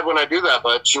gets mad when I do that,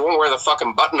 but she won't wear the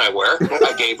fucking button I wear.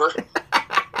 I gave her.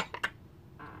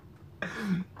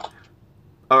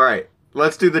 All right.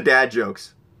 Let's do the dad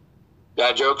jokes.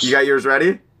 Dad jokes? You got yours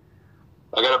ready?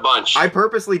 I got a bunch. I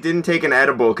purposely didn't take an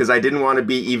edible because I didn't want to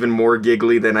be even more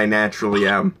giggly than I naturally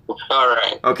am. All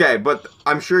right. Okay, but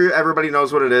I'm sure everybody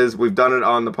knows what it is. We've done it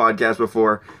on the podcast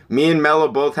before. Me and Mello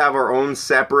both have our own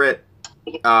separate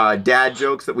dad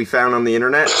jokes that we found on the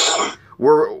internet.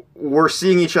 We're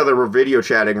seeing each other. We're video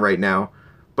chatting right now,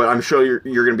 but I'm sure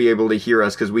you're going to be able to hear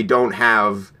us because we don't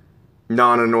have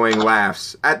non-annoying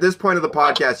laughs. At this point of the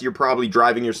podcast, you're probably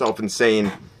driving yourself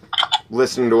insane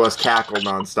listening to us cackle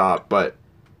nonstop, but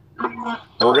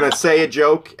we're going to say a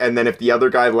joke, and then if the other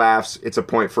guy laughs, it's a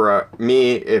point for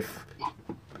me. If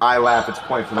I laugh, it's a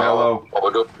point for Mello. Oh,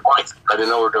 we're doing points. I didn't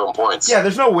know we're doing points. Yeah,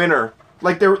 there's no winner.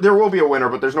 Like, there will be a winner,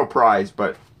 but there's no prize,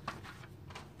 but...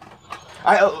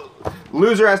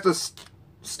 loser has to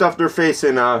stuff their face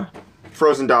in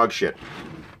frozen dog shit.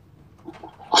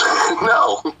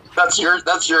 No, that's your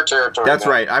territory. That's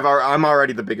now. right. I'm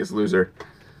already the biggest loser.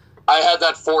 I had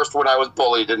that forced when I was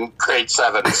bullied in grade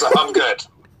 7, so I'm good.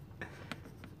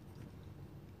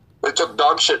 They took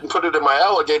dog shit and put it in my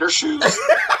alligator shoes.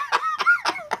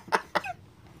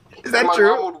 Is that my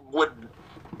true? Mom would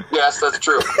yes, that's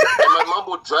true. And my mom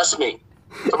would dress me.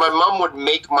 So my mom would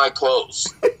make my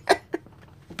clothes.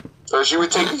 So she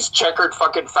would take these checkered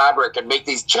fucking fabric and make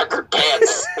these checkered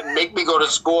pants and make me go to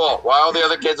school while all the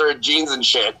other kids are in jeans and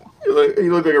shit.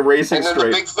 You look like a racing And then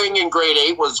stripe. the big thing in grade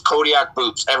 8 was Kodiak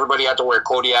boots. Everybody had to wear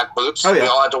Kodiak boots. Oh, yeah. They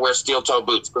all had to wear steel-toe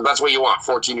boots. Because that's what you want,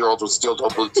 14-year-olds with steel-toe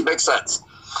boots. It makes sense.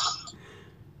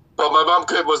 But my mom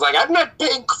was like, I'm not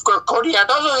paying for Kodiak.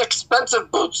 Those are expensive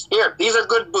boots. Here, these are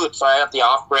good boots. So I have the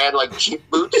off-brand, like, cheap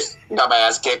boots. Got my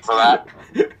ass kicked for that.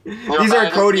 These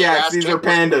aren't Kodiaks. These are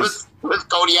Pandas. With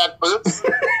Kodiak boots.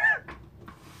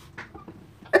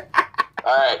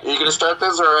 All right, are you going to start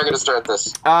this or am I going to start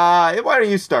this? Why don't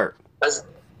you start? You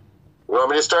want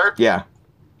me to start? Yeah.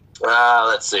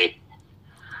 Let's see.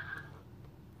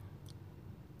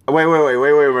 Wait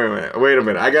a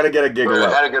minute. I gotta get a giggle I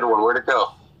had out. a good one. Where'd it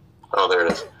go? Oh, there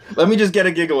it is. Let me just get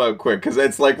a giggle out quick, because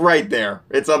it's like right there.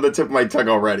 It's on the tip of my tongue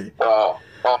already. Oh,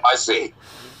 I see.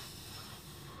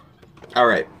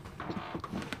 Alright.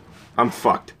 I'm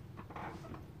fucked.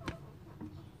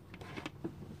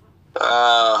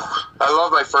 I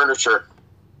love my furniture.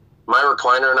 My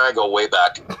recliner and I go way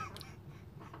back.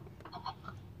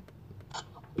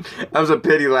 That was a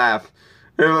pity laugh.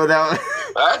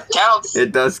 That counts.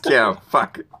 It does count.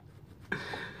 Fuck.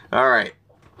 Alright.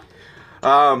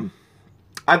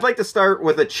 I'd like to start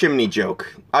with a chimney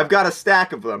joke. I've got a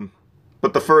stack of them,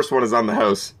 but the first one is on the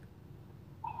house.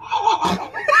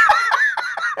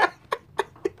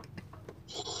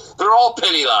 They're all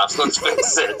pity laughs, let's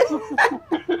face it.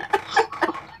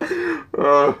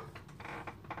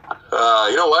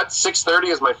 You know what? 6:30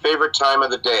 is my favorite time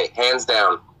of the day, hands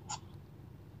down.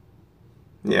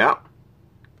 Yeah.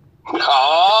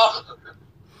 Aww.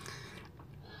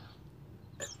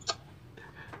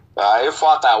 You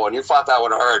fought that one. You fought that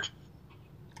one hard.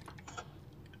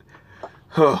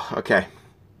 Oh, okay.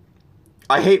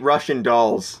 I hate Russian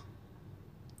dolls.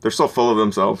 They're so full of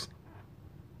themselves.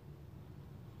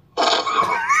 Where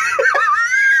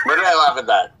did I laugh at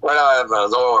that? Where did I laugh at that? It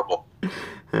was horrible.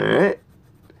 Alright.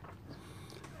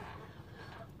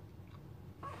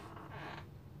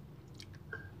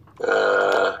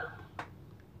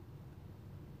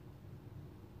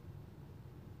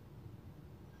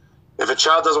 If a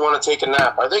child doesn't want to take a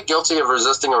nap, are they guilty of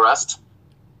resisting arrest?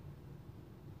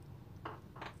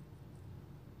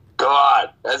 Go on.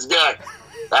 That's good.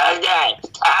 That's good.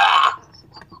 Ah!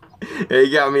 Yeah,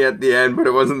 you got me at the end, but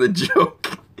it wasn't the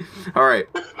joke. Alright.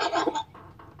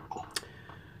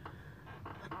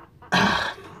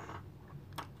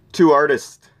 Two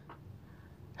artists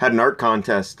had an art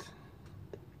contest.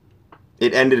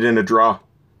 It ended in a draw.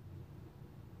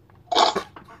 I'm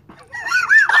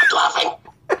laughing.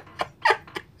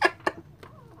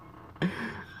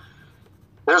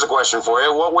 Here's a question for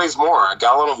you. What weighs more, a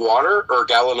gallon of water or a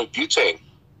gallon of butane?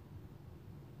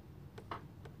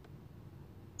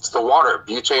 It's the water.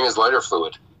 Butane is lighter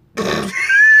fluid.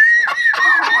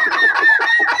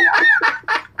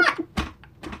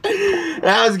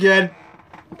 That was good.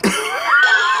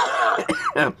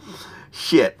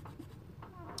 Shit.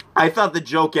 I thought the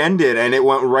joke ended and it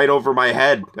went right over my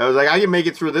head. I was like, I can make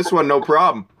it through this one, no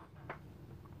problem.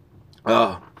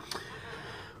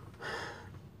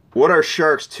 What are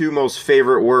sharks' two most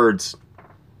favorite words?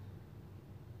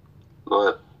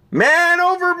 What? Man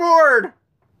overboard!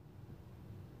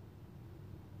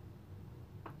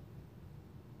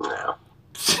 No.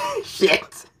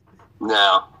 Shit.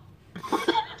 No.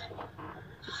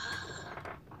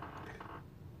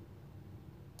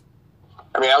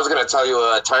 I mean, I was going to tell you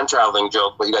a time traveling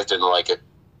joke, but you guys didn't like it.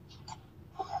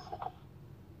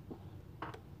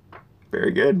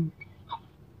 Very good.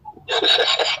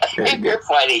 Very good. You're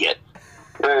fighting it.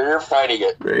 You're fighting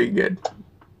it. Very good.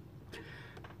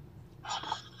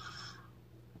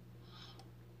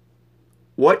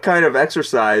 What kind of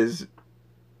exercise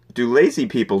do lazy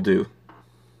people do?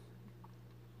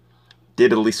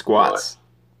 Diddly squats.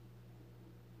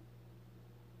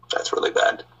 That's really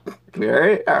bad.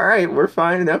 All right, we're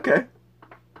fine. Okay.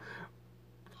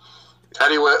 How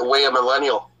do you weigh a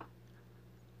millennial?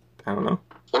 I don't know.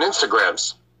 In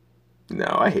Instagrams. No,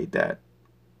 I hate that.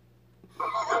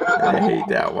 I hate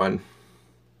that one.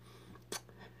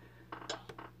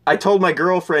 I told my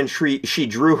girlfriend she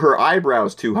drew her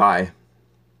eyebrows too high.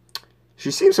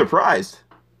 She seemed surprised.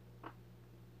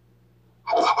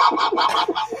 It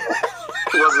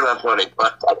wasn't that funny,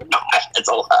 but no, it's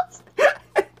a laugh.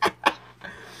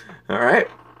 All right.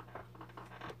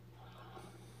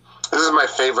 This is my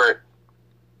favorite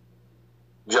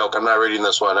joke. I'm not reading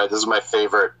this one. This is my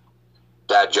favorite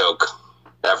dad joke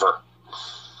ever.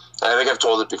 I think I've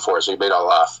told it before, so you may not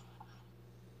laugh.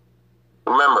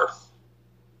 Remember,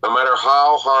 no matter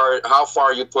how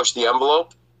far you push the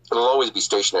envelope, it'll always be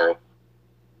stationary.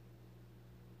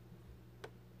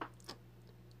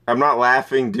 I'm not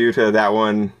laughing due to that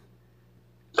one.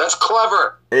 That's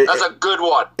clever. That's a good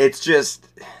one. It's just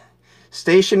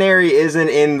stationary isn't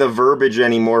in the verbiage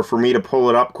anymore for me to pull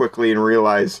it up quickly and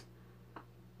realize.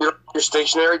 You know your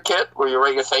stationary kit where you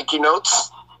write your thank you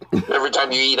notes every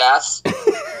time you eat ass?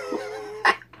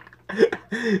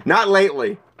 Not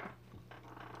lately.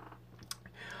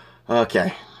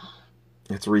 Okay.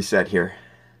 Let's reset here.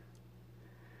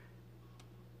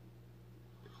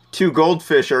 2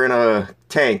 goldfish are in a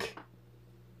tank.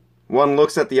 One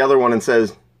looks at the other one and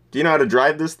says, "Do you know how to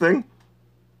drive this thing?"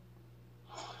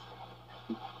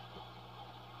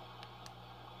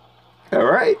 All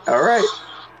right.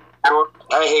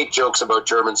 I hate jokes about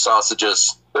German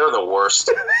sausages. They're the worst.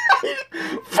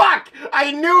 Fuck!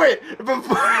 I knew it!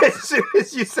 Before, as soon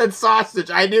as you said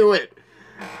sausage, I knew it.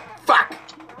 Fuck!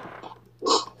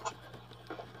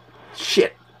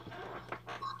 Shit.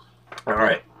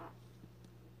 Alright.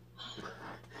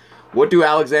 What do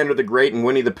Alexander the Great and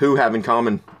Winnie the Pooh have in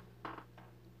common?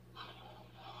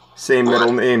 Same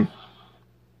middle name.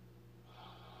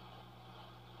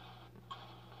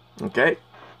 Okay.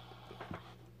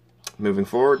 Moving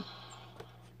forward.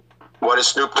 Why does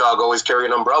Snoop Dogg always carry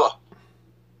an umbrella?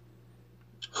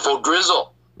 Full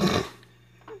drizzle. That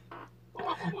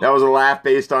was a laugh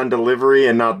based on delivery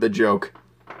and not the joke.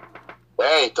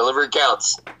 Hey, delivery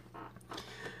counts.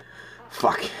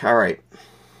 Fuck. Alright.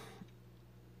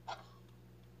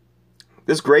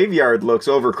 This graveyard looks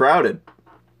overcrowded.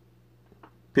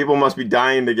 People must be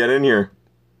dying to get in here.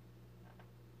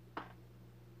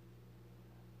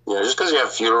 Yeah, just because you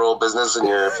have funeral business in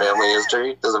your family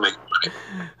history doesn't make money.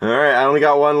 Alright, I only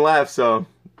got one left, so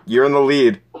you're in the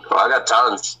lead. Well, I got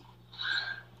tons.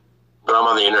 But I'm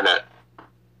on the internet.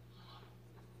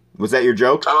 Was that your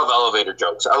joke? I love elevator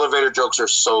jokes. Elevator jokes are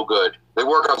so good. They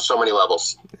work on so many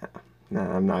levels. No,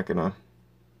 I'm not gonna.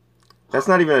 That's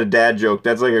not even a dad joke.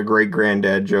 That's like a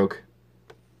great-granddad joke.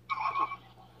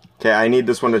 Okay, I need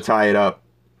this one to tie it up.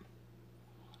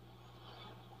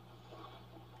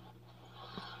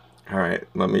 Alright,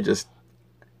 let me just...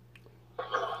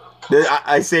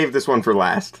 I saved this one for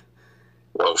last.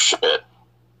 Oh, shit.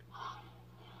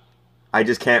 I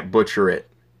just can't butcher it.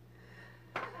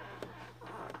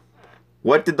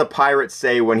 What did the pirate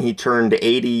say when he turned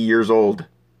 80 years old?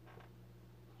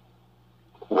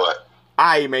 What?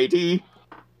 Aye, matey.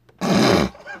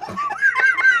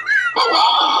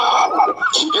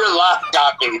 Your laugh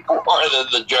got me more than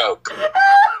the joke.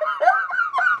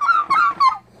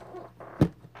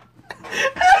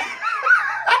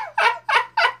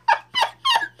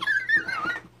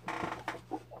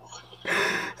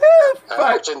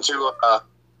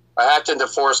 I hacked into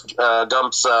Forrest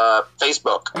Gump's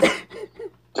Facebook. Do you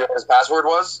know what his password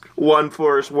was? 1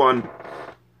 Forrest 1.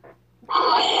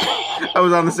 I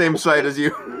was on the same site as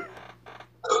you.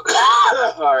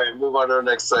 Alright, move on to the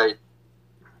next site.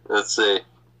 Let's see.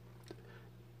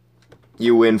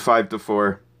 You win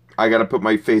 5-4. I gotta put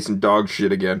my face in dog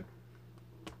shit again.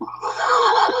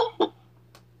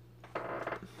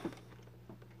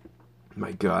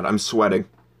 My God, I'm sweating.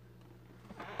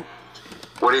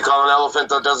 What do you call an elephant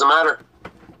that doesn't matter?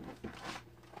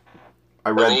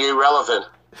 I read. Irrelevant.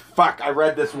 Fuck, I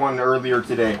read this one earlier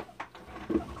today.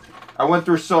 I went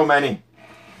through so many.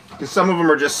 Because some of them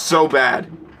are just so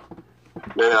bad.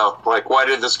 You know, like, why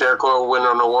did the Scarecrow win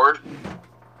an award?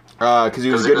 Because he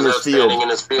was good in his field. In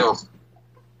his field.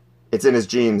 It's in his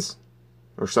genes.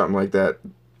 Or something like that.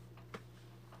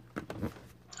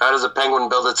 How does a penguin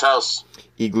build its house?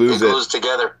 He glues it.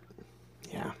 Together.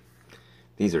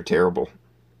 These are terrible.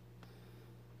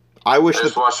 I wish I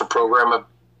just watched a program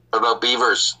about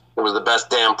beavers. It was the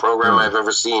best damn program I've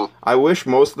ever seen. I wish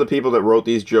most of the people that wrote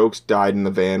these jokes died in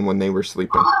the van when they were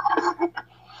sleeping.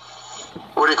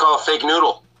 What do you call a fake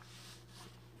noodle?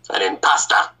 An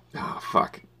impasta. Oh,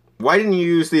 fuck. Why didn't you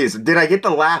use these? Did I get the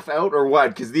laugh out or what?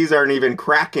 Because these aren't even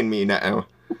cracking me now.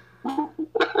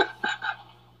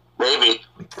 Maybe.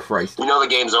 Christ. You know the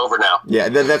game's over now. Yeah,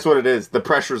 that's what it is. The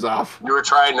pressure's off. You were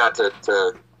trying not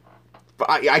to...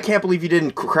 I can't believe you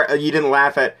didn't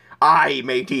laugh at I,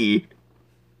 matey.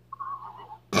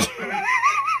 I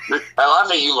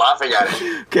laugh at you laughing at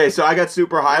it. Okay, so I got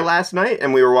super high last night,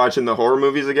 and we were watching the horror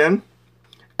movies again.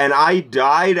 And I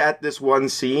died at this one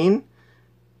scene,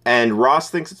 and Ross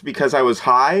thinks it's because I was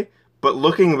high. But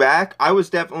looking back, I was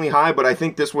definitely high, but I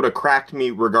think this would have cracked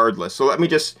me regardless. So let me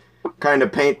just kind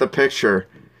of paint the picture.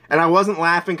 And I wasn't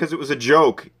laughing because it was a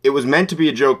joke. It was meant to be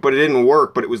a joke, but it didn't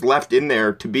work. But it was left in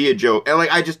there to be a joke. And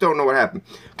I just don't know what happened.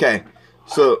 Okay,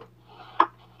 so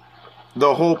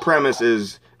the whole premise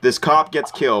is this cop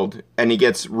gets killed, and he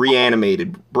gets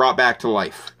reanimated, brought back to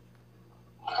life.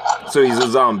 So he's a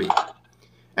zombie.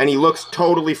 And he looks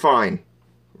totally fine,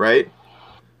 right?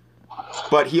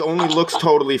 But he only looks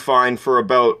totally fine for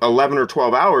about 11 or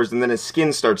 12 hours, and then his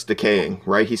skin starts decaying,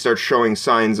 right? He starts showing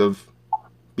signs of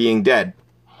being dead.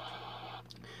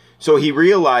 So he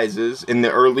realizes in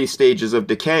the early stages of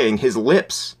decaying, his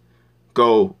lips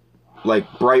go like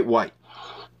bright white.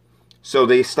 So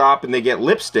they stop and they get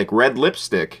lipstick, red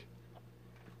lipstick,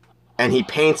 and he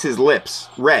paints his lips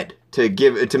red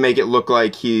to make it look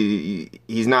like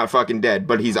he's not fucking dead,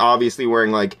 but he's obviously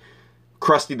wearing like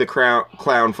Krusty the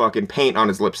Clown fucking paint on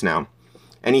his lips now.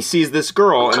 And he sees this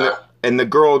girl, and the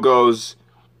girl goes,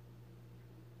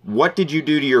 "What did you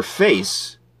do to your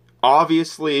face?"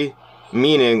 Obviously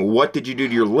meaning, what did you do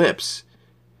to your lips?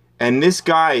 And this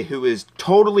guy, who is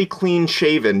totally clean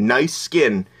shaven, nice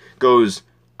skin, goes,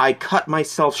 "I cut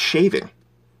myself shaving."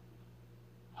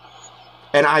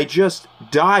 And I just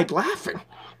died laughing.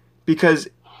 Because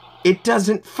it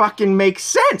doesn't fucking make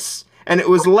sense. And it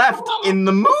was left in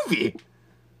the movie.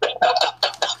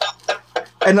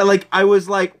 And I was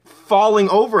like falling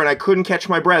over and I couldn't catch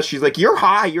my breath. She's like, you're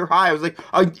high. I was like,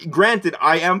 granted,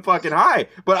 I am fucking high.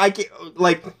 But I can't,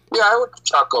 Yeah, I would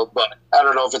chuckle, but I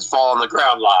don't know if it's fall on the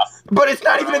ground laugh. But it's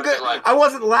not even a good... I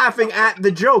wasn't laughing at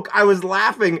the joke. I was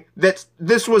laughing that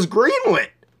this was greenlit.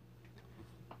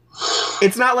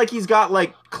 It's not like he's got,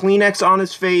 Kleenex on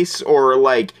his face or,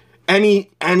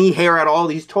 any hair at all.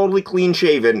 He's totally clean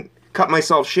shaven. Cut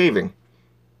myself shaving.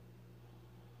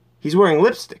 He's wearing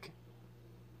lipstick.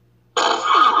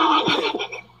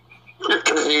 Your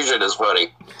confusion is funny.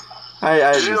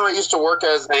 Did you know I used to work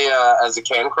as a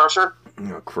can crusher?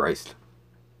 Oh, Christ.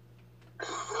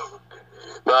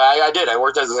 No, I did. I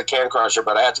worked as a can crusher,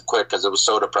 but I had to quit because it was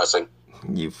so depressing.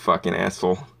 You fucking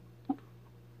asshole.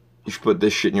 You should put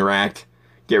this shit in your act.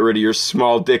 Get rid of your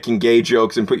small dick and gay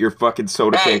jokes and put your fucking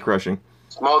soda can crushing.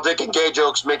 Small dick and gay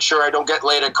jokes make sure I don't get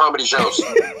laid at comedy shows.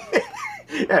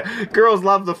 Yeah, girls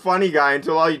love the funny guy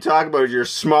until all you talk about is your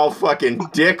small fucking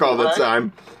dick all the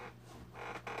time.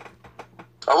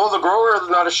 Well, the grower,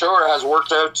 not a shower, has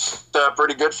worked out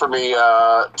pretty good for me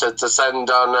to send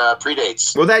on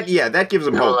pre-dates. Well, that gives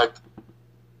them hope.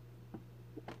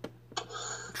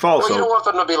 False you don't want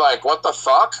them to be like, what the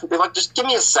fuck? Be like, just give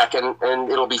me a second and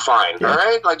it'll be fine, all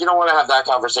right? You don't want to have that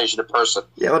conversation in person.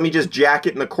 Yeah, let me just jack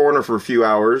it in the corner for a few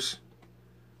hours.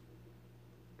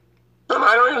 No,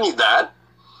 I don't even need that.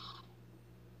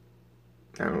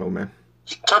 I don't know, man.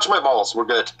 Touch my balls, we're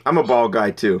good. I'm a ball guy,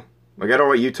 too. I don't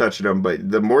want you touching them, but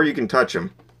the more you can touch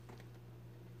them.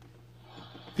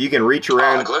 If you can reach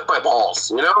around... lick my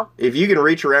balls, you know? If you can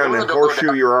reach around and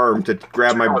horseshoe your arm to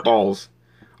grab my balls...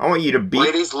 I want you to beat...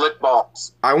 Ladies, lick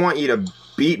balls. I want you to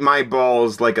beat my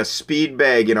balls like a speed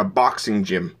bag in a boxing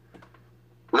gym.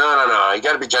 No. You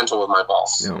gotta be gentle with my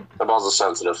balls. No. My balls are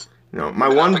sensitive. No, my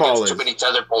one ball is... too many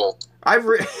tethered poles.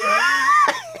 Dude,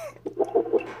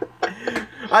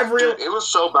 it was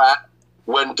so bad.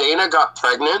 When Dana got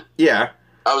pregnant... Yeah.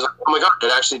 I was like, oh my god,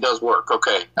 it actually does work.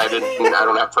 Okay. I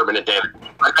don't have permanent damage.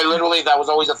 I literally, that was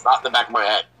always a thought in the back of my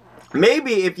head.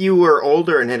 Maybe if you were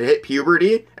older and had hit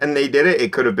puberty and they did it,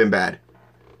 it could have been bad.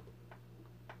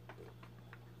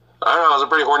 I don't know, I was a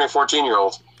pretty horny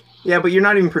 14-year-old. Yeah, but you're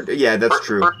not even... yeah, that's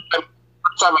true. First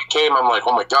time I came, I'm like,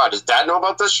 oh my god, does Dad know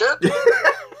about this shit?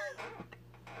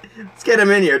 Let's get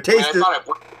him in here. Taste it.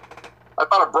 I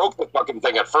thought I broke the fucking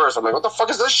thing at first. I'm like, what the fuck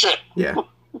is this shit? Yeah.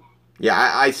 Yeah,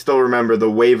 I still remember the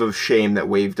wave of shame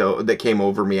that came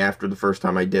over me after the first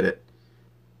time I did it.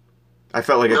 I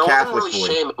felt like a Catholic boy.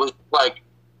 Shame. It was like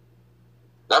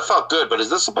That felt good, but is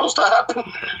this supposed to happen?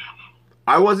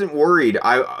 I wasn't worried.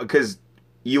 Because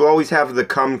you always have the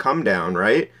come down,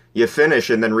 right? You finish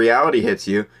and then reality hits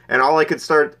you. And all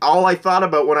I thought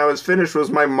about when I was finished was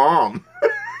my mom.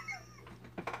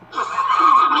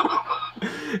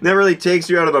 That really takes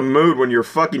you out of the mood when you're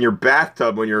fucking your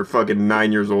bathtub when you're fucking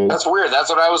 9 years old. That's weird. That's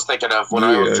what I was thinking of when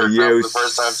I was jerking off the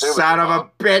first time too. Son of a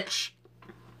bitch.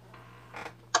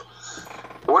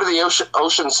 What did the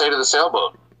ocean say to the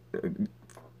sailboat?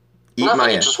 Eat Nothing, my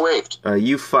it ass. just waved.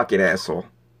 You fucking asshole.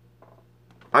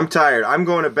 I'm tired. I'm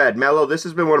going to bed. Mello, this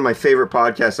has been one of my favorite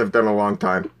podcasts I've done in a long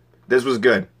time. This was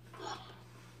good.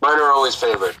 Mine are always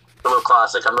favorite. I'm a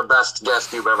classic. I'm the best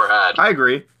guest you've ever had. I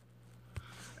agree.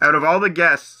 Out of all the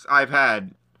guests I've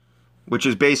had, which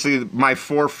is basically my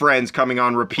 4 friends coming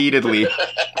on repeatedly,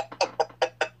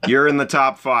 you're in the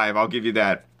top 5. I'll give you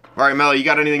that. All right, Mello, you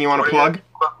got anything you want to plug?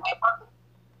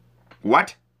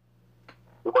 What?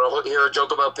 You want to hear a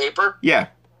joke about paper? Yeah.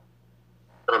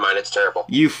 Never mind, it's terrible.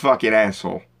 You fucking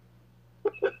asshole.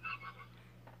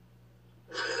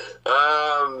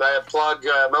 I plug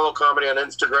Mellow Comedy on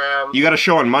Instagram. You got a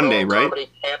show on Monday, Mellow right?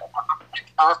 Comedy Camp on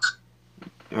TikTok.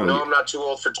 No, I'm not too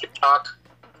old for TikTok.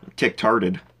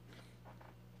 Tick-tarded.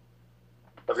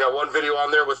 I've got one video on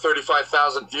there with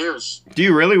 35,000 views. Do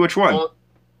you really? Which one?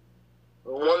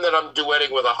 One that I'm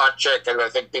duetting with a hot chick, and I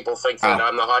think people think that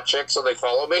I'm the hot chick, so they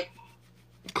follow me.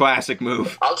 Classic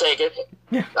move. I'll take it.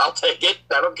 Yeah. I'll take it.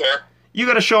 I don't care. You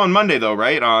got a show on Monday, though,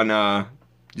 right? On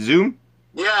Zoom?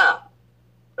 Yeah.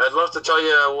 I'd love to tell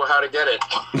you how to get it,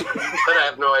 but I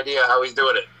have no idea how he's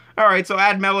doing it. All right, so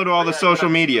add Mello to all the social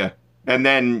media. And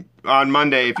then on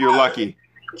Monday, if you're lucky.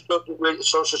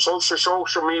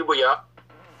 Social media.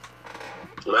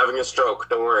 I'm having a stroke.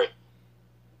 Don't worry.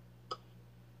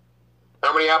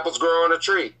 How many apples grow on a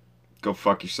tree? Go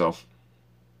fuck yourself.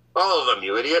 All of them,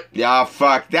 you idiot. Yeah,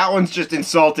 fuck. That one's just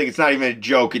insulting. It's not even a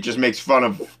joke. It just makes fun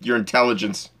of your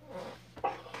intelligence.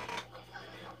 All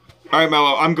right,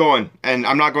 Mello, I'm going. And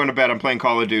I'm not going to bed. I'm playing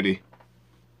Call of Duty.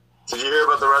 Did you hear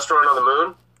about the restaurant on the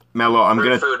moon? Mello,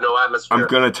 Great food, no atmosphere. I'm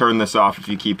gonna turn this off if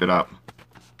you keep it up.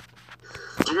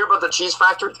 Did you hear about the cheese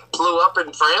factory that blew up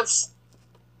in France?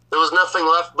 There was nothing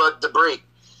left but debris.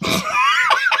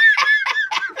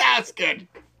 That's good.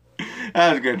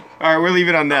 That was good. All right, we'll leave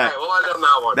it on that. All right, we'll end on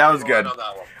that one. That was good. End on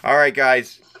that one. All right,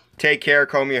 guys. Take care.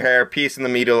 Comb your hair. Peace in the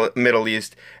Middle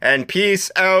East. And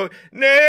peace out.